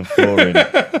the wooden flooring,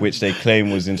 which they claim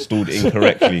was installed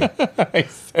incorrectly. I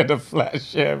said a flat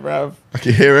share, bro. I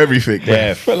can hear everything.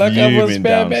 They're Feel like I'm a fuming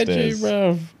spare downstairs.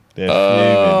 bedroom, bro. They're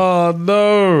fuming. Oh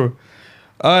no!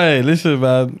 Hey, listen,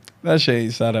 man. That shit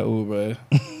ain't sad at all, bro.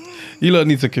 You lot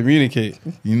need to communicate.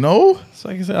 You know? So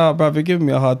I can say, oh, bro, you're giving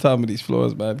me a hard time with these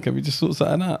floors, man. Can we just sort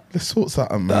something out? Let's sort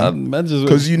something, Nah, man. man just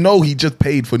Because you know he just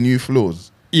paid for new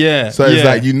floors. yeah. So it's yeah.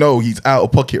 like, you know he's out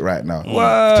of pocket right now.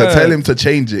 Word. To tell him to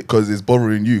change it because it's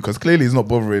bothering you, because clearly it's not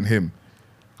bothering him.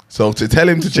 So to tell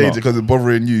him to change it because it's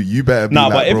bothering you, you better be Nah,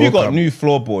 like, but if bro, you got come. new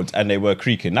floorboards and they were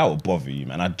creaking, that would bother you,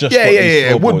 man. I just Yeah, got yeah, these yeah,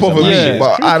 it would floorboards bother and my me, shit's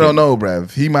but I creaking. don't know,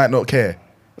 bruv. He might not care.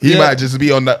 He Yeah. might just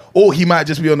be on that, or he might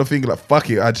just be on the thing like, fuck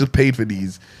it, I just paid for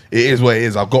these. It is what it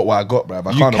is. I've got what I got, bruv.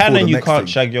 I You can't can afford and the you next can't thing.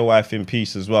 shag your wife in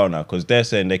peace as well now, because they're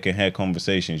saying they can hear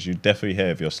conversations. You definitely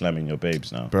hear if you're slamming your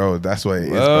babes now. Bro, that's what it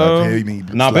is, Well, bruv. Hear me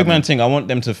Nah, big slamming. man thing. I want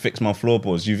them to fix my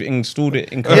floorboards. You've installed it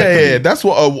Yeah, incorrectly. yeah, that's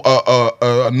what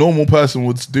a normal person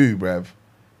would do, bruv.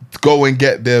 Go and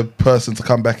get their person to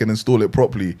come back and install it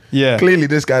properly. Yeah. Clearly,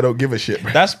 this guy don't give a shit,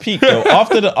 bruv. That's peak though.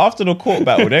 After the court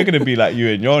battle, they're gonna be like you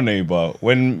and your neighbor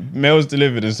when mail's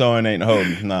delivered and someone ain't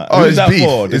home. Nah, Oh, who's it's that beef.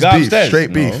 for? The It's guy beef. upstairs? Straight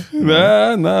No. beef.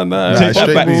 Nah. Nah, Take that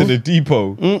straight back beef. to the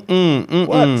depot. Yeah,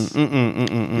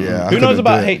 I Who knows couldn't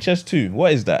about do it. HS2?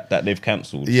 What is that they've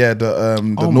cancelled? Yeah, the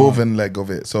Oh northern leg of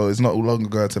it. So it's not long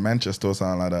ago to Manchester or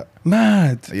something like that.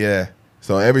 Mad. Yeah.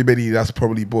 So everybody that's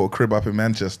probably bought a crib up in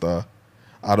Manchester,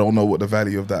 I don't know what the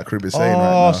value of that crib is saying right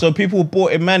now. So people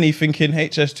bought in Manny thinking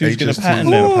HS2 is going to HS2 pattern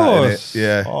is gonna them. pattern course. it.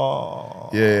 Yeah. Oh.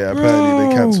 Yeah, apparently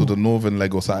they cancelled the northern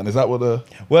leg or something. Is that what the...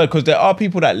 Well, because there are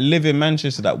people that live in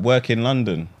Manchester that work in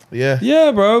London. Yeah.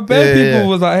 Yeah, bro. Bare Yeah, people yeah.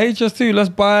 was like, HS2, let's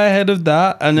buy ahead of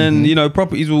that. And then, you know,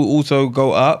 properties will also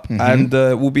go up and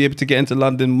we'll be able to get into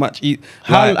London much easier.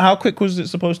 How quick was it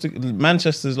supposed to...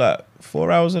 Manchester's like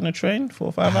 4 hours on a train? 4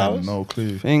 or 5 I have hours? no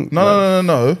clue. Think,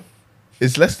 No.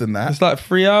 It's less than that. It's like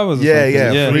 3 hours or Yeah,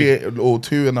 something. yeah. 3 or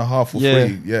 2.5 or Yeah.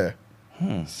 3. Yeah.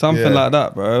 Something Yeah. like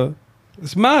that, bro.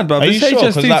 It's mad, bro. Are you This sure?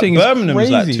 Because HS2 like thing is Birmingham's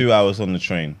crazy. like 2 hours on the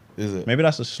train. Is it? Maybe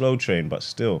that's a slow train, but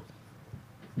still.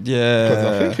 Yeah. Because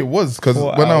I think it was. Because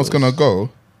 4 when I was going to hours. go,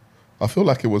 I feel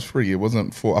like it was 3. It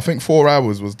wasn't 4. I think 4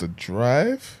 hours was the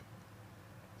drive.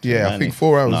 Yeah, I Manny. think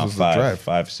 4 hours Nah, was five, the drive.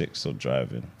 5, 6 or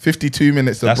driving. 52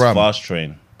 minutes to That's Bram. fast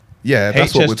train. Yeah,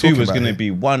 that's what we're HS2 talking was about. going to here.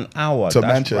 be 1 hour. To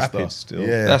That's Manchester. rapid still.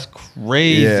 Yeah. That's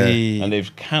crazy. And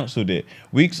they've cancelled it.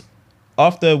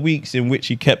 After weeks in which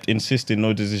he kept insisting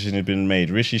no decision had been made,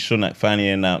 Rishi Sunak finally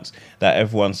announced that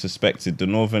everyone suspected the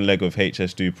northern leg of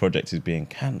HS2 project is being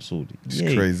cancelled. It's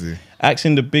crazy.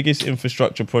 Axing the biggest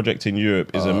infrastructure project in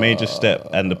Europe is a major step,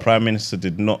 and the Prime Minister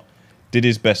did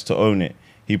his best to own it.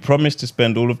 He promised to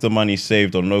spend all of the money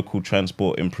saved on local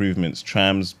transport improvements,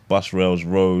 trams, bus rails,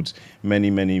 roads, many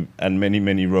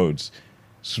roads.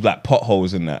 So like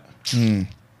potholes and that.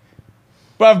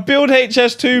 Bruv, build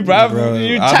HS2, bruv.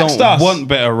 You taxed I us. don't want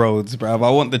better roads, bruv. I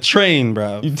want the train,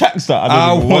 bruv. You taxed us. I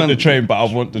don't even want the train, but I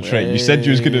want the train. You said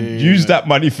you was going to use that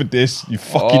money for this. You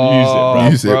fucking use it,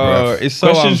 bruv. Use it, bruv. It's so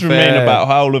Questions unfair. remain about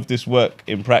how all of this work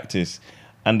in practice,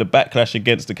 and the backlash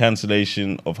against the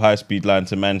cancellation of high-speed line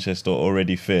to Manchester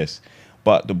already fierce.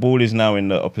 But the ball is now in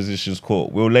the opposition's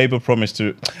court. Will Labour promise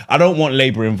to... I don't want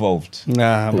Labour involved.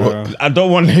 Nah, bro. I don't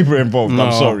want Labour involved.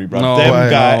 I'm sorry,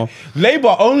 bro.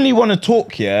 Labour only want to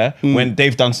talk, when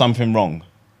they've done something wrong.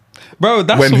 Bro,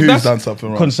 that's When who's that's done something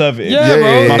wrong? Conservative. Yeah,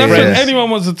 bro. yeah, That's yeah. when anyone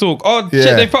wants to talk. Oh,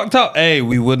 shit, they fucked up. Hey,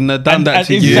 we wouldn't have done that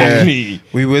to you. Exactly.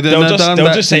 We wouldn't They'll have just, done they'll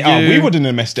that just to say, oh, you. we wouldn't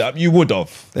have messed it up. You would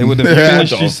have. They would have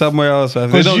finished you somewhere else.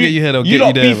 If they don't get you here, they'll get you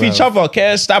lot there. beef each other.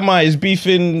 Keir Starmer is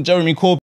beefing Jeremy Corbyn.